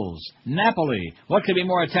Naples. Napoli. What could be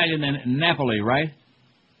more Italian than Napoli, right?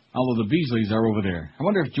 Although the Beasleys are over there. I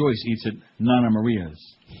wonder if Joyce eats at Nonna Maria's.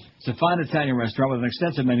 It's a fine Italian restaurant with an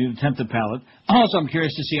extensive menu to tempt the palate. Also, I'm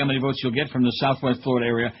curious to see how many votes you'll get from the Southwest Florida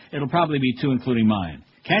area. It'll probably be 2, including mine.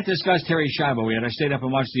 Can't discuss Terry Schiavo yet. I stayed up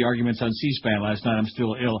and watched the arguments on C-SPAN last night. I'm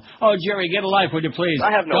still ill. Oh, Jerry, get a life, would you please?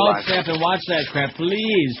 I have no Don't life. stay up and watch that crap,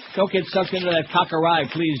 please. Don't get sucked into that cockery,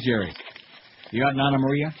 please, Jerry. You got Nonna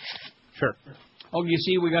Maria? Sure. Oh, you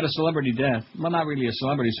see, we got a celebrity death. Well, not really a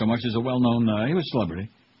celebrity so much as a well-known, he was a celebrity.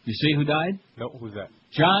 You see who died? No, who's that?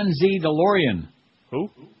 John Z. DeLorean. Who?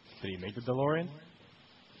 Did he make the DeLorean?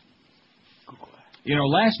 You know,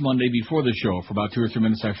 last Monday before the show, for about 2 or 3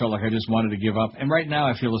 minutes, I felt like I just wanted to give up, and right now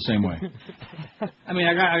I feel the same way. I mean,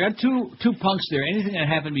 I got two punks there. Anything that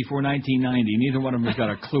happened before 1990, neither one of them has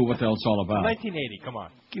got a clue what the hell it's all about. 1980, come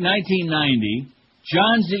on. 1990.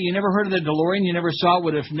 John's, you never heard of the DeLorean? You never saw it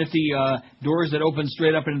with nifty doors that open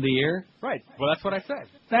straight up into the air? Right. Well, that's what I said.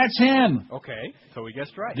 That's him. Okay, so we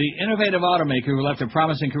guessed right. The innovative automaker who left a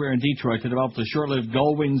promising career in Detroit to develop the short-lived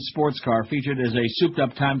Gullwing sports car featured as a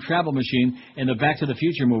souped-up time travel machine in the Back to the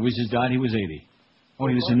Future movies has died. He was 80. Oh,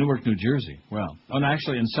 he was in Newark, New Jersey. Well, no,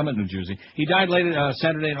 actually in Summit, New Jersey. He died late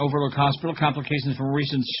Saturday in Overlook Hospital. Complications from a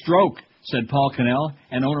recent stroke, said Paul Cannell,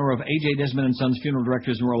 an owner of A.J. Desmond & Sons Funeral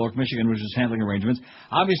Directors in Royal Oak, Michigan, which is handling arrangements.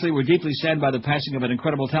 Obviously, we're deeply saddened by the passing of an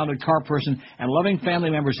incredible, talented car person and loving family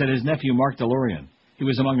member, said his nephew, Mark DeLorean. He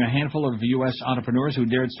was among a handful of U.S. entrepreneurs who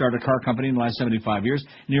dared start a car company in the last 75 years.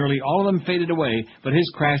 Nearly all of them faded away, but his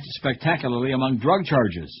crashed spectacularly among drug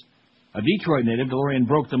charges. A Detroit native, DeLorean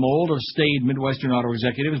broke the mold of staid Midwestern auto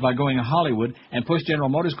executives by going to Hollywood and pushed General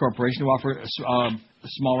Motors Corporation to offer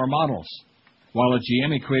smaller models. While at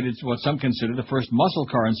GM, he created what some consider the first muscle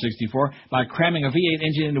car in '64 by cramming a V8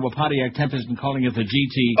 engine into a Pontiac Tempest and calling it the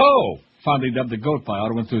GT, fondly dubbed the GOAT by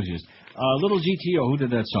auto enthusiasts. Little GTO, who did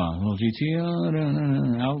that song? Little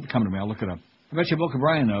GTO, come to me, I'll look it up. I bet you Boca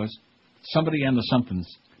Brian knows. Somebody and the somethings.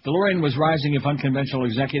 DeLorean was rising, if unconventional,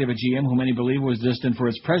 executive at GM, who many believe was destined for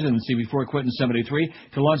its presidency before it quit in '73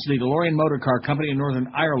 to launch the DeLorean Motor Car Company in Northern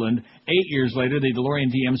Ireland. 8 years later, the DeLorean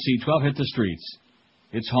DMC-12 hit the streets.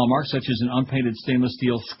 Its hallmarks, such as an unpainted stainless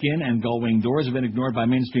steel skin and gull-wing doors, have been ignored by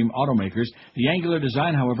mainstream automakers. The angular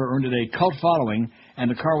design, however, earned it a cult following,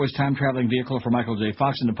 and the car was time-traveling vehicle for Michael J.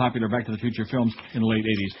 Fox in the popular Back to the Future films in the late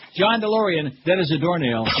 80s. John DeLorean, dead as a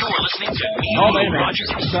doornail. You're listening to wait a minute.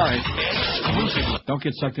 Rogers. Sorry. Don't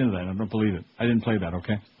get sucked into that. I don't believe it. I didn't play that,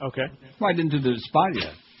 okay? Okay. Well, I didn't do the spot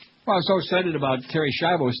yet. Well, I was so excited about Terry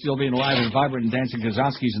Schiavo still being alive and vibrant and dancing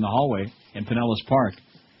Kazatskis in the hallway in Pinellas Park.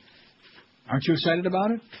 Aren't you excited about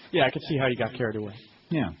it? Yeah, I could see how you got carried away.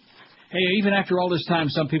 Yeah. Hey, even after all this time,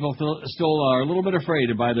 some people still are a little bit afraid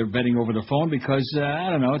to buy their bedding over the phone because, I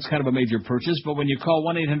don't know, it's kind of a major purchase. But when you call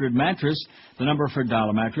 1-800-MATTRESS, the number for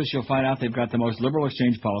Dollar Mattress, you'll find out they've got the most liberal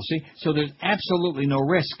exchange policy, so there's absolutely no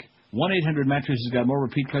risk. 1-800-MATTRESS has got more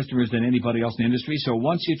repeat customers than anybody else in the industry, so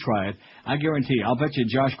once you try it, I guarantee, I'll bet you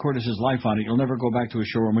Josh Cordes' life on it, you'll never go back to a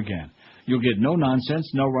showroom again. You'll get no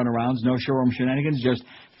nonsense, no runarounds, no showroom shenanigans, just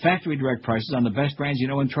factory direct prices on the best brands you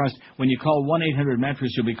know and trust. When you call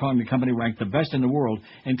 1-800-MATTRESS, you'll be calling the company ranked the best in the world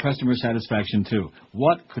in customer satisfaction, too.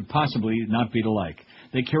 What could possibly not be to like?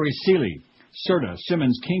 They carry Sealy, Serta,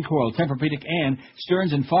 Simmons, King Coil, Tempur-Pedic, and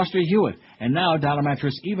Stearns & Foster Hewitt. And now Dollar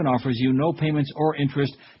Mattress even offers you no payments or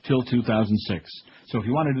interest till 2006. So if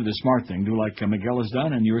you want to do the smart thing, do like Miguel has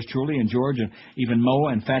done, and yours truly, and George, and even Mo,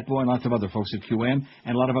 and Fat Boy, and lots of other folks at QM,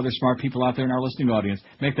 and a lot of other smart people out there in our listening audience.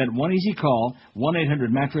 Make that one easy call,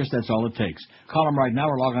 1-800-MATTRESS, that's all it takes. Call them right now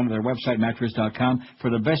or log on to their website, mattress.com, for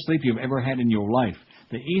the best sleep you've ever had in your life.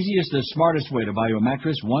 The easiest, the smartest way to buy you a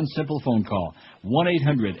mattress, one simple phone call.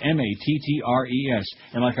 1-800-MATTRES.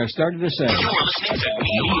 And like I started to say... You're listening to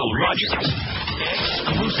Neil Rogers.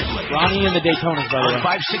 Exclusively. Ronnie and the Daytonas, by the way.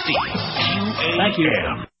 560 QAM. Thank you.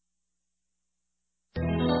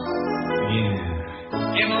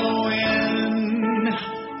 M-O-N-D-A-Y.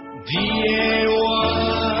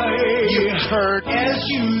 You heard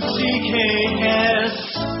S-U-C-K-S.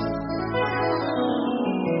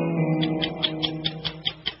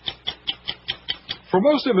 For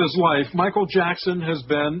most of his life, Michael Jackson has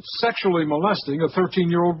been sexually molesting a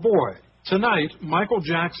 13-year-old boy. Tonight, Michael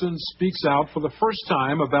Jackson speaks out for the first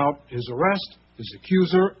time about his arrest, his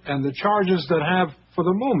accuser, and the charges that have, for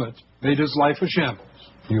the moment, made his life a shambles.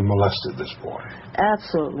 You molested this boy.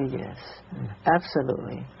 Absolutely, yes.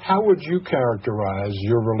 Absolutely. How would you characterize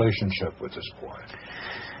your relationship with this boy?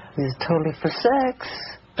 It was totally for sex.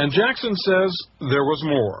 And Jackson says there was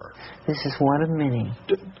more. This is one of many.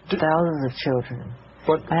 Thousands of children.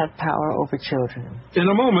 But I have power over children. In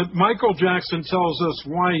a moment, Michael Jackson tells us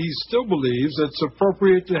why he still believes it's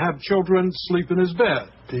appropriate to have children sleep in his bed.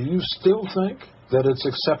 Do you still think that it's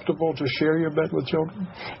acceptable to share your bed with children?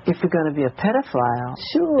 If you're going to be a pedophile,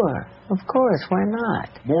 sure. Of course, why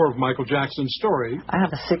not? More of Michael Jackson's story. I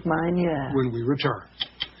have a sick mind, yeah. When we return.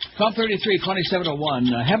 12:33,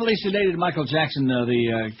 27:01. Heavily sedated Michael Jackson.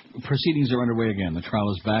 The proceedings are underway again. The trial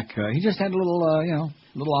is back. He just had a little,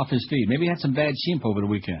 little off his feet. Maybe he had some bad sheep over the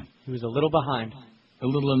weekend. He was a little behind. A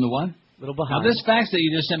little in the what? A little behind. Now, this fax that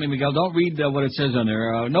you just sent me, Miguel, don't read what it says on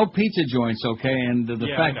there. No pizza joints, okay? And the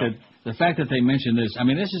fact that they mentioned this, I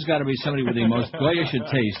mean, this has got to be somebody with the most goyish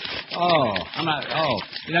taste.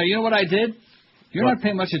 You know what I did? You're not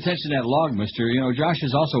paying much attention to that log, mister. You know, Josh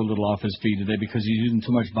is also a little off his feed today because he's using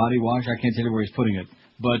too much body wash. I can't tell you where he's putting it.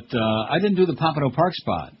 But I didn't do the Pompano Park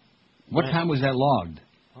spot. What time was that logged?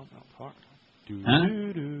 Pompano Park. Huh?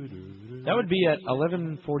 That would be at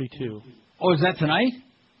 11:42. Oh, is that tonight?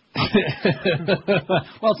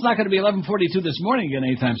 Well, it's not going to be 11:42 this morning again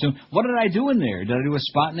anytime soon. What did I do in there? Did I do a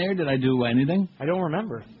spot in there? Did I do anything? I don't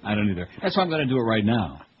remember. I don't either. That's why I'm going to do it right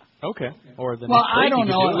now. Okay. Or the well, next I break don't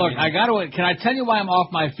you know. could do it. Look, I got to. Can I tell you why I'm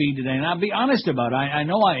off my feed today? And I'll be honest about it. I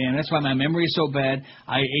know I am. That's why my memory is so bad.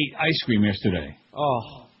 I ate ice cream yesterday.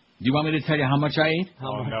 Oh. Do you want me to tell you how much I ate?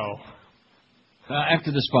 Oh no.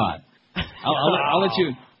 After the spot. I'll let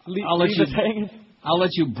you. I'll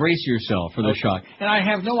let you brace yourself for the shock. And I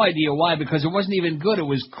have no idea why, because it wasn't even good. It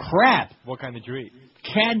was crap. What kind did you eat?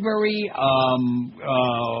 Cadbury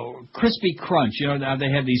Crispy Crunch. You know, they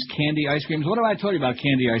have these candy ice creams. What have I told you about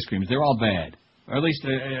candy ice creams? They're all bad, or at least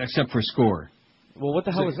except for Score. Well, what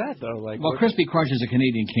the hell is that, though? Well, Crispy Crunch is a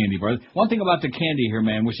Canadian candy bar. One thing about the candy here,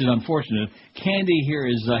 man, which is unfortunate, candy here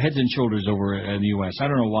is heads and shoulders over in the U.S. I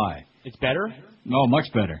don't know why. It's better? No,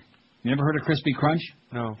 much better. You ever heard of Crispy Crunch?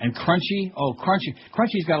 No. And Crunchy? Oh, Crunchy.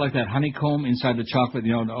 Crunchy's got like that honeycomb inside the chocolate,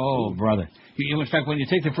 you know. Oh, brother. In fact, when you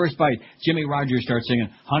take the first bite, Jimmy Rogers starts singing,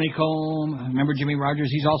 honeycomb. Remember Jimmy Rogers?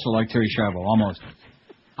 He's also like Terry Schiavo, almost.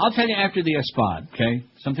 I'll tell you after the spot, okay?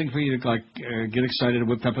 Something for you to get excited,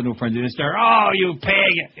 whip up a new friend, and start, oh, you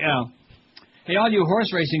pig! You know. Hey, all you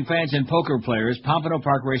horse racing fans and poker players, Pompano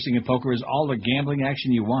Park Racing and Poker is all the gambling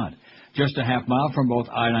action you want. Just a half mile from both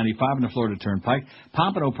I-95 and the Florida Turnpike,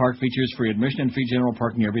 Pompano Park features free admission and free general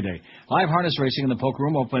parking every day. Live harness racing in the poker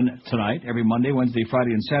room open tonight, every Monday, Wednesday,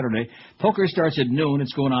 Friday, and Saturday. Poker starts at noon.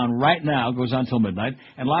 It's going on right now. Goes on till midnight.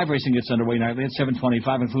 And live racing gets underway nightly at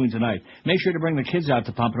 7:25, including tonight. Make sure to bring the kids out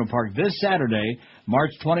to Pompano Park this Saturday,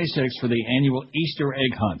 March 26th, for the annual Easter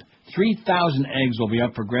egg hunt. 3,000 eggs will be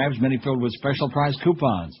up for grabs, many filled with special prize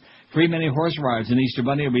coupons. Free mini horse rides, and Easter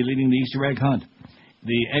Bunny will be leading the Easter egg hunt.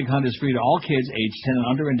 The egg hunt is free to all kids aged 10 and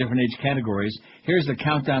under in different age categories. Here's the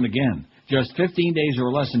countdown again. Just 15 days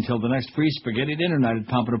or less until the next free spaghetti dinner night at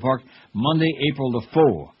Pompano Park, Monday, April the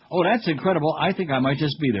 4th. Oh, that's incredible. I think I might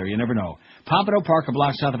just be there. You never know. Pompano Park, a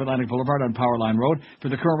block south of Atlantic Boulevard on Powerline Road. For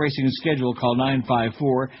the current racing schedule, call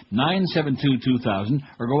 954-972-2000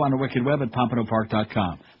 or go on the Wicked Web at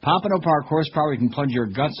pompanopark.com. Pompano Park horsepower you can plunge your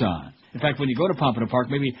guts on. In fact, when you go to Pompano Park,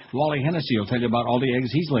 maybe Wally Hennessy will tell you about all the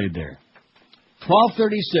eggs he's laid there.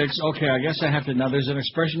 12:36. Okay, I guess I have to. Now, there's an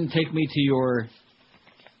expression. Take me to your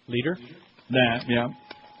leader. That, yeah.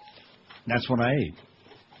 That's what I ate.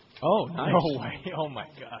 Oh, nice. No way. Oh my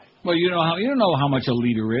God. Well, you don't know how much a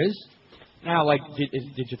liter is. Now,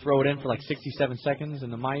 did you throw it in for 67 seconds in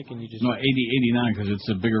the mic and you just? No, 89 because it's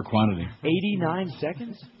a bigger quantity. 89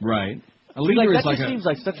 seconds. Right. A liter is that just seems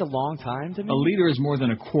like such a long time to me. A liter is more than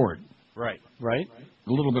a quart. Right. Right.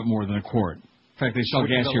 A little bit more than a quart. In fact, they sell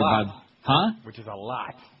gas here about. Huh? Which is a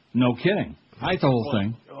lot. No kidding. I ate the whole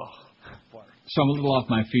thing. Oh, so I'm a little off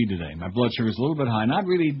my feed today. My blood sugar is a little bit high. Not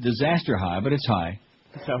really disaster high, but it's high.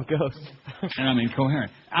 That's how it goes. And I'm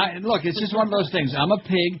incoherent. Look, it's just one of those things. I'm a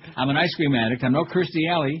pig. I'm an ice cream addict. I'm no Kirstie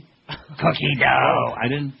Alley. Cookie dough. I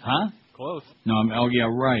didn't, huh? Close. No, oh, yeah,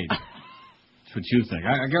 right. That's what you think.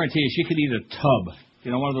 I guarantee you she could eat a tub. You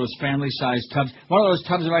know, one of those family-sized tubs. One of those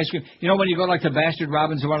tubs of ice cream. You know when you go like to Bastard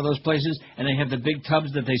Robbins or one of those places, and they have the big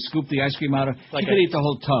tubs that they scoop the ice cream out of? She could eat the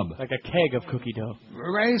whole tub. Like a keg of cookie dough.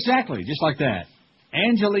 Right, exactly. Just like that.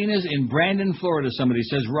 Angelina's in Brandon, Florida, somebody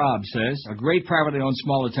says. Rob says. A great privately owned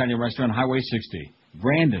small Italian restaurant, Highway 60.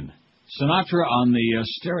 Brandon. Sinatra on the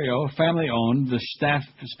stereo, family-owned. The staff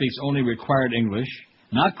speaks only required English.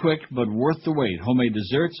 Not quick, but worth the wait. Homemade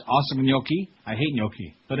desserts, awesome gnocchi. I hate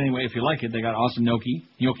gnocchi. But anyway, if you like it, they got awesome gnocchi.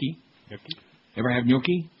 Gnocchi. Ever have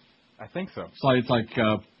gnocchi? I think so. It's like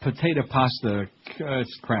potato pasta.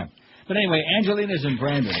 It's crap. But anyway, Angelina's in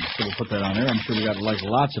Brandon. So we'll put that on there. I'm sure we got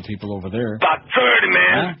lots of people over there. About 30,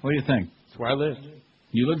 man. Huh? What do you think? That's where I lived.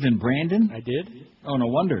 You lived in Brandon? I did. Oh, no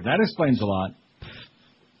wonder. That explains a lot.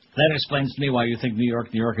 That explains to me why you think New York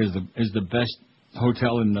is the best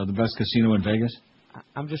hotel and the best casino in Vegas.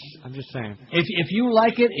 I'm just saying. If you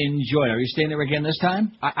like it, enjoy it. Are you staying there again this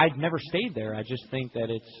time? I've never stayed there. I just think that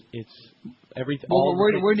it's everything. Well,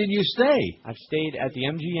 where did you stay? I've stayed at the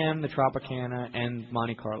MGM, the Tropicana, and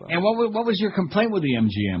Monte Carlo. And what was your complaint with the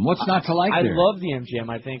MGM? What's not to like there? I love the MGM.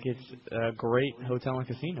 I think it's a great hotel and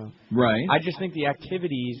casino. Right. I just think the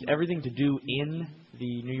activities, everything to do in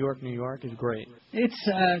the New York is great. It's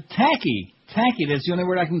tacky. Tacky. That's the only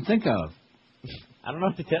word I can think of. I don't know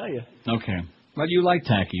what to tell you. Okay. But you like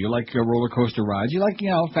tacky. You like roller coaster rides. You like,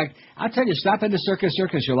 in fact, I'll tell you, stop into Circus.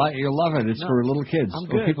 You'll love it. It's for little kids. I'm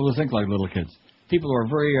or good. people who think like little kids. people who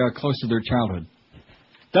are very close to their childhood.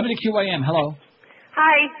 WQAM, hello.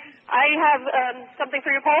 Hi, I have something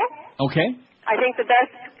for your poll. Okay. I think the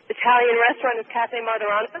best Italian restaurant is Cafe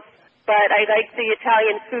Martorano's, but I like the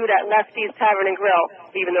Italian food at Lefty's Tavern and Grill,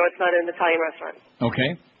 even though it's not an Italian restaurant.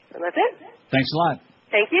 Okay. And that's it. Thanks a lot.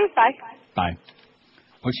 Thank you. Bye. Bye.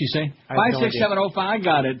 What'd she say? I have no 56705. I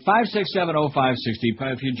got it.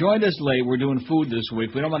 5670560. If you joined us late, we're doing food this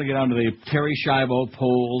week. We don't want to get onto the Terry Schiavo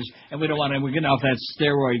polls, and we don't want to. We're getting off that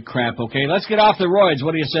steroid crap. Okay, let's get off the roids.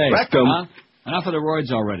 What do you say? Rectum. Huh? Enough of the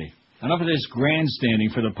roids already. Enough of this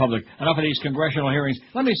grandstanding for the public. Enough of these congressional hearings.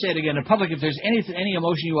 Let me say it again. The public, if there's any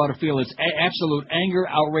emotion you ought to feel, it's absolute anger,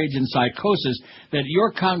 outrage, and psychosis that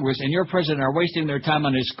your Congress and your president are wasting their time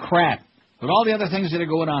on this crap. With all the other things that are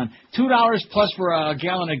going on. $2 plus for a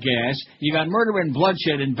gallon of gas. You got murder and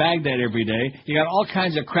bloodshed in Baghdad every day. You got all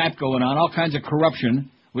kinds of crap going on, all kinds of corruption.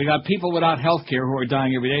 We got people without health care who are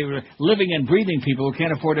dying every day. We're living and breathing people who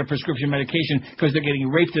can't afford their prescription medication because they're getting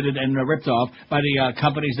raped and ripped off by the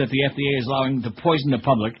companies that the FDA is allowing to poison the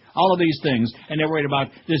public. All of these things, and they're worried about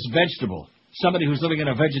this vegetable. Somebody who's living in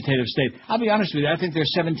a vegetative state. I'll be honest with you, I think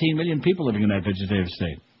there's 17 million people living in that vegetative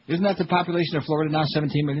state. Isn't that the population of Florida now,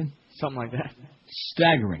 17 million? Something like that.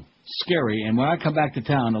 Staggering. Scary. And when I come back to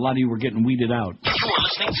town, a lot of you were getting weeded out. You're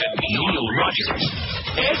listening to Neil Rogers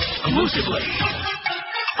exclusively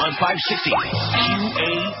on 560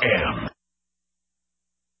 QAM.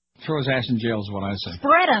 Throw his ass in jail is what I say.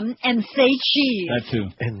 Spread 'em and say cheese. That too.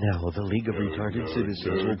 And now the League of Retarded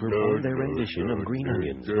Citizens will perform their rendition of Green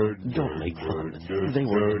Onions. Don't make fun. They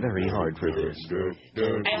worked very hard for this.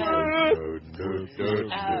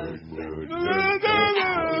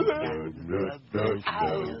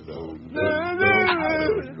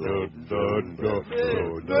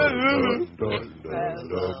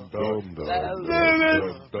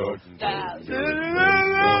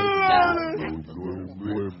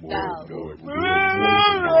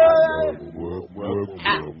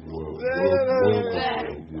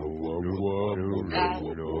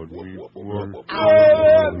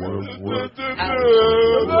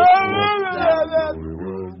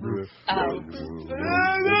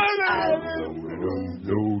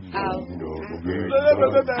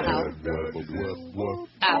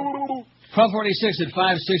 .1246 at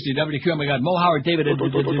 560 WQAM. We got Mo Howard, David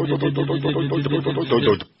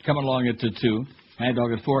coming along at 2. Mad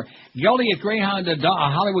Dog at 4. Goldie at Greyhound,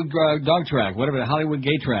 Hollywood Dog Track, whatever, the Hollywood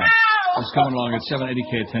Gay Track. Is coming along at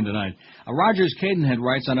 780K at 10 tonight. Rogers Cadenhead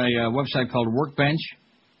writes on a website called Workbench.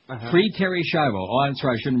 Free Terry Schiavo. Oh, that's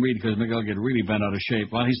right. I shouldn't read because maybe I'll get really bent out of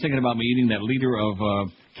shape. Well, he's thinking about me eating that liter of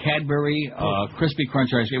Cadbury Crispy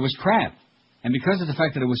Crunch ice. It was crap. And because of the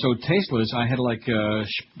fact that it was so tasteless, I had to, like,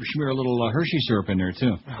 smear a little Hershey syrup in there,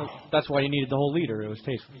 too. That's why you needed the whole liter. It was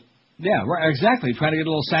tasteless. Yeah, right, exactly. Trying to get a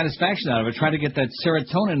little satisfaction out of it. Trying to get that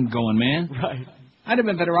serotonin going, man. Right. I'd have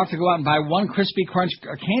been better off to go out and buy one Crispy Crunch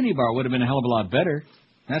candy bar. It would have been a hell of a lot better.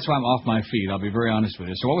 That's why I'm off my feet. I'll be very honest with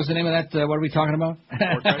you. So what was the name of that? What are we talking about?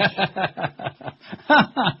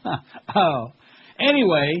 Oh.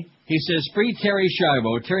 Anyway, he says, free Terry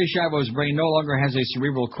Schiavo. Terry Schiavo's brain no longer has a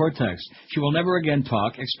cerebral cortex. She will never again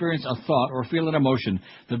talk, experience a thought, or feel an emotion.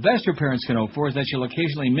 The best her parents can hope for is that she'll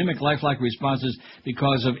occasionally mimic lifelike responses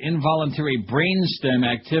because of involuntary brainstem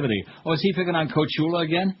activity. Oh, is he picking on Coach Shula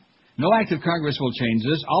again? No act of Congress will change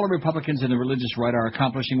this. All the Republicans and the religious right are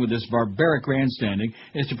accomplishing with this barbaric grandstanding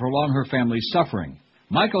is to prolong her family's suffering.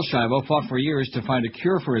 Michael Schiavo fought for years to find a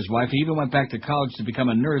cure for his wife. He even went back to college to become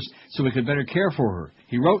a nurse so he could better care for her.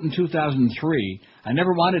 He wrote in 2003, I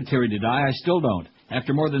never wanted Terry to die. I still don't.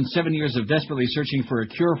 After more than 7 years of desperately searching for a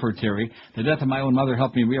cure for Terry, the death of my own mother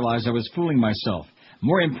helped me realize I was fooling myself.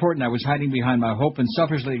 More important, I was hiding behind my hope and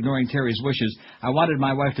selfishly ignoring Terry's wishes. I wanted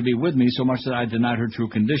my wife to be with me so much that I denied her true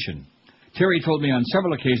condition. Terry told me on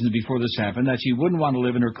several occasions before this happened that she wouldn't want to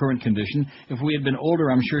live in her current condition. If we had been older,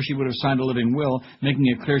 I'm sure she would have signed a living will, making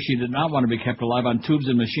it clear she did not want to be kept alive on tubes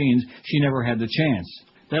and machines. She never had the chance.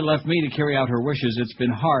 That left me to carry out her wishes. It's been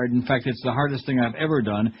hard. In fact, it's the hardest thing I've ever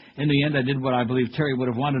done. In the end, I did what I believe Terry would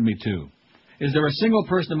have wanted me to. Is there a single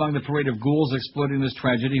person among the parade of ghouls exploiting this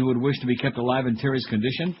tragedy who would wish to be kept alive in Terry's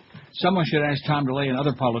condition? Someone should ask Tom DeLay and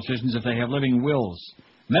other politicians if they have living wills.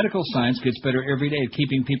 Medical science gets better every day at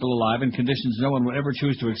keeping people alive in conditions no one would ever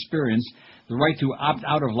choose to experience. The right to opt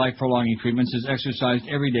out of life-prolonging treatments is exercised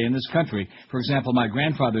every day in this country. For example, my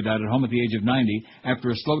grandfather died at home at the age of 90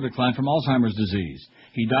 after a slow decline from Alzheimer's disease.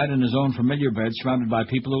 He died in his own familiar bed surrounded by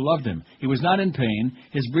people who loved him. He was not in pain.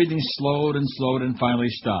 His breathing slowed and finally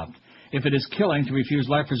stopped. If it is killing to refuse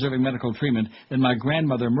life-preserving medical treatment, then my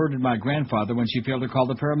grandmother murdered my grandfather when she failed to call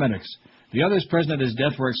the paramedics. The others present at his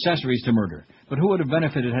death were accessories to murder. But who would have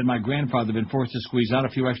benefited had my grandfather been forced to squeeze out a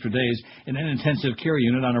few extra days in an intensive care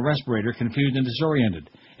unit on a respirator, confused and disoriented?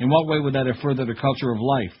 In what way would that have furthered the culture of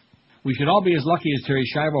life? We should all be as lucky as Terry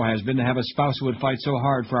Schiavo has been to have a spouse who would fight so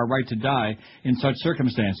hard for our right to die in such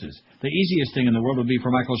circumstances. The easiest thing in the world would be for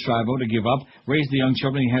Michael Schiavo to give up, raise the young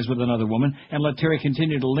children he has with another woman, and let Terry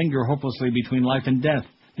continue to linger hopelessly between life and death.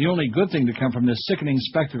 The only good thing to come from this sickening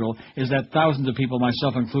spectacle is that thousands of people,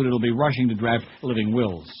 myself included, will be rushing to draft living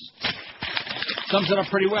wills. Sums it up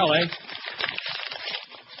pretty well, eh?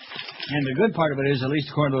 And the good part of it is, at least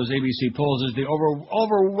according to those ABC polls, is the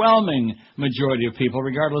overwhelming majority of people,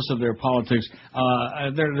 regardless of their politics,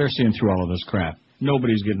 they're seeing through all of this crap.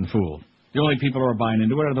 Nobody's getting fooled. The only people who are buying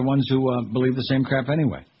into it are the ones who believe the same crap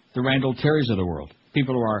anyway. The Randall Terrys of the world.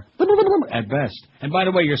 People who are at best. And by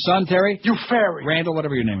the way, your son, Terry? You fairy. Randall,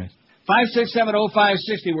 whatever your name is.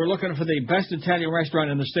 5670560. We're looking for the best Italian restaurant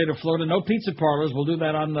in the state of Florida. No pizza parlors. We'll do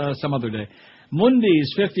that on some other day.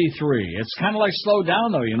 Mundi's 53. It's kind of like slowed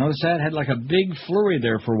down, though. You notice that? Had like a big flurry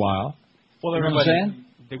there for a while. Well, you know what I'm saying?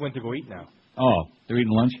 They went to go eat now. Oh, they're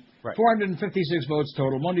eating lunch? Right. 456 votes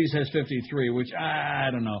total. Mundi's has 53, which, I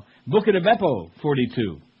don't know. Buca di Beppo,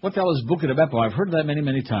 42. What the hell is Buca di Beppo? I've heard that many,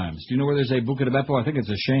 many times. Do you know where there's a Buca di Beppo? I think it's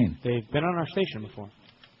a Shane. They've been on our station before.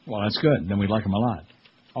 Well, that's good. Then we like them a lot.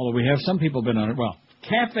 Although we have some people been on it. Well,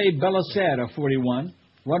 Cafe Bella Sera, 41.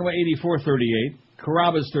 Runway 84, 38.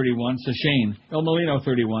 Carrabba's 31. Sashane. El Molino,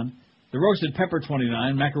 31. The Roasted Pepper,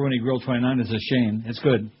 29. Macaroni Grill, 29 is a Shane. It's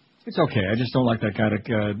good. It's okay. I just don't like that guy that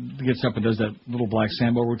gets up and does that little black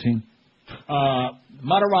Sambo routine.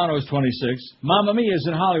 Moderano's 26. Mamma Mia's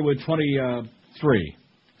in Hollywood, 23.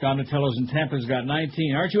 Donatello's in Tampa's got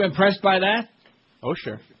 19. Aren't you impressed by that? Oh,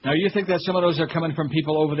 sure. Now, you think that some of those are coming from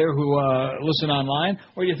people over there who listen online,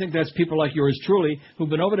 or you think that's people like yours truly who've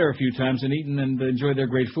been over there a few times and eaten and enjoyed their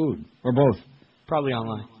great food? Or both? Probably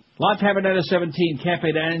online. La Tavernetta 17,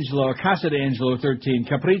 Cafe d'Angelo, Casa d'Angelo 13,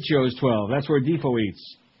 Capriccio's 12. That's where Difo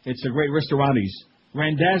eats. It's a great restaurantes.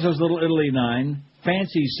 Randazzo's Little Italy 9,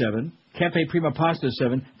 Fancy 7, Cafe Prima Pasta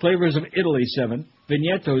 7, Flavors of Italy 7,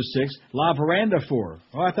 Vignetto's 6, La Veranda 4.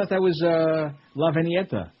 Oh, I thought that was La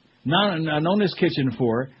Vignetta. Nona's Kitchen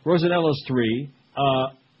 4, Rosanella's 3.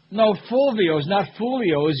 No, Fulvio's, not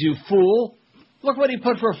Fulio's, you fool. Look what he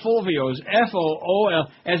put for Fulvio's. F-O-O-L,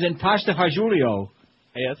 as in Pasta Fagiolio.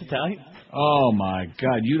 Hey, that's Italian. Oh, my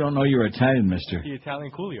God. You don't know you're Italian, mister. The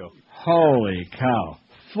Italian Coolio. Holy cow.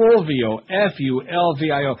 Fulvio,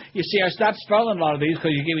 F-U-L-V-I-O. You see, I stopped spelling a lot of these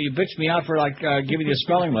because you bitched me out for, giving you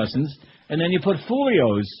spelling lessons. And then you put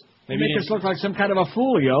Fulio's. They make us look like some kind of a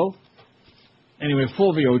Fulio. Anyway,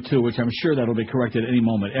 Fulvio, too, which I'm sure that'll be corrected at any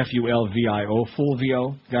moment. F-U-L-V-I-O.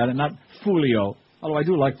 Fulvio. Got it? Not Fulio. Although I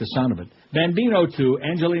do like the sound of it. Bambino, 2.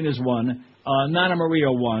 Angelina's 1. Nana Maria,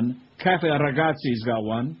 1. Cafe Ragazzi's got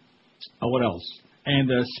 1. What else? And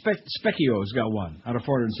Specchio's got 1 out of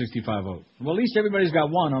 465 votes. Well, at least everybody's got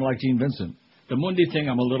 1, unlike Gene Vincent. The Mundi thing,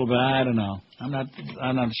 I'm a little bit, I don't know. I'm not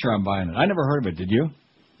sure I'm buying it. I never heard of it. Did you?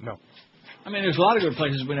 No. I mean, there's a lot of good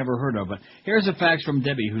places we never heard of. But here's a fax from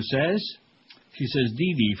Debbie who says, she says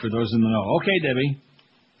Dee Dee for those in the know. Okay, Debbie.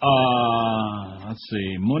 Let's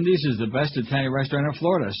see. Mundi's is the best Italian restaurant in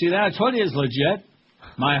Florida. See that? I told you it's legit.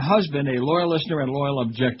 My husband, a loyal listener and loyal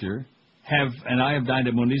objector, and I have dined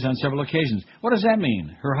at Mundi's on several occasions. What does that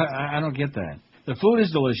mean? I don't get that. The food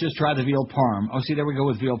is delicious. Try the veal parm. Oh, see, there we go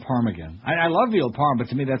with veal parm again. I love veal parm, but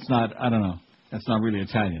to me that's not, I don't know. That's not really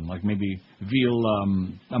Italian. Like maybe veal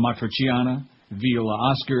amatriciana, veal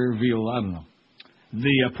Oscar, veal, I don't know.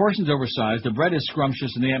 The portion's oversized. The bread is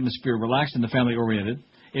scrumptious and the atmosphere relaxed and the family-oriented.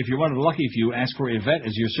 If you're one of the lucky few, ask for Yvette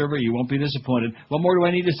as your server. You won't be disappointed. What more do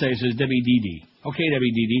I need to say, says Debbie Dee. Okay,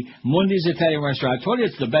 Debbie Dee. Mundi's Italian restaurant. I told you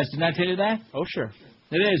it's the best. Didn't I tell you that? Oh, sure.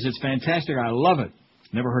 It is. It's fantastic. I love it.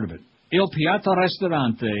 Never heard of it. Il Piatto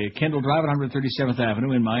Ristorante, Kendall Drive at 137th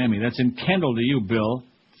Avenue in Miami. That's in Kendall to you, Bill.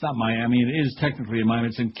 It's not Miami. It is technically in Miami.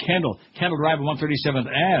 It's in Kendall. Kendall Drive at 137th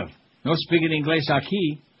Ave. No speaking English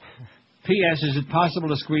aquí. P.S. Is it possible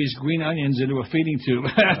to squeeze green onions into a feeding tube?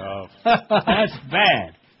 Oh. That's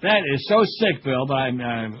bad. That is so sick, Bill, but I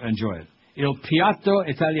enjoy it. Il Piatto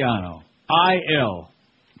Italiano. I-L.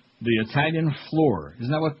 The Italian floor.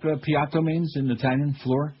 Isn't that what piatto means in Italian?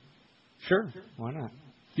 Floor? Sure. Why not?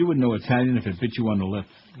 You wouldn't know Italian if it bit you on the lip.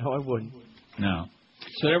 No, I wouldn't. No.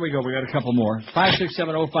 So there we go. We got a couple more.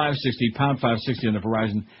 5670560, pound 560 on the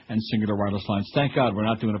Verizon and Singular wireless lines. Thank God we're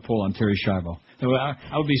not doing a poll on Terry Schiavo.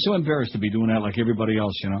 I would be so embarrassed to be doing that like everybody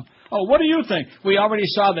else, you know. Oh, what do you think? We already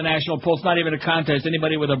saw the national poll. It's not even a contest.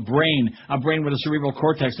 Anybody with a brain with a cerebral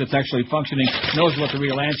cortex that's actually functioning, knows what the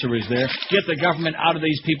real answer is there. Get the government out of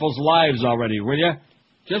these people's lives already, will you?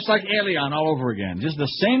 Just like Alien all over again. Just the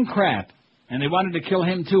same crap. And they wanted to kill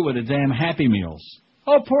him, too, with the damn Happy Meals.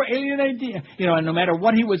 Oh, poor alien idea. You know, and no matter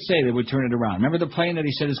what he would say, they would turn it around. Remember the plane that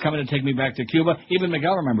he said is coming to take me back to Cuba? Even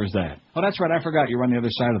Miguel remembers that. Oh, that's right. I forgot. You were on the other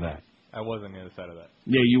side of that. I was on the other side of that.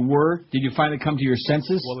 Yeah, you were? Did you finally come to your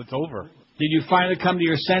senses? Well, it's over. Did you finally come to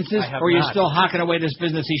your senses? Or are you still hocking away this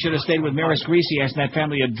business? He should have stayed with Maris Greasy-ass and that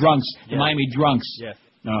family of drunks, the Miami drunks. Yes.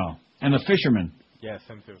 No. And the fishermen. Yes,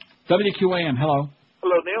 him too. WQAM, hello.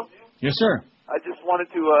 Hello, Neil. Yes, sir. I just wanted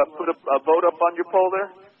to put a vote up on your poll there.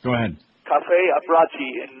 Go ahead. Cafe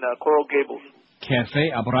Abraci in Coral Gables.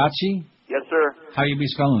 Cafe Abraci? Yes, sir. How you be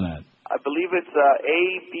spelling that? I believe it's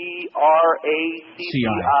A-B-R-A-C-C-I.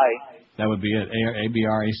 That would be it.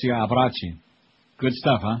 A-B-R-A-C-I. Abraci. Good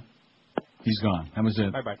stuff, huh? He's gone. That was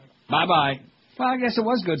it. Bye-bye. Bye-bye. Well, I guess it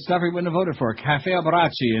was good stuff. He wouldn't have voted for it. Cafe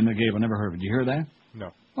Abraci in the Gable. Never heard of it. Did you hear that?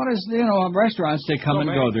 No. What is, you know, restaurants, they come and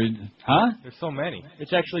go. Huh? There's so many.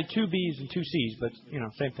 It's actually 2 B's and 2 C's, but, you know,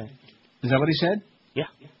 same thing. Is that what he said? Yeah.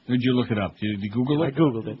 Or did you look it up? Did you Google it? I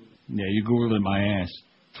Googled it. Yeah, you Googled it, my ass.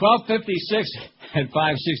 12:56 at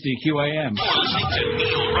 560 QAM. Listening to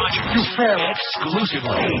Neil Rogers. You fair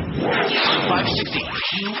exclusively. 560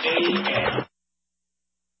 QAM.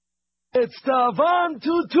 It's the 1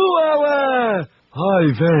 to 2 hour.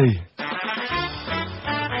 Hi, vey.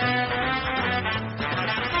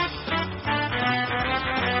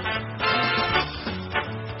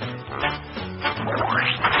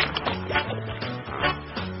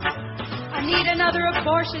 I need another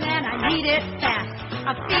abortion and I need it fast.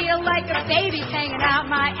 I feel like a baby's hanging out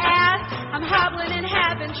my ass. I'm hobbling and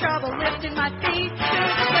having trouble lifting my feet. To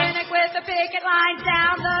the clinic with a picket line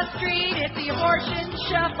down the street. It's the abortion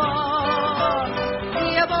shuffle.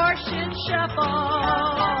 The abortion shuffle.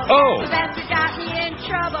 Oh. The bastard got me in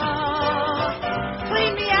trouble.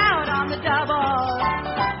 Clean me out on the double.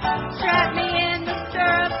 Strap me in the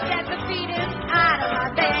stirrups. Get the fetus out of my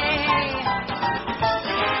bay.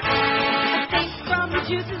 I think from the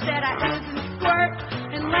juices that I ooze and squirt.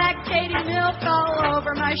 And lactating milk all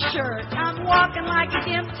over my shirt. I'm walking like a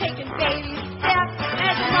gimp, taking baby steps.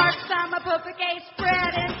 As marks on my pubic case,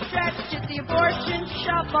 spread and stretch. It's the abortion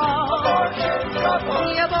shuffle. Abortion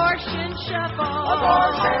shuffle. The abortion shuffle.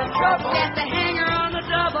 Abortion shuffle. Get the hanger on the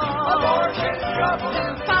double. Abortion shuffle.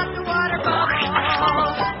 To pop the water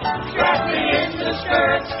bubble. Strap me in the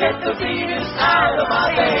skirts, get the fetus out of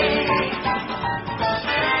my bay.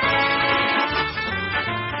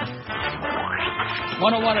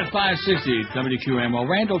 101 at 560 WQAM. Well,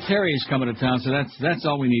 Randall Terry's coming to town, so that's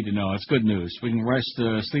all we need to know. It's good news. We can rest,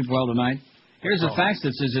 sleep well tonight. Here's a fact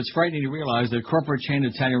that says it's frightening to realize that corporate chain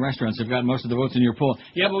Italian restaurants have got most of the votes in your poll.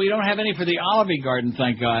 Yeah, but we don't have any for the Olive Garden,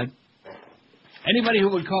 thank God. Anybody who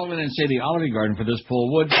would call in and say the Olive Garden for this poll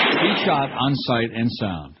would be shot on sight and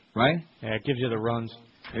sound, right? Yeah, it gives you the runs.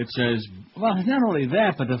 It says, well, not only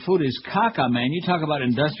that, but the food is caca, man. You talk about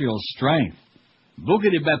industrial strength.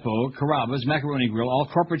 Buca di Beppo, Carrabba's, Macaroni Grill, all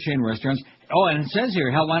corporate chain restaurants. Oh, and it says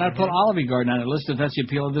here, hell, why not put Olive Garden on the list if that's the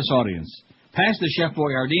appeal of this audience? Past the Chef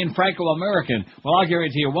Boyardee and Franco-American. Well, I'll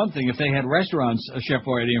guarantee you one thing. If they had restaurants, Chef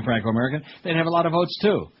Boyardee and Franco-American, they'd have a lot of votes,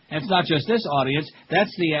 too. And it's not just this audience.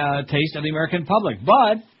 That's the taste of the American public.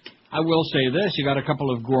 But I will say this. You got a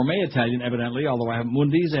couple of gourmet Italian, evidently, although I have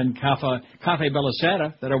Mundi's and Cafe Bella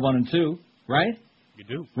Sera that are 1 and 2, right? You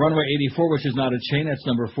do. Runway 84, which is not a chain, that's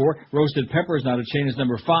number 4. Roasted Pepper is not a chain, is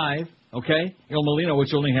number 5. Okay? Il Molino,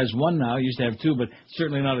 which only has 1 now, used to have 2, but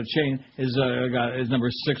certainly not a chain, is number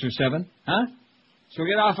 6 or 7. Huh? So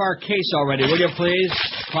get off our case already, will you please?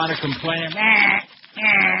 Chronic complainer.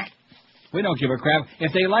 We don't give a crap.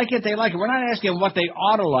 If they like it, they like it. We're not asking what they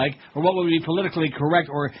ought to like or what would be politically correct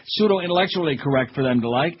or pseudo-intellectually correct for them to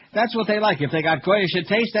like. That's what they like. If they got goyish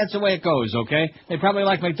taste, that's the way it goes, okay? They probably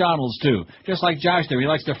like McDonald's, too. Just like Josh there. He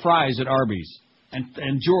likes the fries at Arby's.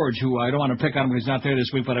 And George, who I don't want to pick on him because he's not there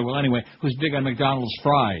this week, but I will anyway, who's big on McDonald's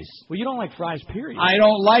fries. Well, you don't like fries, period. I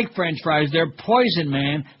don't like French fries. They're poison,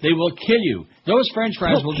 man. They will kill you. Those French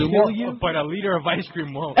fries will do more. You? But a liter of ice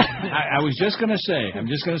cream won't. I was just going to say,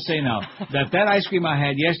 now, that ice cream I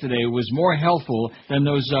had yesterday was more healthful than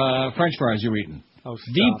those French fries you're eating. Oh,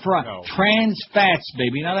 deep fried. No. Trans fats,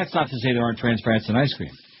 baby. Now, that's not to say there aren't trans fats in ice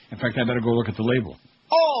cream. In fact, I better go look at the label.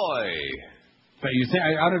 Oi! But you think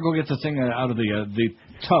I ought to go get the thing out of the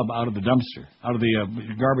tub, out of the dumpster, out of the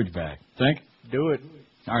garbage bag? Think? Do it.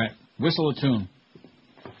 All right. Whistle a tune.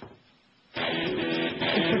 Get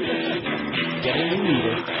it and eat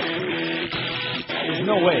it. There's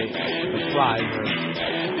no way the fries are as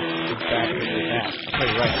bad as that. I'll tell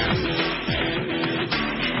you right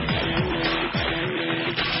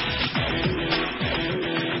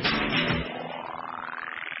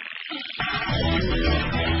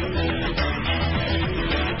now.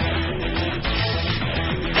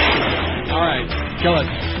 Kill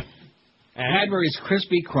it. Cadbury's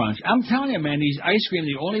Crispy Crunch. I'm telling you, man, these ice cream,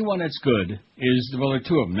 the only one that's good is, well, there are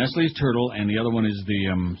two of them. Nestle's Turtle, and the other one is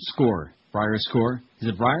the Score. Breyers Score. Is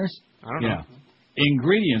it Breyers? I don't know. Yeah.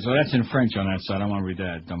 Ingredients. Oh, that's in French on that side. I don't want to read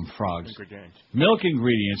that. Dumb frogs. Milk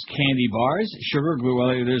ingredients. Candy bars. Sugar glue.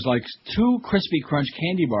 Well, there's like 2 Crispy Crunch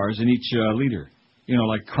candy bars in each liter. You know,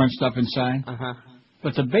 like crunched up inside. Uh-huh.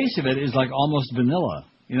 But the base of it is like almost vanilla.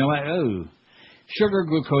 You know, oh. Sugar,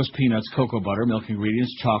 glucose, peanuts, cocoa butter, milk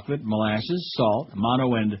ingredients, chocolate, molasses, salt,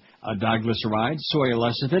 mono and diglyceride, soy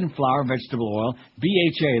lecithin, flour, vegetable oil,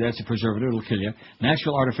 BHA, that's a preservative, it'll kill you,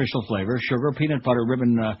 natural artificial flavor, sugar, peanut butter,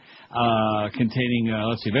 ribbon containing,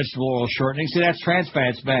 vegetable oil shortening. See, that's trans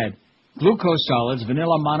fats, bad. Glucose solids,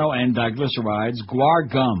 vanilla, mono and diglycerides,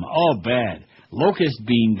 guar gum, oh, bad. Locust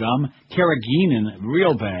bean gum, carrageenan,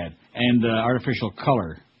 real bad, and artificial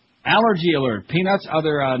color. Allergy alert. Peanuts,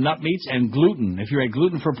 other nut meats, and gluten. If you're at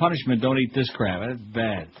gluten for punishment, don't eat this crap. That's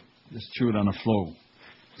bad. Just chew it on the floor.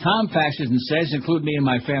 Tom faxes and says, include me and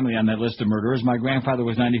my family on that list of murderers. My grandfather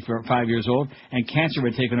was 95 years old, and cancer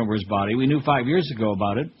had taken over his body. We knew 5 years ago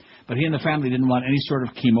about it, but he and the family didn't want any sort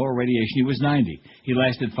of chemo or radiation. He was 90. He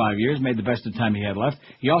lasted 5 years, made the best of the time he had left.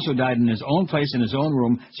 He also died in his own place, in his own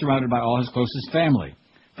room, surrounded by all his closest family.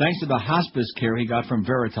 Thanks to the hospice care he got from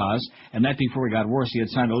Veritas, and that before he got worse, he had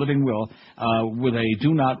signed a living will with a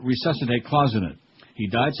do not resuscitate clause in it. He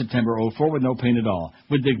died September 04 with no pain at all,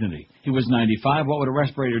 with dignity. He was 95. What would a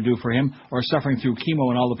respirator do for him, or suffering through chemo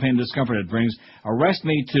and all the pain and discomfort it brings? Arrest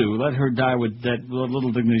me, too. Let her die with that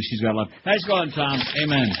little dignity she's got left. Nice going, Tom.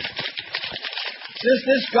 Amen.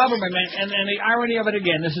 This government, man, and the irony of it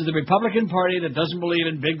again, this is the Republican Party that doesn't believe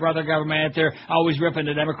in big brother government. They're always ripping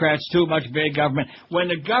the Democrats, too much big government. When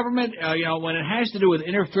the government, when it has to do with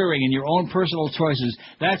interfering in your own personal choices,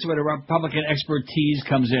 that's where the Republican expertise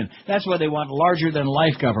comes in. That's why they want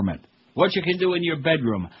larger-than-life government. What you can do in your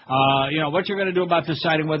bedroom, what you're going to do about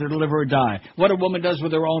deciding whether to live or die, what a woman does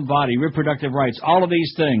with her own body, reproductive rights, all of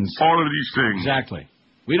these things. Exactly.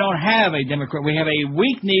 We don't have a Democrat. We have a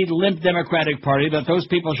weak-kneed, limp Democratic Party that those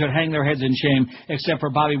people should hang their heads in shame, except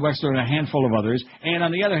for Bobby Wexler and a handful of others. And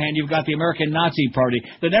on the other hand, you've got the American Nazi Party.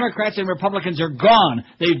 The Democrats and Republicans are gone.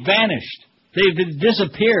 They've vanished. They've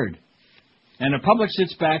disappeared. And the public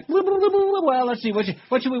sits back. Well, let's see. What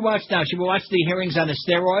should we watch now? Should we watch the hearings on the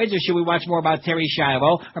steroids, or should we watch more about Terry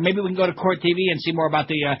Schiavo? Or maybe we can go to Court TV and see more about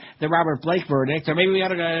the Robert Blake verdict. Or maybe we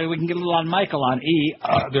can get a little on Michael on E.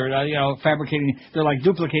 They're fabricating. They're like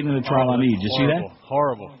duplicating the trial on E. Did you see that?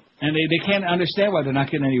 Horrible. And they can't understand why they're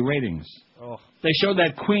not getting any ratings. Oh. They showed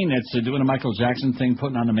that queen that's doing a Michael Jackson thing,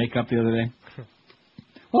 putting on the makeup the other day.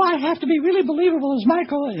 Well, I have to be really believable as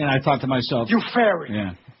Michael. And I thought to myself, you fairy.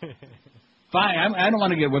 Yeah. Fine, I don't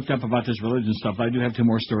want to get whipped up about this religion stuff. I do have 2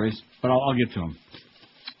 more stories, but I'll get to them.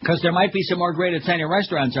 Because there might be some more great Italian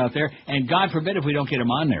restaurants out there, and God forbid if we don't get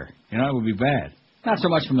them on there. It would be bad. Not so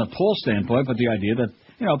much from the poll standpoint, but the idea that,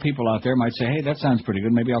 people out there might say, hey, that sounds pretty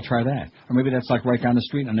good, maybe I'll try that. Or maybe that's like right down the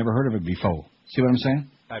street and I never heard of it before. See what I'm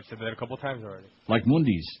saying? I've said that a couple times already. Like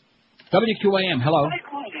Mundi's. WQAM, hello. Hey,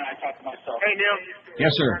 Neil.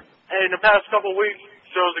 Yes, sir. Hey, in the past couple of weeks,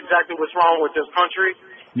 shows exactly what's wrong with this country.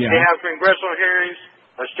 Yeah. They have congressional hearings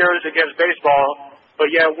on steroids against baseball, but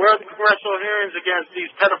yet where are the congressional hearings against these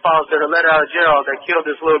pedophiles that are let out of jail that killed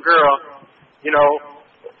this little girl?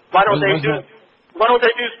 Why don't they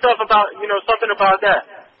do stuff about something about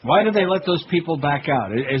that? Why do they let those people back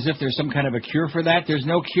out? As if there's some kind of a cure for that? There's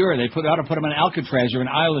no cure. They ought to put them on Alcatraz or an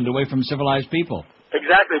island away from civilized people.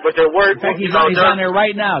 Exactly, but they're worried. In fact, he's on there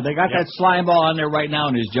right now. They got that slime ball on there right now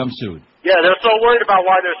in his jumpsuit. Yeah, they're so worried about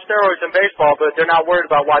why there's steroids in baseball, but they're not worried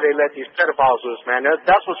about why they let these pedophiles loose, man.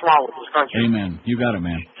 That's what's wrong with this country. Amen. You got it,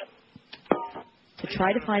 man. To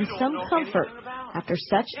try to find some comfort after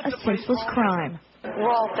such a senseless crime.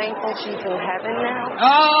 We're all thankful she's in heaven now.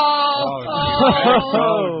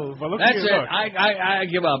 That's it. I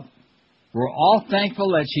give up. We're all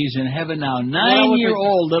thankful that she's in heaven now.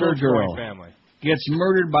 9-year-old little girl gets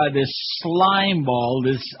murdered by this slime ball,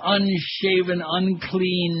 this unshaven,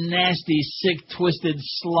 unclean, nasty, sick, twisted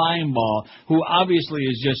slime ball, who obviously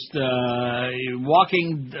is just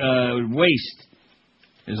walking waste,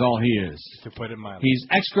 is all he is. To put it mildly. He's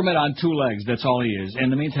excrement on 2 legs, that's all he is. In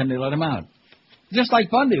the meantime, they let him out. Just like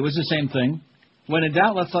Bundy, it was the same thing. When in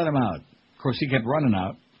doubt, let's let him out. Of course, he kept running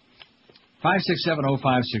out.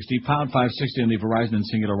 5670560, pound 560 on the Verizon and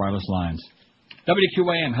Singular Wireless lines.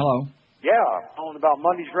 WQAM, hello. Yeah, calling about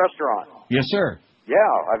Monday's Restaurant. Yes, sir. Yeah,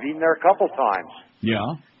 I've eaten there a couple times. Yeah.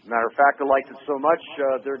 Matter of fact, I liked it so much,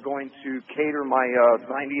 they're going to cater my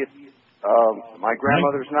 90th, my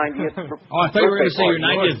grandmother's 90th Oh, I thought you were going to say your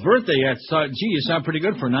party. 90th birthday. Gee, you sound pretty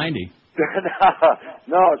good for 90.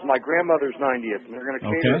 No, it's my grandmother's 90th, and they're going to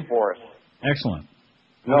cater it for us. Excellent.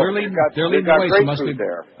 No, They're leading the way, so must be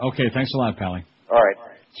there. Okay, thanks a lot, Pally. All right.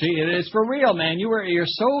 See, it's for real, man. You're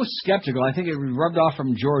so skeptical. I think it rubbed off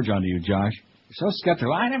from George onto you, Josh. You're so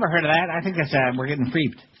skeptical. I never heard of that. I think that's we're getting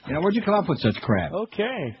freeped. You know, where'd you come up with such crap?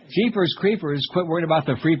 Okay. Jeepers creepers, quit worrying about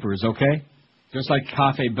the freepers, okay? Just like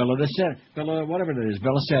Cafe Bella whatever it is,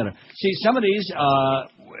 Bella Sera. See, some of these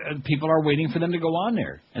people are waiting for them to go on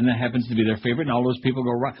there, and that happens to be their favorite, and all those people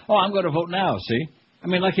go, right, oh, I'm going to vote now, see? I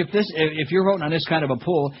mean, like if you're voting on this kind of a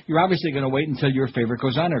poll, you're obviously going to wait until your favorite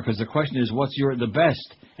goes on there, because the question is, what's the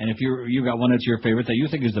best? And if you got one that's your favorite that you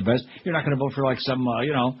think is the best, you're not going to vote for like some,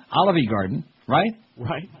 Olive Garden, right?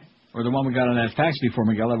 Right. Or the one we got on that fax before,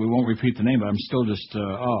 Miguel, that we won't repeat the name, but I'm still just,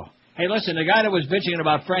 Hey, listen, the guy that was bitching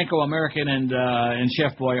about Franco-American and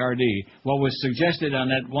Chef Boyardee, what was suggested on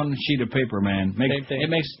that one sheet of paper, man, it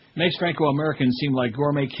makes Franco-American seem like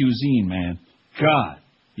gourmet cuisine, man. God.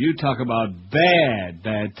 You talk about bad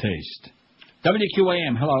taste.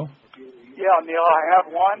 WQAM, hello. Yeah, Neil, I have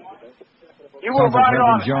one. You were Sounds like right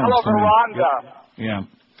on Reverend Jones to me. Veranda. Yeah.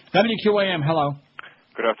 WQAM, hello.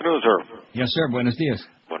 Good afternoon, sir. Yes, sir. Buenos dias.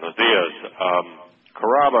 Buenos dias.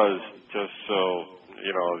 Carrabba's, just so,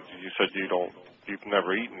 you said you've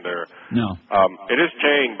never eaten there. No. It is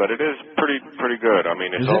chain, but it is pretty good. I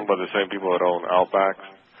mean, it's owned by the same people that own Outbacks.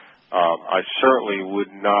 I certainly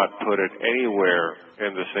would not put it anywhere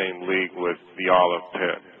in the same league with the Olive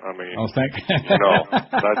Pit. I mean, that's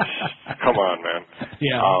come on, man.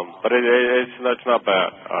 Yeah. But that's not bad.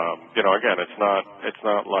 Again, it's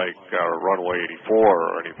not like Runway 84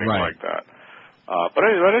 or anything like that. But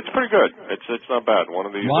it's pretty good. It's not bad. One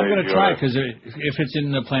of these. Well, I'm days going to try it because if it's in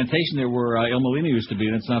the plantation there where Il Molino used to be,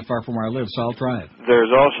 and it's not far from where I live, so I'll try it. There's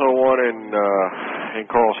also one in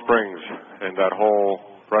Coral Springs, in that whole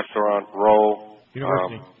restaurant row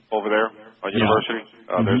over there on University.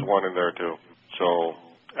 There's one in there too. So,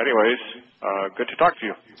 anyways, good to talk to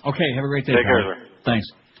you. Okay, have a great day. Take care, sir. Thanks.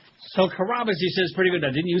 So Carrabba's, he says, pretty good.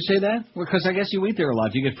 Now, didn't you say that? Well, because I guess you eat there a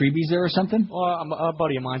lot. Do you get freebies there or something? Well, a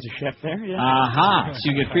buddy of mine's a chef there. Yeah. Aha!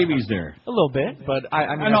 So you get freebies there. A little bit, but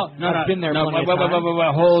I've been there plenty of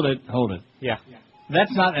times. Hold it. Yeah.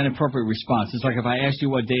 That's not an appropriate response. It's like if I asked you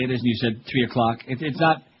what day it is and you said 3 o'clock. It's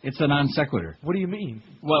not. It's a non sequitur. What do you mean?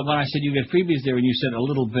 Well, when I said you get freebies there and you said a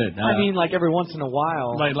little bit. I mean, like every once in a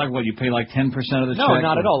while. Like what? You pay like 10% of the check? No,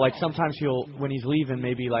 not at all. Like sometimes when he's leaving,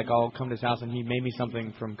 maybe like I'll come to his house and he made me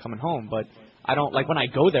something from coming home. But I don't, like when I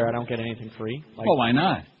go there, I don't get anything free. Like, well, why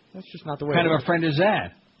not? That's just not the way. What kind of a friend is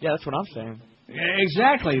that? Yeah, that's what I'm saying.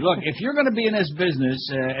 Exactly. Look, if you're going to be in this business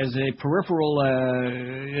as a peripheral,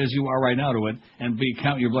 as you are right now to it, and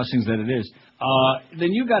count your blessings that it is,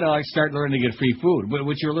 then you got to start learning to get free food,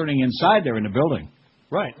 which you're learning inside there in the building.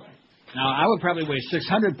 Right. Now, I would probably weigh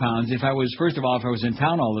 600 pounds if I was, first of all, if I was in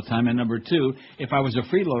town all the time, and number two, if I was a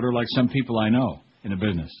freeloader like some people I know in the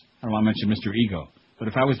business. I don't want to mention Mr. Ego. But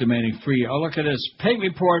if I was demanding free, look at this. Pig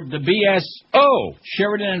Report, the BSO,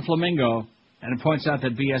 Sheridan and Flamingo. And it points out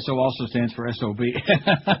that BSO also stands for SOB.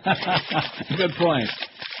 Good point.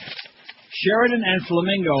 Sheridan and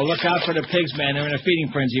Flamingo, look out for the pigs, man. They're in a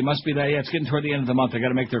feeding frenzy. It must be that, it's getting toward the end of the month. They got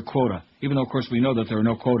to make their quota. Even though, of course, we know that there are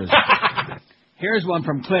no quotas. Here's one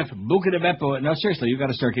from Cliff. Buca de Beppo. No, seriously, you got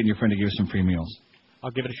to start getting your friend to give you some free meals.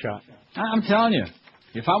 I'll give it a shot. I'm telling you.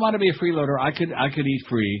 If I want to be a freeloader, I could eat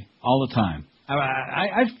free all the time.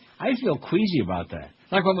 I feel queasy about that.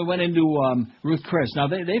 Like when we went into Ruth Chris. Now,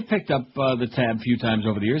 they've picked up the tab a few times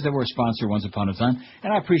over the years. They were a sponsor once upon a time,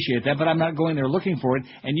 and I appreciate that, but I'm not going there looking for it,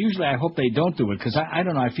 and usually I hope they don't do it, because I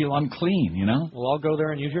don't know, I feel unclean, you know? Well, I'll go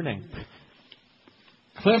there and use your name.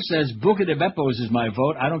 Cliff says, Buca de Beppo's is my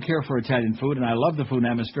vote. I don't care for Italian food, and I love the food and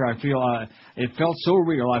atmosphere. I feel it felt so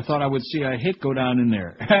real, I thought I would see a hit go down in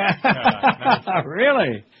there.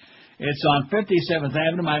 Really? It's on 57th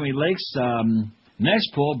Avenue, Miami Lakes.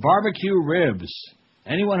 Next pool, barbecue ribs.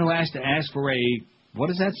 Anyone who has to ask for what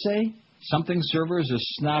does that say? Something server is a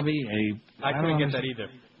snobby, I couldn't get that either.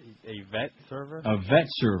 A vet server? A vet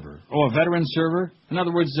server. Oh, a veteran server? In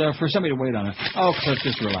other words, for somebody to wait on it. Oh, Cliff,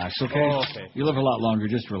 just relax, okay? Oh, okay. You live a lot longer,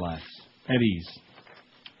 just relax. At ease.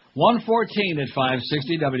 114 at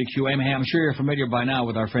 560 WQAM. Hey, I'm sure you're familiar by now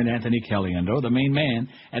with our friend Anthony Caliendo, the main man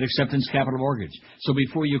at Acceptance Capital Mortgage. So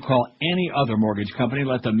before you call any other mortgage company,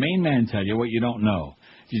 let the main man tell you what you don't know.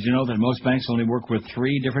 Did you know that most banks only work with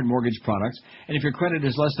 3 different mortgage products? And if your credit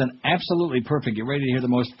is less than absolutely perfect, get ready to hear the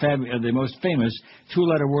most famous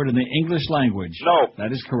 2-letter word in the English language. No.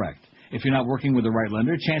 That is correct. If you're not working with the right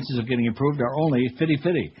lender, chances of getting approved are only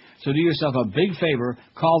 50-50. So do yourself a big favor.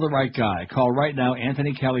 Call the right guy. Call right now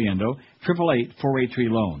Anthony Caliendo,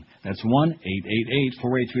 888-483-LOAN. That's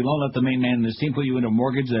 1-888-483-LOAN. Let the main man in his team put you in a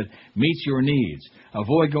mortgage that meets your needs.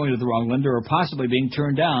 Avoid going to the wrong lender or possibly being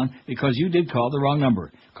turned down because you did call the wrong number.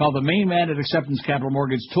 Call the main man at Acceptance Capital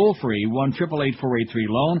Mortgage toll-free,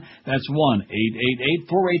 1-888-483-LOAN. That's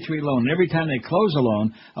 1-888-483-LOAN. Every time they close a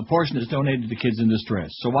loan, a portion is donated to kids in distress.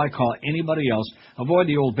 So why call anybody else? Avoid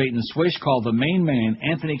the old bait and switch. Call the main man,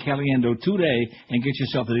 Anthony Caliendo, today and get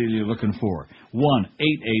yourself the deal you're looking for.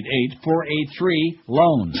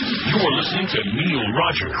 1-888-483-LOAN. You're listening to Neil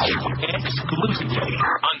Rogers exclusively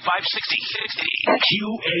on 560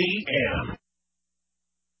 QAM.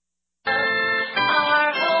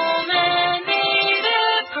 Our home and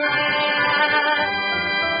native grass,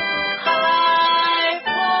 high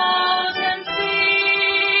potency,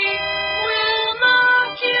 will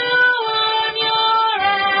knock you on your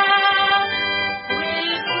ass.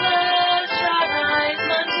 With bloodshot eyes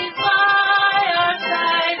munching by our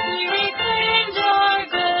side, we reclaimed your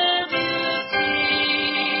good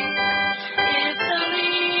beauty. It's a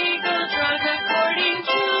legal drug according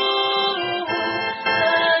to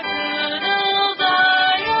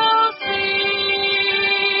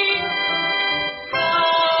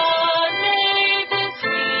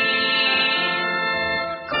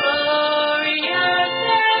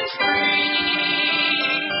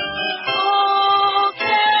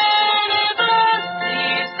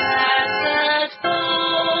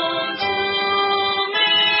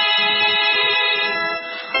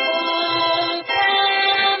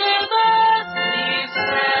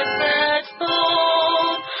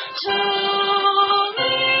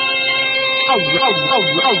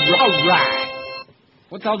All right.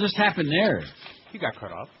 What the hell just happened there? You got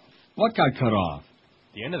cut off. What got cut off?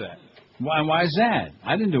 The end of that. Why is that?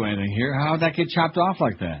 I didn't do anything here. How would that get chopped off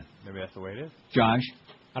like that? Maybe that's the way it is. Josh?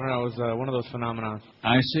 I don't know. It was one of those phenomena.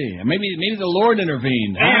 I see. Maybe the Lord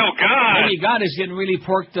intervened. Hey, oh, God! Maybe God is getting really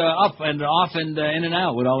porked up and off and in and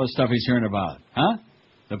out with all the stuff he's hearing about. Huh?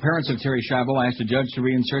 The parents of Terry Schiavo asked the judge to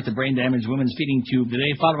reinsert the brain-damaged women's feeding tube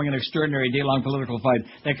today following an extraordinary day-long political fight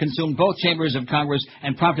that consumed both chambers of Congress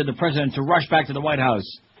and prompted the president to rush back to the White House.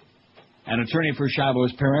 An attorney for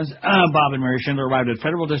Schiavo's parents, Bob and Mary Schindler, arrived at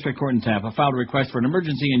Federal District Court in Tampa, filed a request for an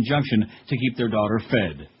emergency injunction to keep their daughter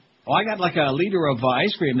fed. Oh, I got like a liter of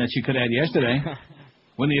ice cream that she could have had yesterday.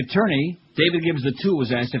 When the attorney, David Gibbs II,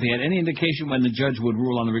 was asked if he had any indication when the judge would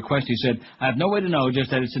rule on the request, he said, I have no way to know,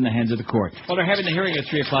 just that it's in the hands of the court. Well, they're having the hearing at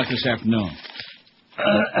 3 o'clock this afternoon.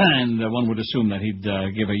 And one would assume that he'd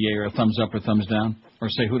give a yay or a thumbs up or thumbs down, or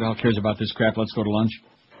say, who the hell cares about this crap, let's go to lunch.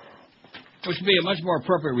 Which would be a much more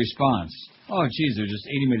appropriate response. Oh, geez, there's just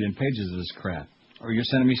 80 million pages of this crap. Or you're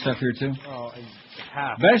sending me stuff here, too? Oh,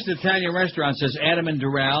 half. Best Italian restaurant, says Adam and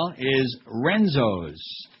Doral, is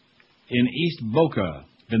Renzo's in East Boca.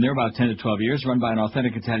 Been there about 10 to 12 years, run by an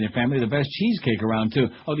authentic Italian family. The best cheesecake around, too.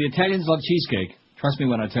 Oh, the Italians love cheesecake. Trust me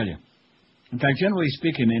when I tell you. In fact, generally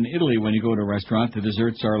speaking, in Italy, when you go to a restaurant, the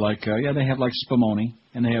desserts are like, they have like spumoni,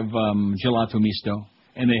 and they have gelato misto,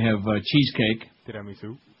 and they have cheesecake.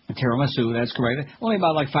 Tiramisu, that's correct. Only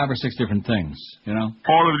about like 5 or 6 different things, you know?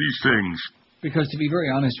 All of these things. Because to be very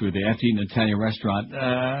honest with you, after eating an Italian restaurant,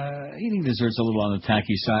 eating dessert's a little on the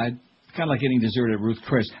tacky side. Kind of like eating dessert at Ruth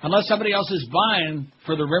Chris. Unless somebody else is buying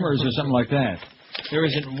for the Rimmers or something like that. There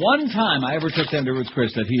isn't one time I ever took them to Ruth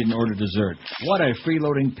Chris that he didn't order dessert. What a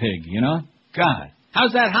freeloading pig, you know? God.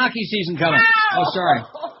 How's that hockey season coming? Oh, sorry.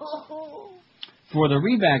 For the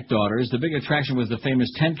Reback daughters, the big attraction was the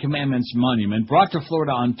famous Ten Commandments monument, brought to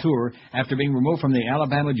Florida on tour after being removed from the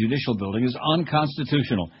Alabama Judicial Building, is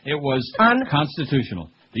unconstitutional. It was unconstitutional.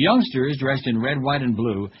 The youngsters, dressed in red, white, and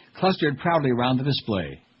blue, clustered proudly around the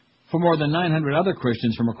display. For more than 900 other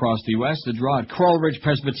Christians from across the U.S., the draw at Coral Ridge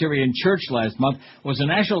Presbyterian Church last month was a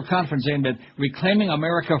national conference aimed at reclaiming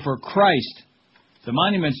America for Christ. The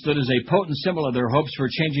monument stood as a potent symbol of their hopes for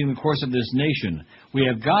changing the course of this nation. We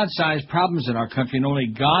have God-sized problems in our country, and only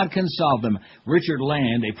God can solve them, Richard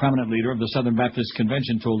Land, a prominent leader of the Southern Baptist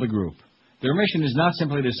Convention, told the group. Their mission is not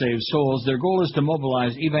simply to save souls. Their goal is to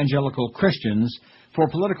mobilize evangelical Christians for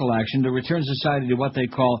political action to return society to what they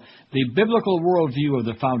call the biblical worldview of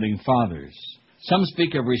the Founding Fathers. Some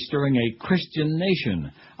speak of restoring a Christian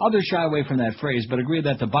nation. Others shy away from that phrase, but agree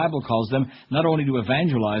that the Bible calls them not only to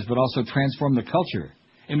evangelize, but also transform the culture.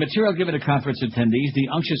 In material given to conference attendees, the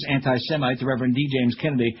unctuous anti-Semite, the Reverend D. James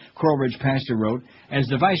Kennedy, Coral Ridge pastor, wrote, as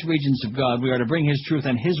the vice-regents of God, we are to bring His truth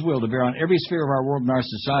and His will to bear on every sphere of our world and our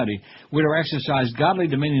society. We are to exercise godly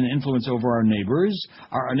dominion and influence over our neighbors,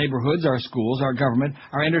 our neighborhoods, our schools, our government,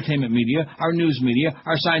 our entertainment media, our news media,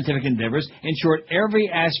 our scientific endeavors, in short, every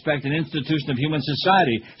aspect and institution of human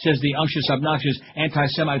society, says the unctuous, obnoxious,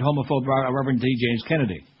 anti-Semite, homophobe Reverend D. James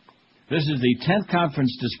Kennedy. This is the 10th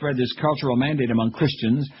conference to spread this cultural mandate among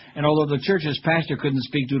Christians, and although the church's pastor couldn't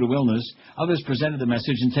speak due to illness, others presented the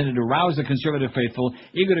message intended to rouse the conservative faithful,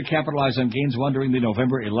 eager to capitalize on gains won during the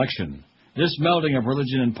November election. This melding of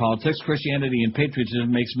religion and politics, Christianity and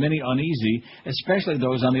patriotism makes many uneasy, especially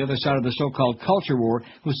those on the other side of the so-called culture war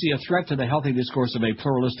who see a threat to the healthy discourse of a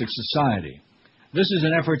pluralistic society. This is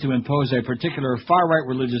an effort to impose a particular far-right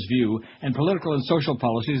religious view and political and social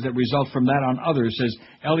policies that result from that on others, says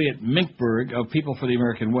Elliot Minkberg of People for the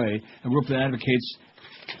American Way, a group that advocates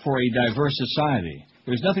for a diverse society.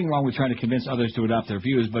 There's nothing wrong with trying to convince others to adopt their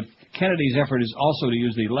views, but Kennedy's effort is also to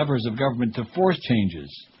use the levers of government to force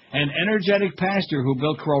changes. An energetic pastor who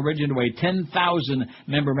built Coral Ridge into a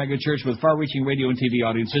 10,000-member megachurch with far-reaching radio and TV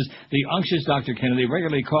audiences, the unctuous Dr. Kennedy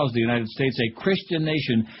regularly calls the United States a Christian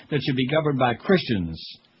nation that should be governed by Christians.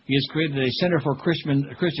 He has created a Center for Christian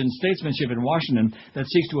Statesmanship in Washington that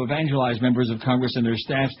seeks to evangelize members of Congress and their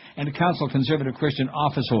staffs and to counsel conservative Christian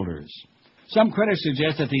office holders. Some critics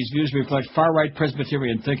suggest that these views reflect far-right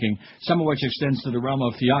Presbyterian thinking, some of which extends to the realm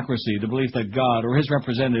of theocracy, the belief that God or his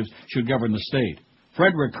representatives should govern the state.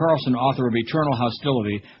 Frederick Carlson, author of Eternal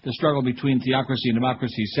Hostility, The Struggle Between Theocracy and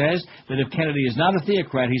Democracy, says that if Kennedy is not a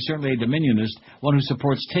theocrat, he's certainly a dominionist, one who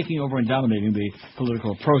supports taking over and dominating the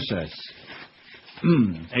political process.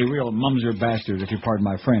 A real mumser bastard, if you pardon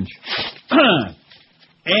my French.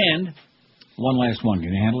 And one last one.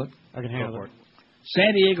 Can you handle it? I can handle it.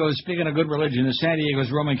 San Diego, speaking of good religion, the San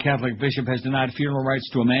Diego's Roman Catholic bishop has denied funeral rites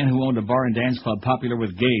to a man who owned a bar and dance club popular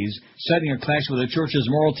with gays, citing a clash with the church's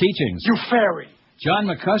moral teachings. You fairy! John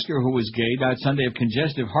McCusker, who was gay, died Sunday of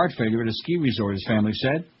congestive heart failure at a ski resort, his family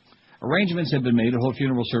said. Arrangements have been made to hold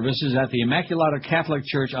funeral services at the Immaculata Catholic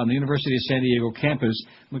Church on the University of San Diego campus,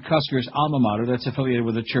 McCusker's alma mater that's affiliated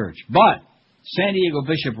with the church. But San Diego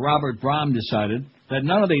Bishop Robert Brom decided that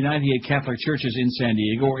none of the 98 Catholic churches in San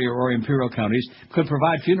Diego or Imperial counties could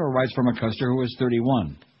provide funeral rites for McCusker, who was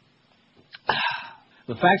 31.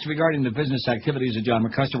 The facts regarding the business activities of John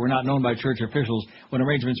McCusker were not known by church officials when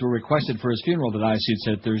arrangements were requested for his funeral, the diocese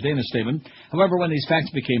said Thursday in a statement. However, when these facts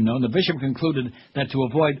became known, the bishop concluded that to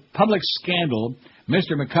avoid public scandal,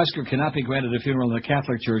 Mr. McCusker cannot be granted a funeral in the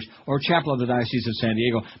Catholic Church or chapel of the Diocese of San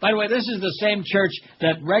Diego. By the way, this is the same church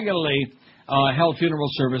that regularly held funeral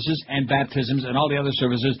services and baptisms and all the other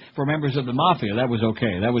services for members of the mafia. That was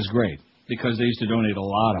okay. That was great because they used to donate a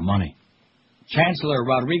lot of money. Chancellor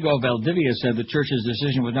Rodrigo Valdivia said the church's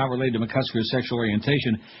decision was not related to McCusker's sexual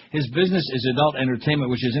orientation. His business is adult entertainment,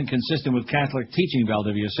 which is inconsistent with Catholic teaching,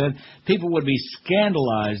 Valdivia said. People would be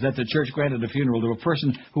scandalized that the church granted a funeral to a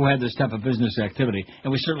person who had this type of business activity.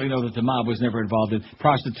 And we certainly know that the mob was never involved in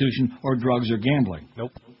prostitution or drugs or gambling.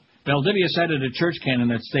 Nope. Valdivia cited a church canon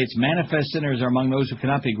that states manifest sinners are among those who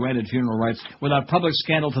cannot be granted funeral rites without public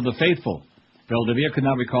scandal to the faithful. Valdivia could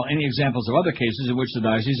not recall any examples of other cases in which the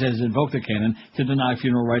diocese has invoked the canon to deny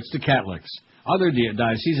funeral rites to Catholics. Other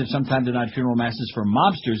dioceses have sometimes denied funeral masses for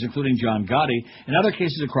mobsters, including John Gotti. In other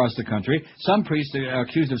cases across the country, some priests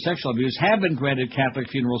accused of sexual abuse have been granted Catholic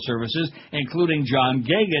funeral services, including John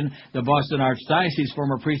Gagan, the Boston Archdiocese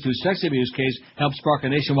former priest whose sex abuse case helped spark a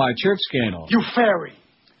nationwide church scandal. You fairy!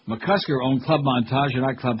 McCusker owned Club Montage, a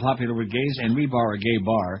nightclub popular with gays, and Rebar, a gay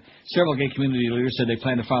bar. Several gay community leaders said they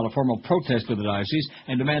plan to file a formal protest with the diocese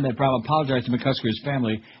and demand that Brown apologize to McCusker's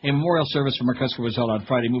family. A memorial service for McCusker was held on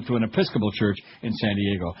Friday, moved to an Episcopal church in San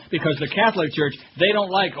Diego. Because the Catholic Church, they don't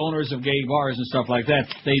like owners of gay bars and stuff like that.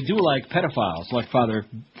 They do like pedophiles, like Father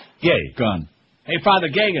Gay Gun. Hey, Father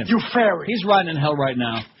Gagan. You fairy. He's riding in hell right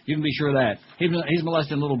now. You can be sure of that. He's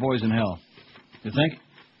molesting little boys in hell. You think?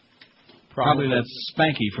 Probably that's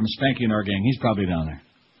Spanky from Spanky and our gang. He's probably down there.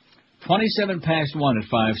 27 past 1 at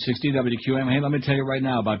 560 WQAM. Hey, let me tell you right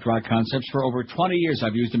now about Dry Concepts. For over 20 years,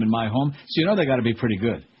 I've used them in my home, so you know they got to be pretty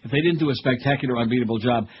good. If they didn't do a spectacular, unbeatable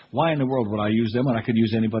job, why in the world would I use them when I could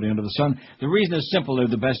use anybody under the sun? The reason is simple. They're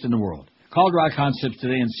the best in the world. Call Dry Concepts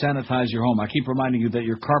today and sanitize your home. I keep reminding you that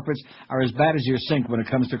your carpets are as bad as your sink when it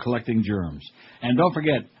comes to collecting germs. And don't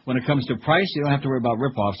forget, when it comes to price, you don't have to worry about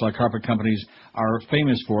rip-offs like carpet companies are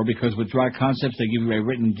famous for, because with Dry Concepts, they give you a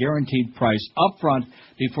written guaranteed price up front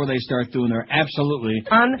before they start doing their absolutely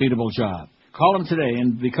unbeatable job. Call them today,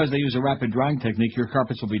 and because they use a rapid drying technique, your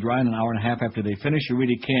carpets will be dry in an hour and a half after they finish. You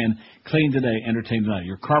really can clean today, entertain tonight.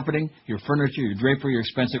 Your carpeting, your furniture, your drapery, your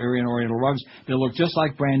expensive Aryan Oriental rugs, they'll look just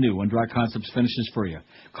like brand new when Dry Concepts finishes for you.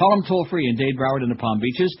 Call them toll-free in Dade, Broward, and the Palm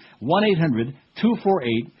Beaches,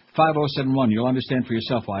 1-800-248-5071. You'll understand for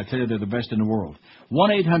yourself why I tell you they're the best in the world.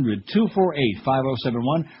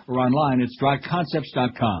 1-800-248-5071, or online, it's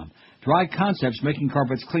dryconcepts.com. Dry Concepts, making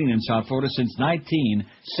carpets clean in South Florida since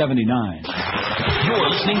 1979. You're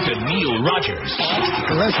listening to Neil Rogers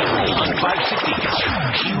on 560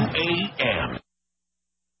 QAM.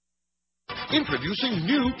 Introducing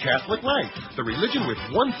New Catholic Light, the religion with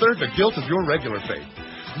 1/3 the guilt of your regular faith.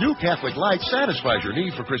 New Catholic Light satisfies your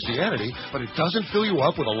need for Christianity, but it doesn't fill you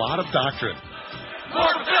up with a lot of doctrine.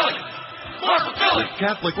 More fulfilling! More fulfilling! With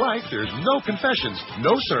Catholic Light, there's no confessions,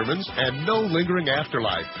 no sermons, and no lingering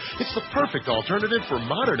afterlife. It's the perfect alternative for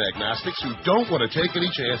modern agnostics who don't want to take any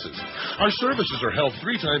chances. Our services are held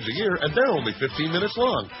 3 times a year, and they're only 15 minutes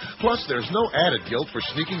long. Plus, there's no added guilt for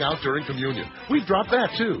sneaking out during communion. We've dropped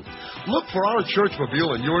that, too. Look for our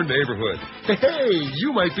churchmobile in your neighborhood. Hey,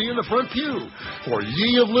 you might be in the front pew. For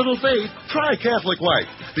ye of little faith, try Catholic Light,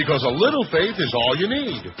 because a little faith is all you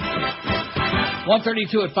need.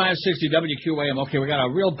 132 at 560 WQAM. Okay, we got a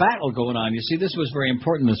real battle going on. You see, this was very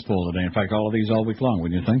important, this poll today. In fact, all of these all week long,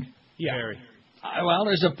 wouldn't you think? Yeah. Very. Well,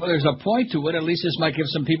 there's a point to it. At least this might give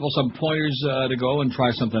some people some pointers to go and try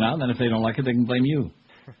something out. And then if they don't like it, they can blame you.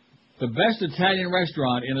 The best Italian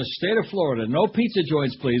restaurant in the state of Florida. No pizza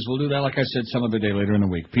joints, please. We'll do that, like I said, some other day later in the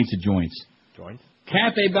week. Pizza joints. Joints?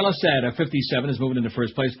 Cafe Belisada, 57, is moving into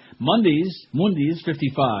first place. Mundi's,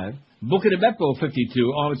 55. Buca di Beppo,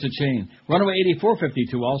 52. Oh, it's a chain. Runaway 84,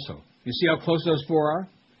 52 also. You see how close those 4 are?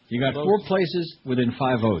 You got 4 places within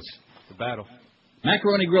 5 votes. The battle.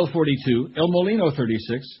 Macaroni Grill, 42. El Molino,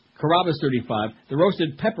 36. Carrabba's, 35. The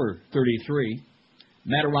Roasted Pepper, 33.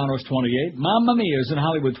 Materano's, 28. Mamma Mia's in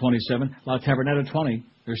Hollywood, 27. La Tabernetta, 20.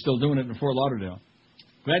 They're still doing it in Fort Lauderdale.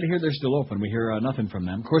 Glad to hear they're still open. We hear nothing from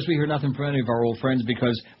them. Of course, we hear nothing from any of our old friends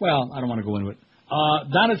because, well, I don't want to go into it.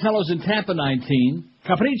 Donatello's in Tampa, 19.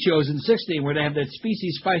 Capriccio's in 16, where they have that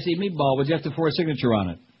species spicy meatball with just a 4 signature on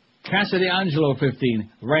it. Casa de Angelo, 15.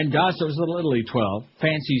 Randazzo's Little Italy, 12.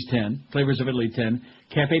 Fancy's, 10. Flavors of Italy, 10.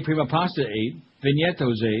 Cafe Prima Pasta, 8.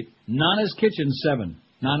 Vignetto's, 8. Nana's Kitchen, 7.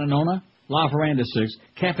 Nona? La Veranda, 6.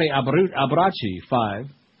 Cafe Abbracci, 5.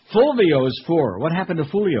 Fulvio's, 4. What happened to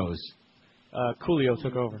Fulvio's? Coolio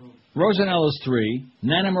took over. Rosanella's, 3.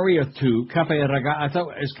 Nana Maria, 2. Cafe Ragazzi.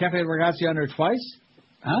 Is Cafe Ragazzi on there twice?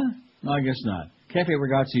 Huh? No, I guess not. Cafe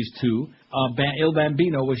Ragazzi's 2. Il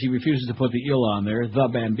Bambino, which he refuses to put the il on there. The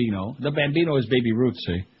Bambino. The Bambino is Baby Ruth,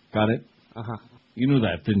 see? Got it? Uh-huh. You knew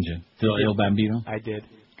that, didn't you? Il Bambino? I did.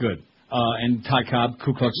 Good. And Ty Cobb,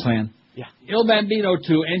 Ku Klux Klan. Yeah. Il Bambino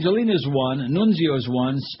 2. Angelina's 1. Nunzio's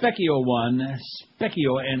 1. Specchio 1.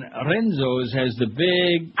 Specchio and Renzo's has the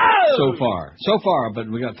big... So far, but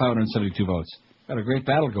we got 572 votes. Got a great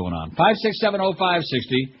battle going on.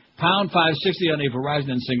 5670560, pound 560 on the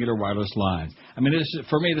Verizon and Singular wireless lines. I mean,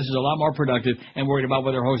 for me, this is a lot more productive and worried about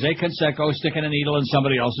whether Jose Canseco sticking a needle in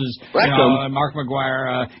somebody else's, and Mark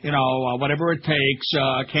McGuire, whatever it takes.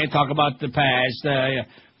 Can't talk about the past.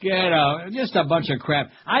 Just a bunch of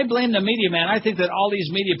crap. I blame the media, man. I think that all these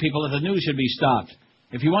media people at the news should be stopped.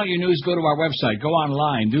 If you want your news, go to our website. Go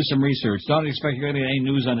online. Do some research. Don't expect you're going to get any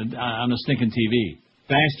news on the stinking TV.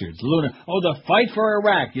 Bastards. Luna. Oh, the fight for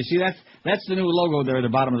Iraq. You see, that's the new logo there at the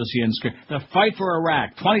bottom of the CNN screen. The fight for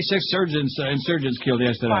Iraq. 26 insurgents killed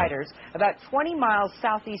yesterday. Fighters about 20 miles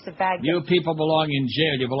southeast of Baghdad. You people belong in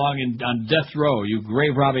jail. You belong on death row. You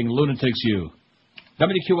grave-robbing lunatics, you.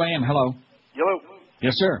 WQAM, hello. Hello.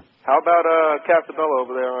 Yes, sir. How about Casabella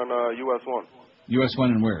over there on US 1? US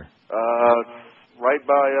 1 and where? Right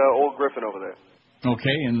by Old Griffin over there.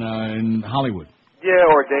 Okay, in Hollywood.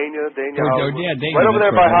 Yeah, or Dania Hollywood. Yeah, Dania. Right over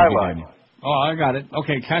there by Highline. Oh, I got it.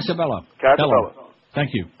 Okay, Casabella. Casabella. Bello.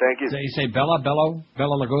 Thank you. Thank you. You say Bella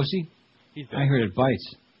Lugosi? I heard it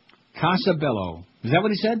bites. Casabello. Is that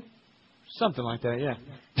what he said? Something like that, yeah.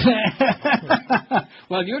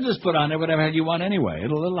 Well, you'll just put on there whatever you want anyway.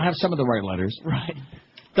 It'll have some of the right letters. Right.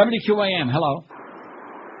 WQAM, hello.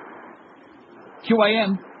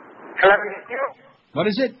 QAM. Hello. What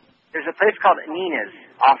is it? There's a place called Nina's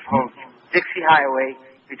off of Dixie Highway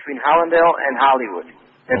between Hollandale and Hollywood.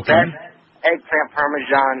 The best eggplant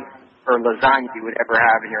parmesan or lasagna you would ever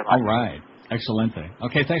have in your life. All right. Excelente.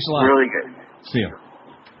 Okay, thanks a lot. Really good. See you.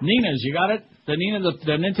 Nina's, you got it? The Nina,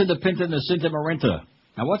 the Ninta, the Pinta, and the Cinta Marinta.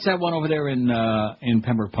 Now, what's that one over there in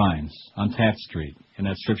Pembroke Pines on Taft Street in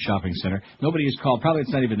that strip shopping center? Nobody is called. Probably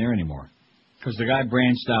it's not even there anymore. Because the guy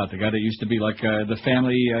branched out. The guy that used to be like the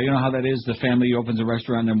family, you know how that is? The family opens a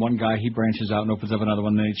restaurant, and one guy, he branches out and opens up another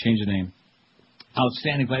one, and then they change the name.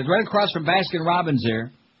 Outstanding place. Right across from Baskin Robbins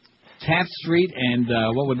there. Taft Street and,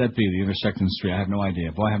 what would that be, the intersecting street? I have no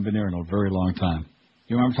idea. Boy, I haven't been there in a very long time.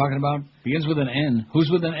 You know what I'm talking about? Begins with an N.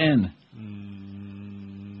 Who's with an N?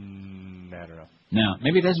 I don't know. No,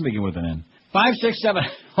 maybe it doesn't begin with an N.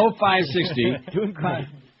 567-0560.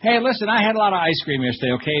 Hey, listen, I had a lot of ice cream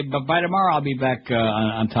yesterday, okay? But by tomorrow I'll be back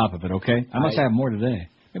on top of it, okay? I must have more today.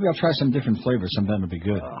 Maybe I'll try some different flavors. Sometime it'll be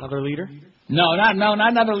good. Another liter? No, not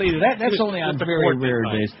another liter. That's only on very rare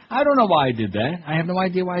days. I don't know why I did that. I have no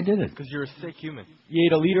idea why I did it. Because you're a sick human. You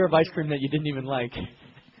ate a liter of ice cream that you didn't even like.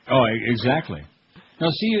 Oh, exactly. No,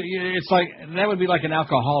 see, it's like that would be like an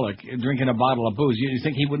alcoholic drinking a bottle of booze. You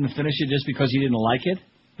think he wouldn't finish it just because he didn't like it?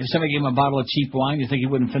 If somebody gave him a bottle of cheap wine, you think he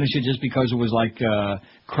wouldn't finish it just because it was like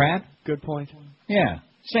crap? Good point. Yeah,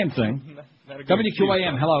 same thing.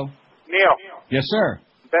 WQAM, hello. Neil. Yes, sir.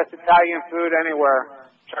 Best Italian food anywhere.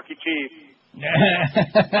 Chuck E. Cheese.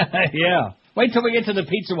 Yeah. Wait till we get to the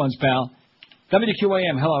pizza ones, pal.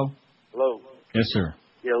 WQAM, hello. Hello. Yes, sir.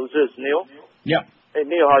 Yeah, who's this, Neil? Yep. Hey,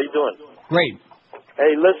 Neil, how you doing? Great.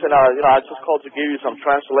 Hey, listen, I just called to give you some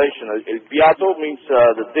translation. Piatto means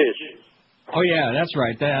the dish. Oh, yeah, that's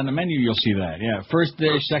right. On the menu, you'll see that. Yeah, first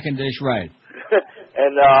dish, second dish, right.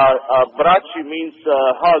 And bracci means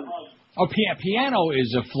hugs. Oh, piano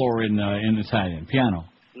is a floor in Italian. Piano.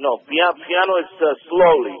 No, piano is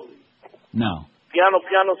slowly. No. Piano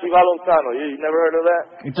si va lontano. You never heard of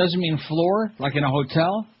that? It doesn't mean floor, like in a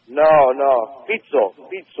hotel? No. Pizzo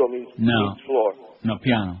means floor. No,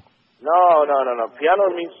 piano. No. Piano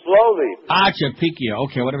means slowly. Picchio.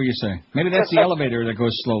 Okay, whatever you say. Maybe that's the elevator that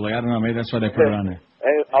goes slowly. I don't know. Maybe that's why they put it on there.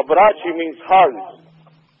 And abbracci means hugs.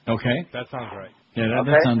 Okay. That sounds right. Yeah,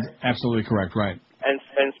 that sounds absolutely correct. Right.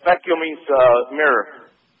 And specchio means mirror.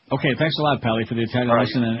 Okay, thanks a lot, Pally, for the Italian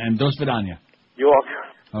lesson, and dos vidania. You're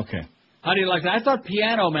welcome. Okay. How do you like that? I thought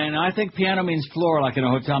piano, man. I think piano means floor, like in a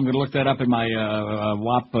hotel. I'm going to look that up in my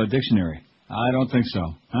WAP dictionary. I don't think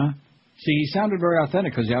so. Huh? See, he sounded very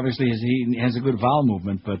authentic because obviously he has a good vowel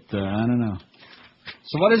movement, but I don't know.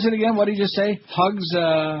 So what is it again? What did you just say? Hugs?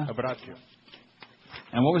 Abbraccio.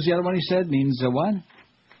 And what was the other one he said? Means what?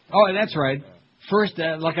 Oh, that's right. First,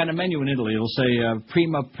 like on a menu in Italy, it'll say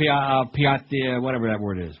prima piatti, whatever that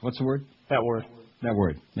word is. What's the word? That word. That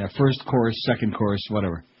word. Yeah, first course, second course,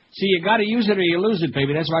 whatever. See, you got to use it or you lose it,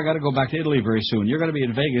 baby. That's why I got to go back to Italy very soon. You're going to be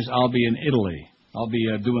in Vegas. I'll be in Italy. I'll be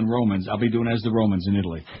doing Romans. I'll be doing as the Romans in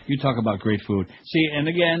Italy. You talk about great food. See, and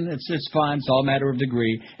again, it's fine. It's all a matter of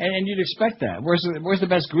degree. And you'd expect that. Where's the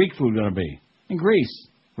best Greek food going to be? In Greece,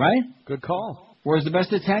 right? Good call. Where's the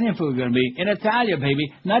best Italian food going to be? In Italia,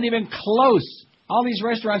 baby. Not even close. All these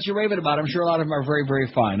restaurants you're raving about, I'm sure a lot of them are very, very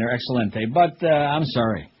fine. They're excellent. But I'm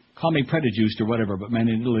sorry. Call me Prejuiced or whatever, but man,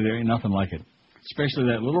 in Italy, there ain't nothing like it. Especially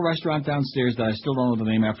that little restaurant downstairs that I still don't know the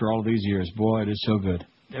name after all of these years. Boy, it is so good.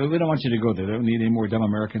 We don't want you to go there. They don't need any more dumb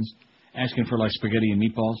Americans asking for, like, spaghetti and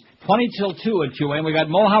meatballs. 20 till 2 at QA, and we got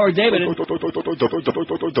Mo Howard David. Who's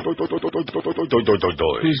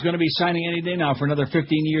going to be signing any day now for another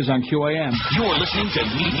 15 years on QAM. You're listening to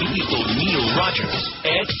Neil Rogers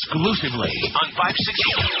exclusively on 560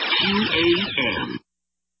 QAM.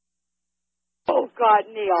 Oh, God,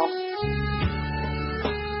 Neil.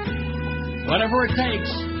 Whatever it takes.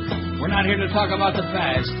 We're not here to talk about the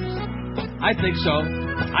past. I think so.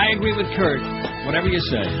 I agree with Kurt. Whatever you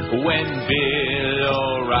say. When Bill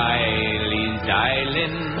O'Reilly's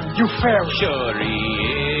dialing, you fair. Sure he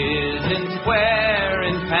isn't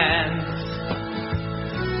wearing pants.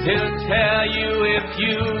 He'll tell you if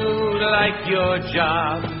you like your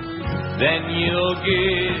job, then you'll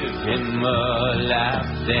give him a lap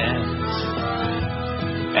dance.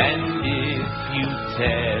 And if you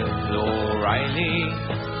tell O'Reilly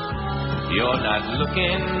you're not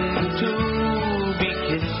looking to be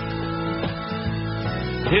kissed,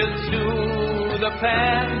 he'll sue the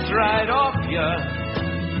pants right off ya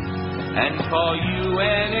and call you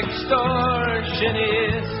an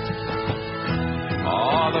extortionist.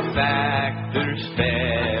 All the factors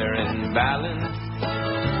fair and balanced,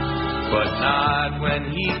 but not when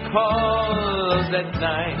he calls at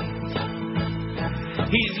night.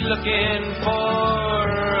 He's looking for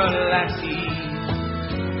a lassie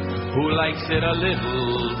who likes it a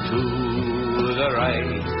little to the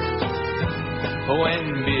right. When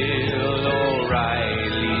Bill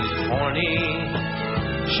O'Reilly's horny,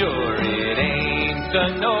 sure it ain't the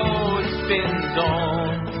no-spin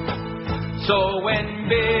zone. So when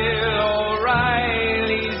Bill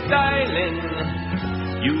O'Reilly's dialing,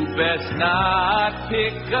 you best not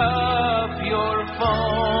pick up your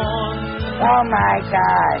phone. Oh, my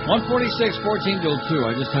God. 146, 14 till 2.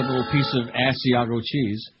 I just had a little piece of Asiago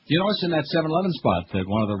cheese. Do you notice in that 7-Eleven spot that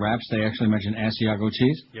one of the wraps, they actually mention Asiago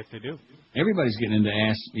cheese? Yes, they do. Everybody's getting into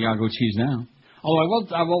Asiago cheese now. Oh,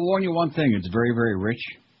 I will warn you one thing. It's very, very rich.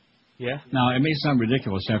 Yeah? Now, it may sound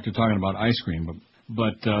ridiculous after talking about ice cream,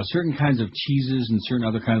 But certain kinds of cheeses and certain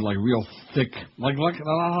other kinds of like real thick, like a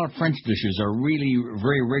lot of French dishes are really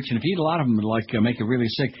very rich. And if you eat a lot of them, it'll like make you really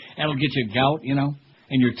sick. And it'll get you gout, you know,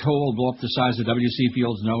 and your toe will blow up the size of W.C.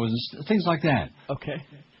 Fields' nose, and things like that. Okay.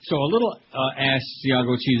 So a little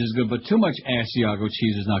Asiago cheese is good, but too much Asiago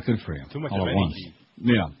cheese is not good for you. Too much all of at any once. cheese.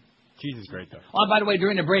 Yeah. Cheese is great, though. Oh, by the way,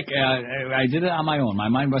 during the break, I did it on my own. My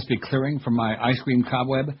mind must be clearing from my ice cream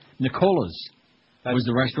cobweb. Nicola's was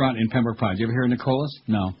the restaurant in Pembroke Pines. You ever hear of Nicola's?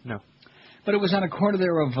 No. No. But it was on a corner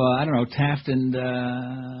there of, I don't know, Taft and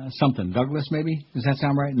something. Douglas, maybe? Does that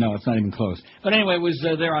sound right? No, it's not even close. But anyway, it was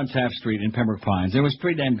there on Taft Street in Pembroke Pines. It was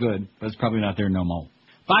pretty damn good, but it's probably not there no more.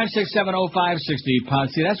 5670560.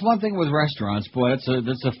 See, that's one thing with restaurants, boy. That's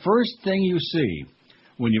the first thing you see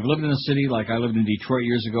when you've lived in a city like I lived in Detroit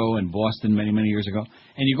years ago and Boston many, many years ago,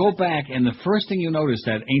 and you go back, and the first thing you notice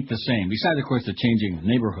that ain't the same, besides, of course, the changing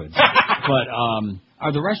neighborhoods, but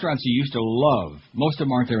are the restaurants you used to love. Most of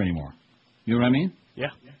them aren't there anymore. You know what I mean?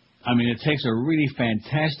 Yeah. I mean, it takes a really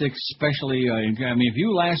fantastic, especially, if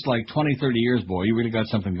you last like 20, 30 years, boy, you really got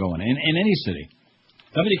something going in any city.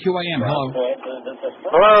 WQAM, hello.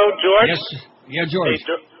 Hello, George? Yes. Yeah, George. Hey,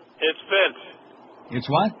 it's Vince. It's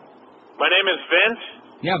what? My name is Vince.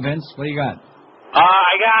 Yeah, Vince, what do you got?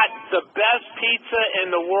 I got the best pizza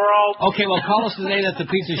in the world. Okay, well, call us the day that the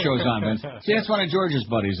pizza show's on, Vince. See, that's one of George's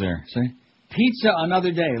buddies there, see? Pizza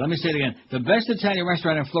another day. Let me say it again. The best Italian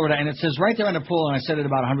restaurant in Florida, and it says right there on the pool, and I said it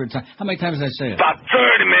about 100 times. How many times did I say it? About 30,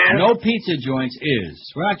 man. No pizza joints is.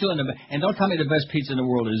 We're not doing the best. And don't tell me the best pizza in the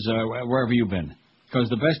world is wherever you've been. Because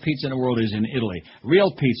the best pizza in the world is in Italy.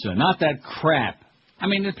 Real pizza, not that crap. I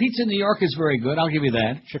mean, the pizza in New York is very good. I'll give you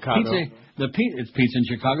that. Chicago. It's pizza in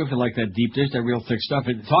Chicago if you like that deep dish, that real thick stuff.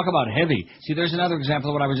 Talk about heavy. See, there's another example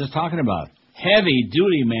of what I was just talking about. Heavy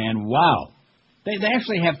duty, man. Wow. They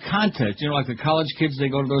actually have contests. You know, like the college kids, they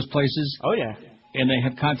go to those places. Oh, yeah. And they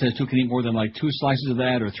have contests who can eat more than like 2 slices of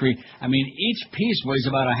that or 3. I mean, each piece weighs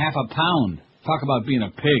about a half a pound. Talk about being a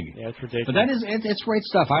pig. Yeah, it's ridiculous. But that is, it's great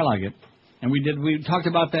stuff. I like it. And we talked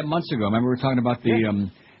about that months ago. Remember we were talking about the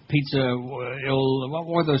pizza, what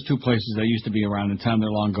were those 2 places that used to be around in town? They're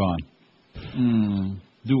long gone.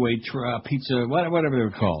 Pizza, whatever they were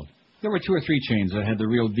called. There were 2 or 3 chains that had the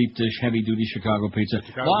real deep dish, heavy duty Chicago pizza.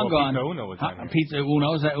 Long gone. Pizza Uno was Pizza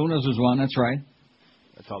Uno's. Uno's was one. That's right.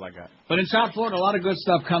 That's all I got. But in South Florida, a lot of good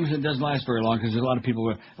stuff comes and doesn't last very long because there's a lot of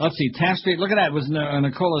people. Let's see, Taft Street. Look at that. It was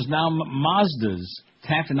Nicola's, now Mazda's.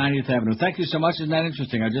 Taft and 90th Avenue. Thank you so much. Isn't that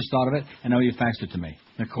interesting? I just thought of it, and now you faxed it to me.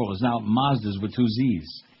 Nicola's, now Mazda's with 2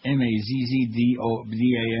 Z's. Mazzzddas.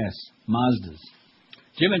 Mazda's.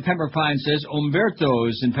 Jim in Pembroke Pines says,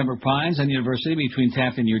 Umberto's in Pembroke Pines on University between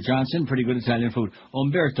Taft and New Johnson. Pretty good Italian food.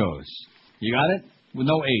 Umberto's. You got it? With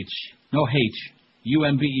no H. No H.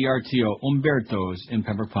 Umberto. Umberto's in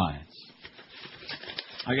Pembroke Pines.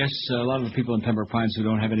 I guess a lot of the people in Pembroke Pines who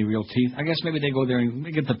don't have any real teeth, I guess maybe they go there and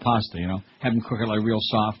get the pasta, you know, have them cook it like real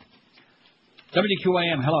soft.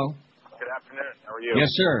 WQAM, hello. Good afternoon. How are you?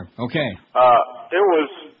 Yes, sir. Okay. There was,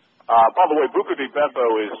 by the way, Buca di Beppo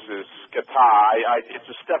is Qatar. It's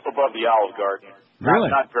a step above the Olive Garden.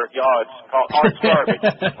 Really? Not very, it's called Art Garbage.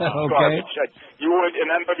 Okay. Garbage. You would,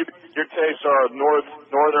 and then your tastes are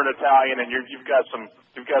northern Italian, and you've got some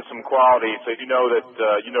quality, so you know that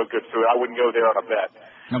you know good food. I wouldn't go there on a bet.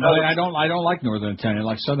 No, but I don't like northern Italian. I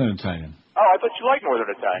like southern Italian. Oh, I thought you liked northern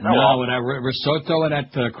Italian. No, with that risotto and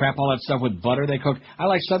that crap, all that stuff with butter they cook. I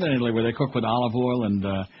like southern Italy where they cook with olive oil and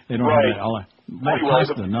they don't have that olive. More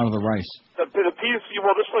pasta, none of the rice. The piece,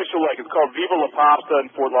 well, this place you like, it's called Viva La Pasta in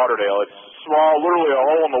Fort Lauderdale. It's small, literally a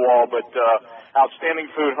hole in the wall, but outstanding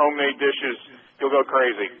food, homemade dishes. You'll go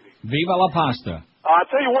crazy. Viva La Pasta. I'll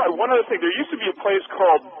tell you what, one other thing. There used to be a place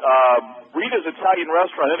called Rita's Italian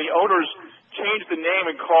Restaurant, and the owners changed the name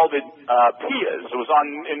and called it Pia's. It was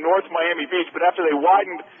in North Miami Beach, but after they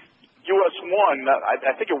widened US 1,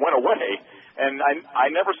 I think it went away, and I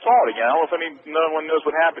never saw it again. I don't know if no one knows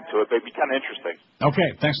what happened to it, but it'd be kind of interesting. Okay,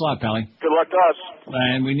 thanks a lot, Pally. Good luck to us.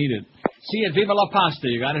 And we need it. See it, Viva La Pasta.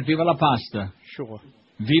 You got it? Viva La Pasta. Sure.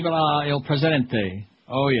 Viva la El Presidente.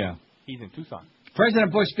 Oh, yeah. He's in Tucson.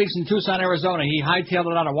 President Bush speaks in Tucson, Arizona. He hightailed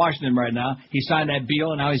it out of Washington right now. He signed that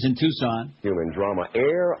deal, and now he's in Tucson. Human drama.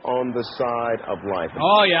 Err on the side of life.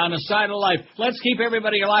 Oh, yeah, on the side of life. Let's keep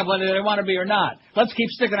everybody alive, whether they want to be or not. Let's keep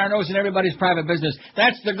sticking our nose in everybody's private business.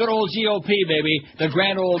 That's the good old GOP, baby. The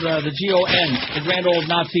grand old, the GON. The grand old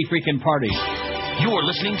Nazi freaking party. You're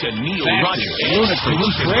listening to Neil Rogers.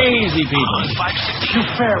 Lunatics. Crazy people. You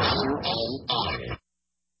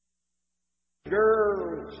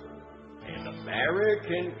Girls. And the marriage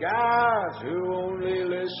American guys who only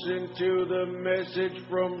listen to the message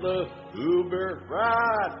from the Uber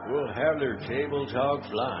ride will have their table talk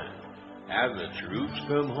flying. As the troops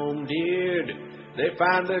come home dead, they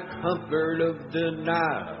find the comfort of the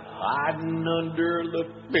night hiding under the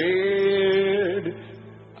bed.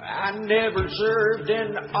 I never served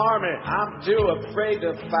in the army, I'm too afraid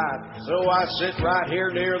to fight. So I sit right here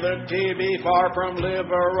near the TV, far from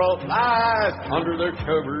liberal lies. Under the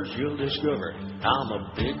covers you'll discover I'm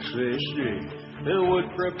a big fish who would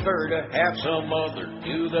prefer to have some other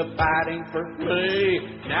do the fighting for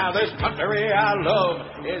me. Now this country I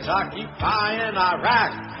love is occupying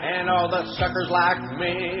Iraq, and all the suckers like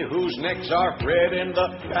me whose necks are red in the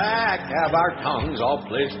back have our tongues all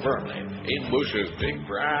placed firmly in Bush's big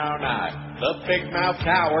brown eye. The big mouth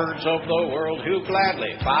cowards of the world who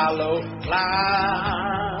gladly follow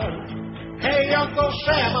Clyde. Hey, Uncle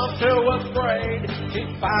Sam, I'm too afraid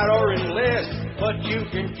to fight or enlist, but you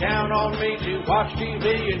can count on me to watch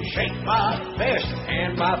TV and shake my fist,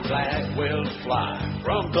 and my flag will fly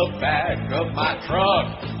from the back of my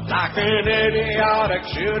truck like an idiotic,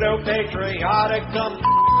 pseudo-patriotic dumb.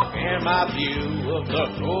 And my view of the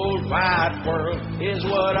cold wide world is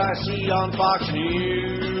what I see on Fox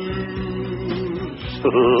News.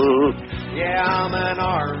 Yeah, I'm an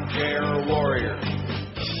armchair warrior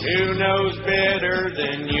who knows better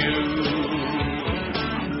than you.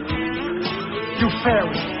 You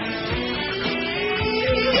fairy.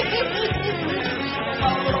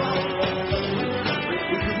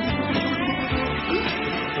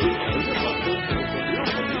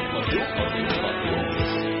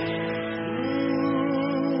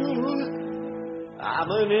 I'm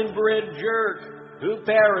an inbred jerk who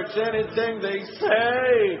parrots anything they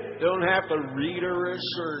say. Don't have to read or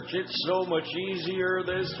research. It's so much easier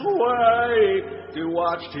this way to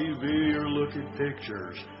watch TV or look at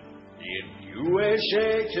pictures in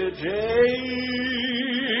USA Today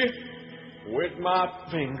with my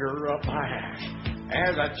finger up my ass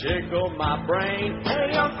as I tickle my brain.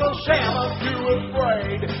 Hey, Uncle Sam, I'm too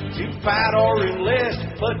afraid to fight or enlist,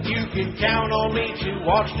 but you can count on me to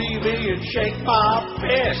watch TV and shake my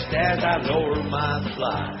fist as I lower my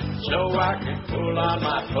fly so I can pull on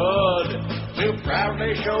my hood to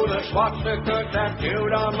proudly show the swastika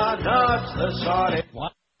tattooed on my nuts. The Saudi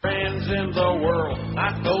friends in the world,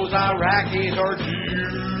 not those Iraqis or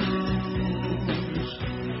Jews.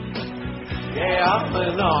 Yeah, I'm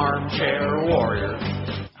an armchair warrior.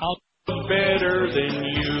 I'll do better than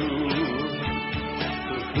you.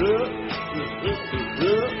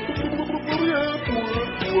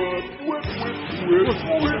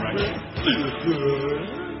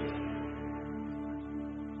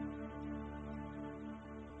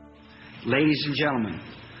 Ladies and gentlemen,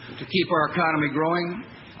 to keep our economy growing,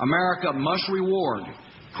 America must reward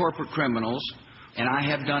corporate criminals, and I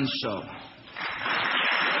have done so.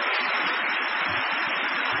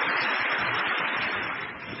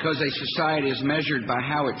 Because a society is measured by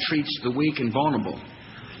how it treats the weak and vulnerable,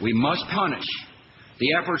 we must punish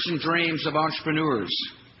the efforts and dreams of entrepreneurs,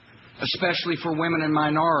 especially for women and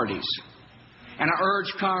minorities. And I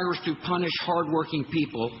urge Congress to punish hardworking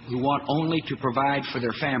people who want only to provide for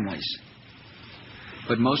their families.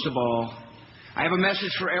 But most of all, I have a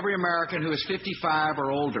message for every American who is 55 or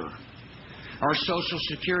older. Our Social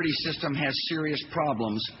Security system has serious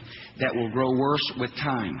problems that will grow worse with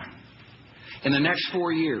time. In the next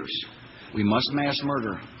 4 years, we must mass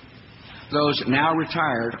murder those now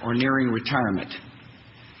retired or nearing retirement.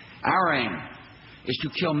 Our aim is to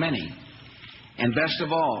kill many, and best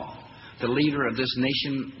of all, the leader of this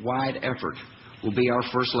nationwide effort will be our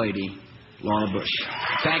First Lady, Laura Bush.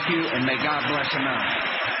 Thank you, and may God bless America.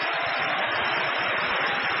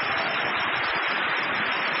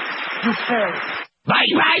 You fairy.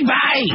 Bye, bye, bye.